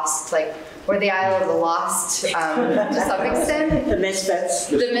the lost, like, we're the Isle of the Lost to some extent. The misfits.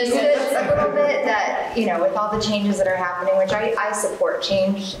 The misfits a little bit that, with all the changes that are happening, which I support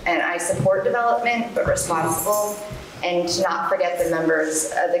change and I support development, but responsible, and to not forget the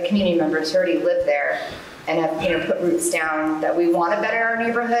members, the community members who already live there and have put roots down, that we want to better our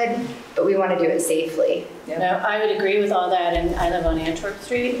neighborhood, but we want to do it safely. No, I would agree with all that, and I live on Antwerp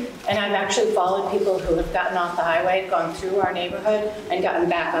Street, and I've actually followed people who have gotten off the highway, gone through our neighborhood, and gotten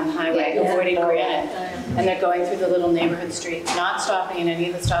back on the highway, avoiding Granite, and they're going through the little neighborhood streets, not stopping in any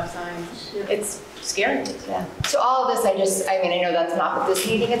of the stop signs. It's scary. Yeah. So all of this, I know that's not what this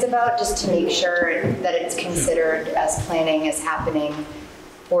meeting is about, just to make sure that it's considered as planning is happening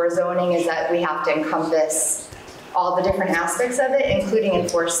for zoning, is that we have to encompass all the different aspects of it, including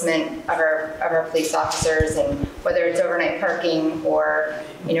enforcement of our police officers, and whether it's overnight parking or,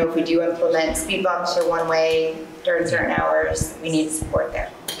 if we do implement speed bumps or one way during certain hours, we need support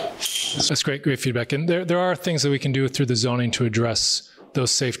there. That's great feedback. And there are things that we can do through the zoning to address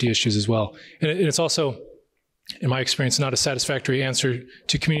those safety issues as well. And it's also, in my experience, not a satisfactory answer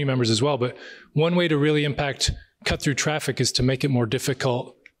to community members as well. But one way to really impact cut-through traffic is to make it more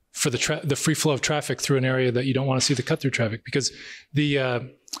difficult for the free flow of traffic through an area that you don't want to see the cut-through traffic, because the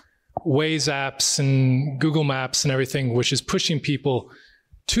Waze apps and Google Maps and everything, which is pushing people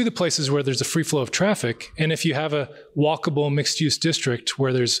to the places where there's a free flow of traffic. And if you have a walkable mixed-use district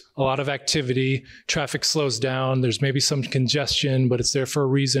where there's a lot of activity, traffic slows down, there's maybe some congestion, but it's there for a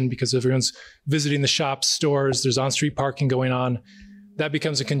reason because everyone's visiting the shops, stores, there's on-street parking going on, that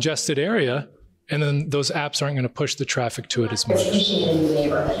becomes a congested area. And then those apps aren't going to push the traffic to it as much. Especially in the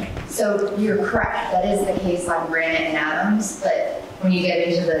neighborhood. So you're correct, that is the case on Granite and Adams, but when you get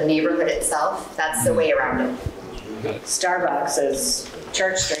into the neighborhood itself, that's the way around it. Starbucks is,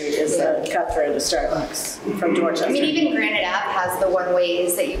 Church Street is the cut through to Starbucks from Dorchester. I mean, even Granite Ave has the one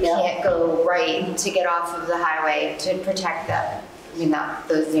ways that you can't go right to get off of the highway to protect that. I mean,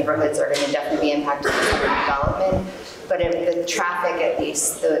 those neighborhoods are going to definitely be impacted by development. But if the traffic, at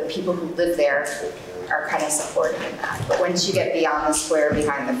least, the people who live there are kind of supportive in that. But once you get beyond the square,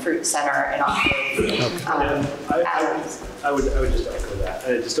 behind the fruit center and off of Adams. I would just echo that.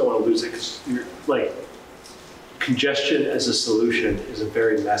 I just don't want to lose it, because you're like, congestion as a solution is a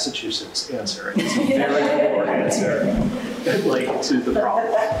very Massachusetts answer. It's a very poor answer, like, to the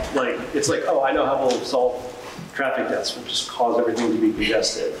problem. Like, it's like, oh, I know how we'll solve traffic deaths, will just cause everything to be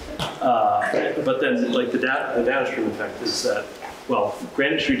congested. But then, like, the downstream effect is that, well,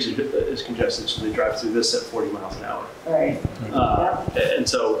 Granite Street is congested, so they drive through this at 40 miles an hour. Right. And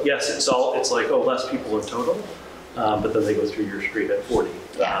so, yes, it's like, oh, less people in total, but then they go through your street at 40.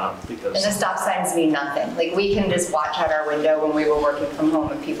 Yeah. Because and the stop signs mean nothing. Like, we can just watch out our window when we were working from home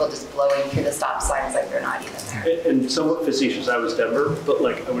and people just blowing through the stop signs like they're not even there. And somewhat facetious, I was Denver, but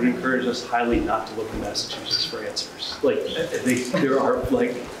like, I would encourage us highly not to look in Massachusetts for answers. Like, there are,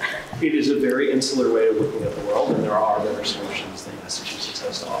 like, it is a very insular way of looking at the world, and there are better solutions that Massachusetts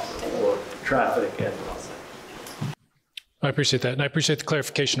has to offer for traffic and development. I appreciate that. And I appreciate the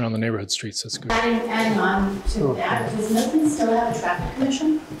clarification around the neighborhood streets. That's good. Adding on to that, does Milton still have a traffic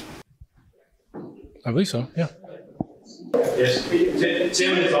commission? I believe so, yeah. Yes,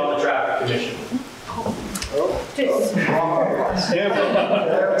 Tim is on the traffic commission.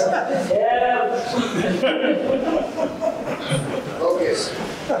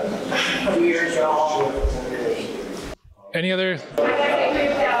 Any other? We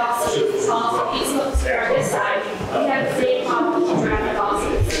have the same problem with traffic also.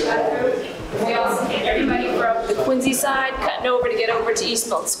 We also take everybody from the Quincy side, cutting cutting over to get over to East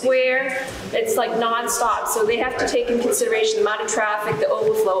Milton Square. It's like nonstop, so they have to take in consideration the amount of traffic, the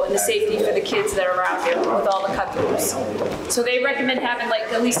overflow, and the safety for the kids that are around here with all the cut-throughs. So they recommend having like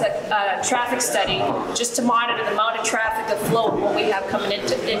at least a traffic study just to monitor the amount of traffic that flow what we have coming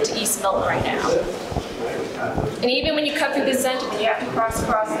into East Milton right now. And even when you cut through the center, you have to cross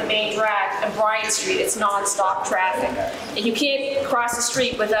across the main drag and Bryant Street. It's non-stop traffic. And you can't cross the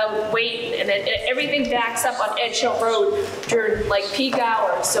street without waiting. And then everything backs up on Edge Hill Road during like peak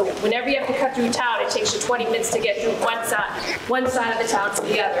hours. So whenever you have to cut through town, it takes you 20 minutes to get through one side of the town to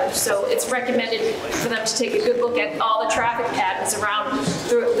the other. So it's recommended for them to take a good look at all the traffic patterns around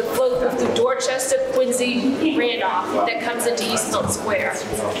the flow through Dorchester, Quincy, Randolph that comes into East Milton Square.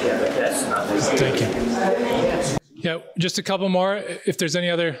 Thank you. Yeah, just a couple more. If there's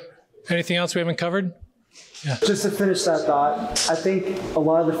anything else we haven't covered? Yeah. Just to finish that thought, I think a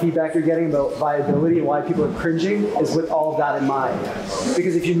lot of the feedback you're getting about viability and why people are cringing is with all of that in mind.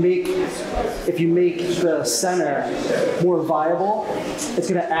 Because if you make the center more viable, it's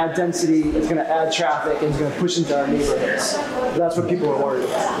going to add density, it's going to add traffic, and it's going to push into our neighborhoods. That's what people are worried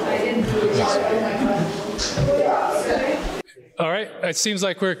about. All right, it seems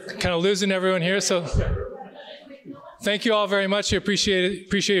like we're kind of losing everyone here, so thank you all very much. I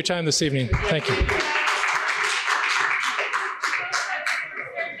appreciate your time this evening. Thank you.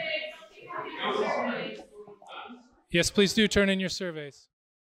 Yes, please do turn in your surveys.